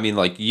mean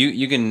like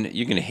you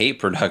can hate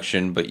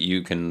production, but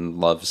you can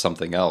love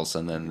something else,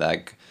 and then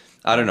that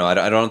I don't know.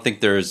 I don't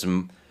think there's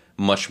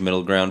much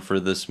middle ground for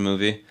this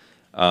movie,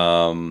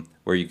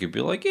 where you could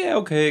be like, yeah,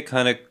 okay,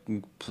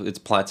 it's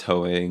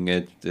plateauing,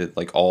 it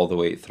like all the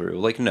way through.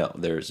 Like, no,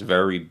 there's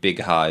very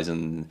big highs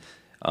and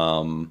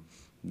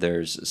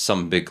there's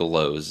some big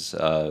lows.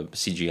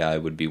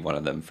 CGI would be one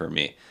of them for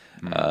me.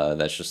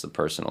 That's just a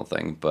personal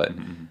thing, but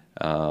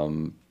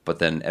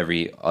then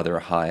every other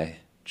high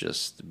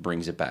just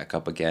brings it back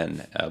up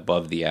again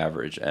above the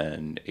average,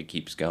 and it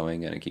keeps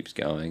going and it keeps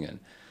going, and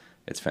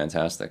it's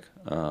fantastic.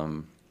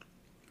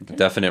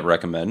 Definite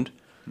recommend.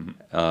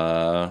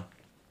 Yeah,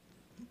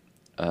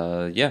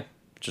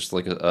 just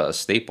like a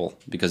staple,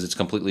 because it's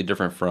completely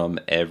different from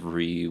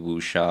every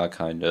wuxia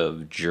kind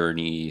of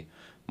journey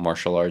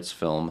martial arts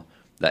film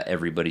that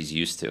everybody's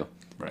used to,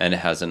 and it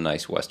has a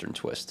nice Western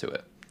twist to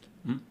it.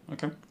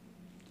 Okay.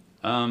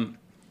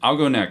 I'll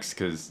go next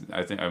because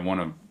I think I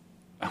want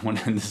to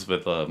end this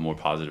with a more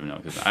positive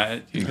note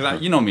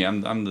because you know me,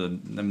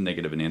 I'm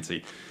negative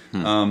Nancy.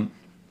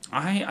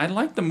 I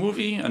like the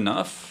movie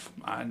enough.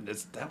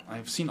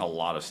 I've seen a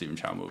lot of Stephen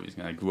Chow movies.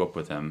 I grew up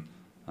with him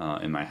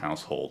in my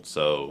household,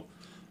 so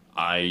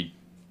I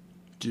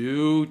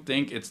do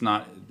think it's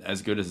not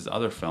as good as his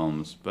other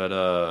films. But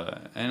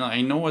and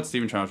I know what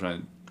Stephen Chow's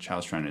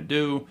trying to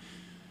do.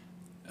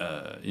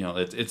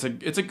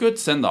 It's a good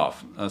send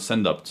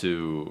up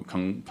to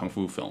kung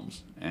fu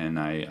films, and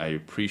I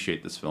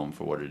appreciate this film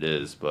for what it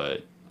is.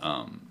 But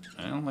I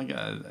don't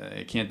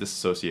I can't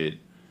disassociate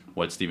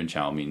what Stephen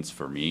Chow means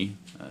for me,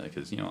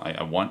 because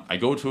I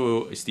go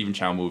to a Stephen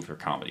Chow movie for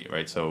comedy,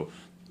 right? So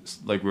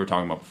like we were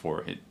talking about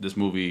before, this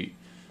movie,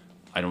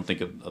 I don't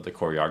think of the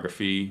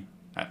choreography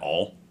at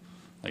all.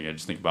 Like I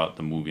just think about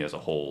the movie as a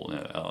whole,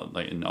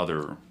 like in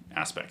other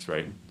aspects,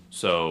 right?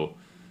 So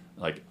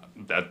like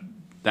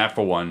that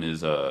for one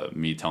is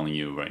me telling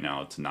you right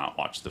now to not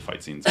watch the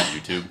fight scenes on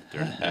YouTube.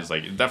 It's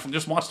like definitely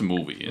just watch the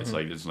movie. It's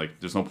like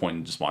there's no point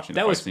in just watching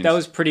the fight scenes. That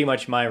was pretty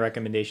much my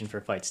recommendation for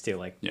fights too.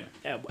 Like,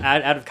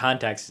 out of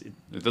context,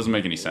 it doesn't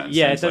make any sense.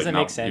 Yeah, it's it doesn't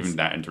not make sense. Even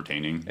that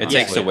entertaining. It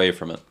takes away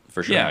from it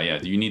for sure.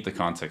 Yeah. You need the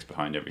context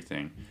behind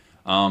everything.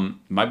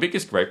 My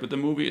biggest gripe with the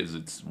movie is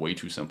it's way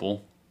too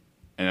simple,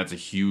 and that's a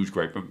huge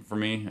gripe for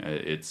me.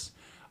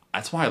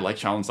 That's why I like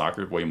Shaolin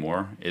Soccer way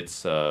more.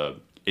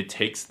 It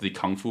takes the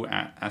kung fu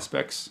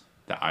aspects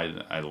that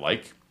I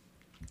like,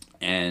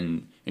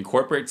 and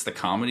incorporates the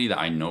comedy that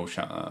I know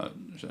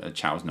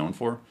Chow's known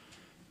for,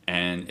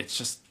 and it's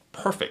just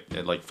perfect.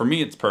 Like for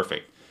me, it's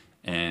perfect.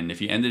 And if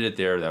you ended it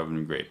there, that would have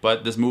been great.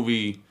 But this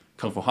movie,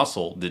 Kung Fu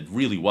Hustle, did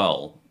really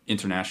well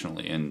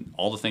internationally, and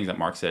all the things that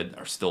Mark said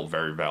are still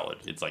very valid.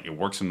 It's like it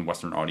works in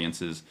Western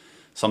audiences.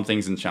 Some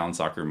things in Shaolin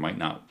Soccer might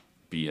not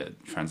be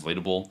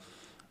translatable.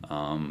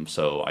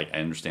 So I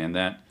understand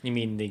that. You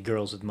mean the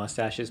girls with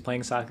mustaches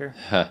playing soccer?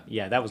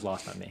 Yeah, that was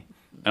lost on me.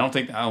 I don't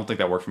think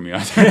that worked for me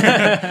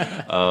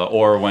either.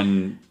 Or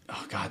when,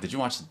 oh god, did you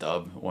watch the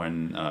dub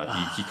when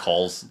he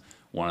calls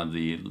one of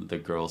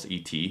the girls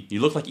E.T.? You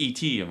look like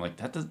E.T. I'm like,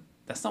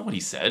 that's not what he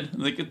said.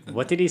 Like,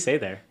 what did he say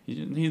there?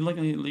 You look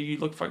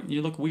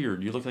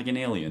weird. You look like an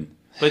alien.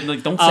 But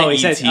like, don't say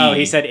E.T.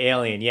 He said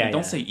alien. Yeah,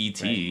 don't say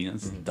E.T. Right.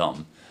 That's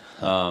dumb.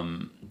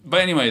 But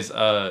anyways,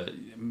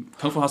 Kung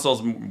Fu Hustle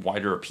has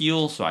wider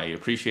appeal, so I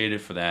appreciate it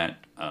for that.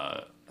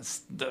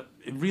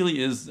 It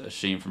really is a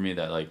shame for me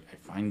that like I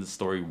find the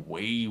story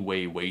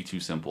way too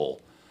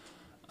simple.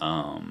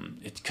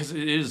 Because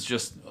it is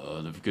just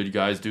the good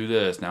guys do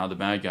this, now the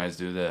bad guys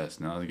do this,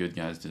 now the good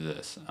guys do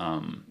this.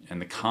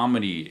 And the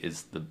comedy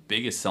is the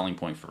biggest selling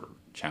point for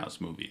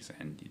Chow's movies,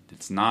 and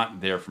it's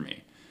not there for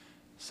me.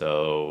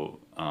 So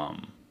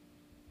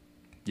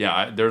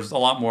there's a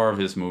lot more of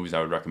his movies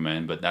I would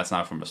recommend, but that's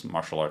not from a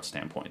martial arts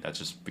standpoint. That's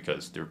just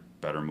because they're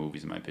better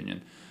movies in my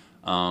opinion.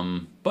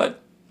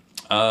 But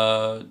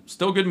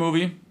still a good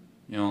movie.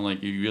 You know,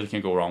 like you really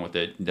can't go wrong with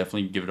it.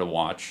 Definitely give it a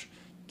watch.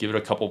 Give it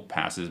a couple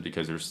passes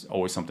because there's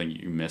always something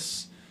you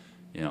miss.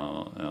 You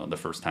know, the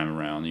first time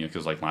around. You know,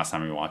 because like last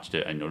time we watched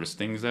it, I noticed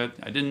things that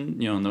I didn't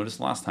notice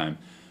last time.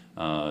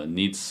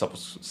 Needs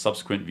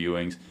subsequent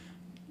viewings.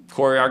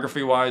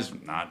 Choreography wise,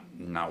 not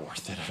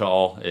worth it at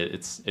all.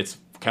 It's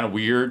kind of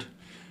weird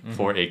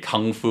for a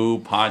kung fu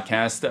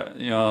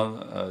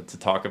podcast, to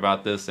talk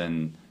about this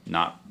and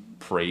not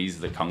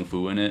praise the kung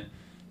fu in it.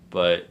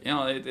 But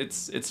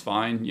it's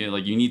fine.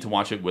 You need to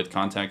watch it with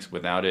context.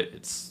 Without it,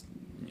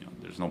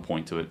 there's no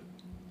point to it.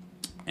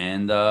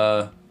 And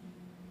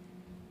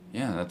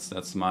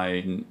that's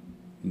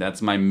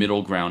my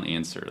middle ground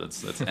answer.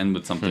 Let's end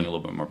with something a little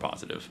bit more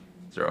positive.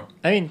 Zero.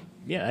 I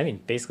mean,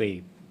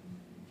 basically,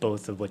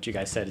 both of what you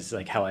guys said is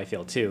like how I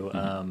feel too.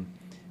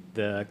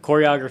 The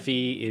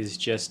choreography is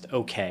just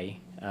okay.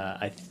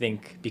 I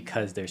think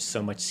because there's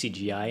so much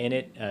CGI in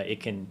it,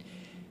 it can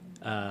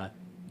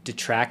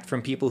detract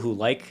from people who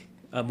like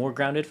more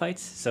grounded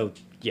fights. So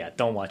yeah,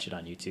 don't watch it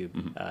on YouTube.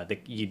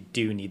 You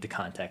do need the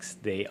context.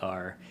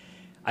 I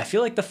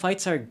feel like the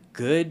fights are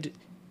good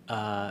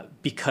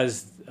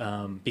because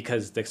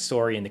the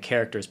story and the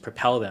characters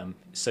propel them.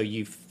 So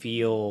you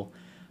feel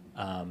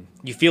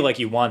like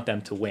you want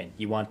them to win.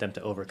 You want them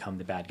to overcome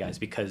the bad guys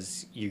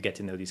because you get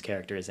to know these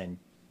characters, and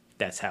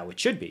that's how it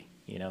should be.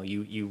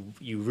 You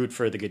root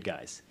for the good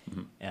guys,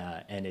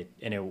 and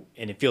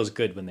it feels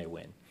good when they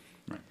win.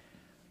 Right.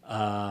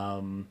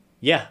 I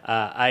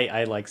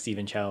like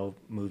Stephen Chow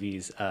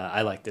movies.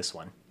 I like this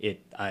one.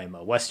 I'm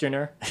a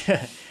Westerner,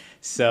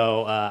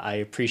 so I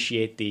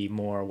appreciate the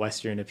more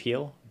Western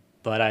appeal.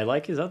 But I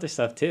like his other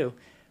stuff too.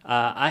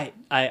 I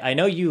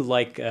know you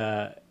like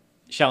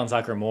Shaolin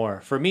Soccer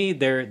more. For me,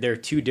 they're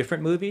two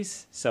different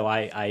movies, so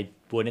I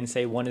wouldn't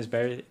say one is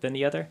better than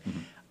the other.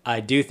 I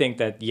do think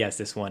that yes,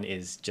 this one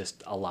is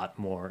just a lot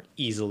more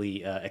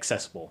easily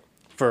accessible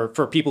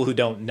for people who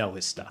don't know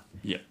his stuff.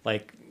 Yeah,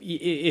 like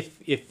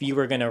if you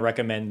were gonna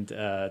recommend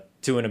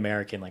to an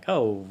American, like,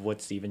 oh,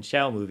 what Stephen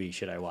Chow movie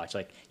should I watch?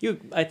 Like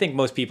I think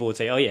most people would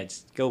say, oh yeah,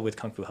 just go with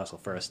Kung Fu Hustle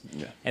first,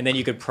 and then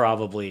you could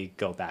probably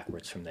go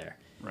backwards from there.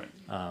 Right.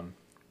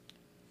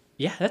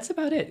 Yeah, that's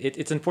about it.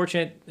 It's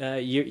unfortunate.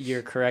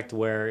 You're correct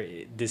where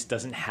this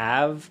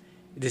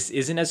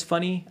isn't as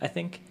funny, I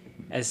think,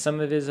 as some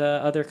of his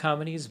other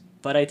comedies.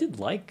 But I did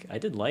like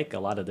a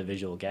lot of the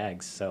visual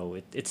gags,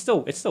 so it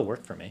still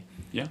worked for me.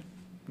 Yeah.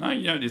 No,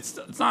 it's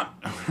not.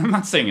 I'm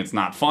not saying it's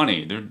not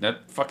funny.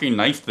 That fucking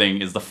knife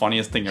thing is the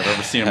funniest thing I've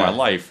ever seen in my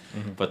life.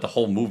 But the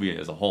whole movie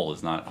as a whole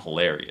is not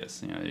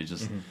hilarious. It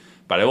just.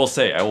 But I will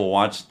say, I will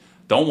watch.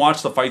 Don't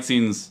watch the fight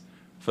scenes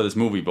for this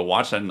movie, but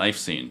watch that knife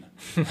scene.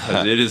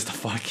 Because it is the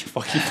fucking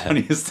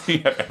funniest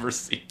thing I've ever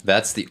seen.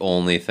 That's the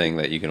only thing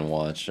that you can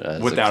watch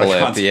as without a clip.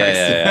 Context.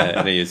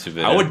 Yeah, in a YouTube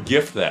video. I would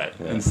gift that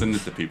and send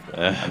it to people.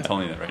 I'm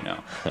telling you that right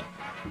now.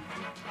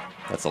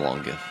 That's a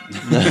long gift.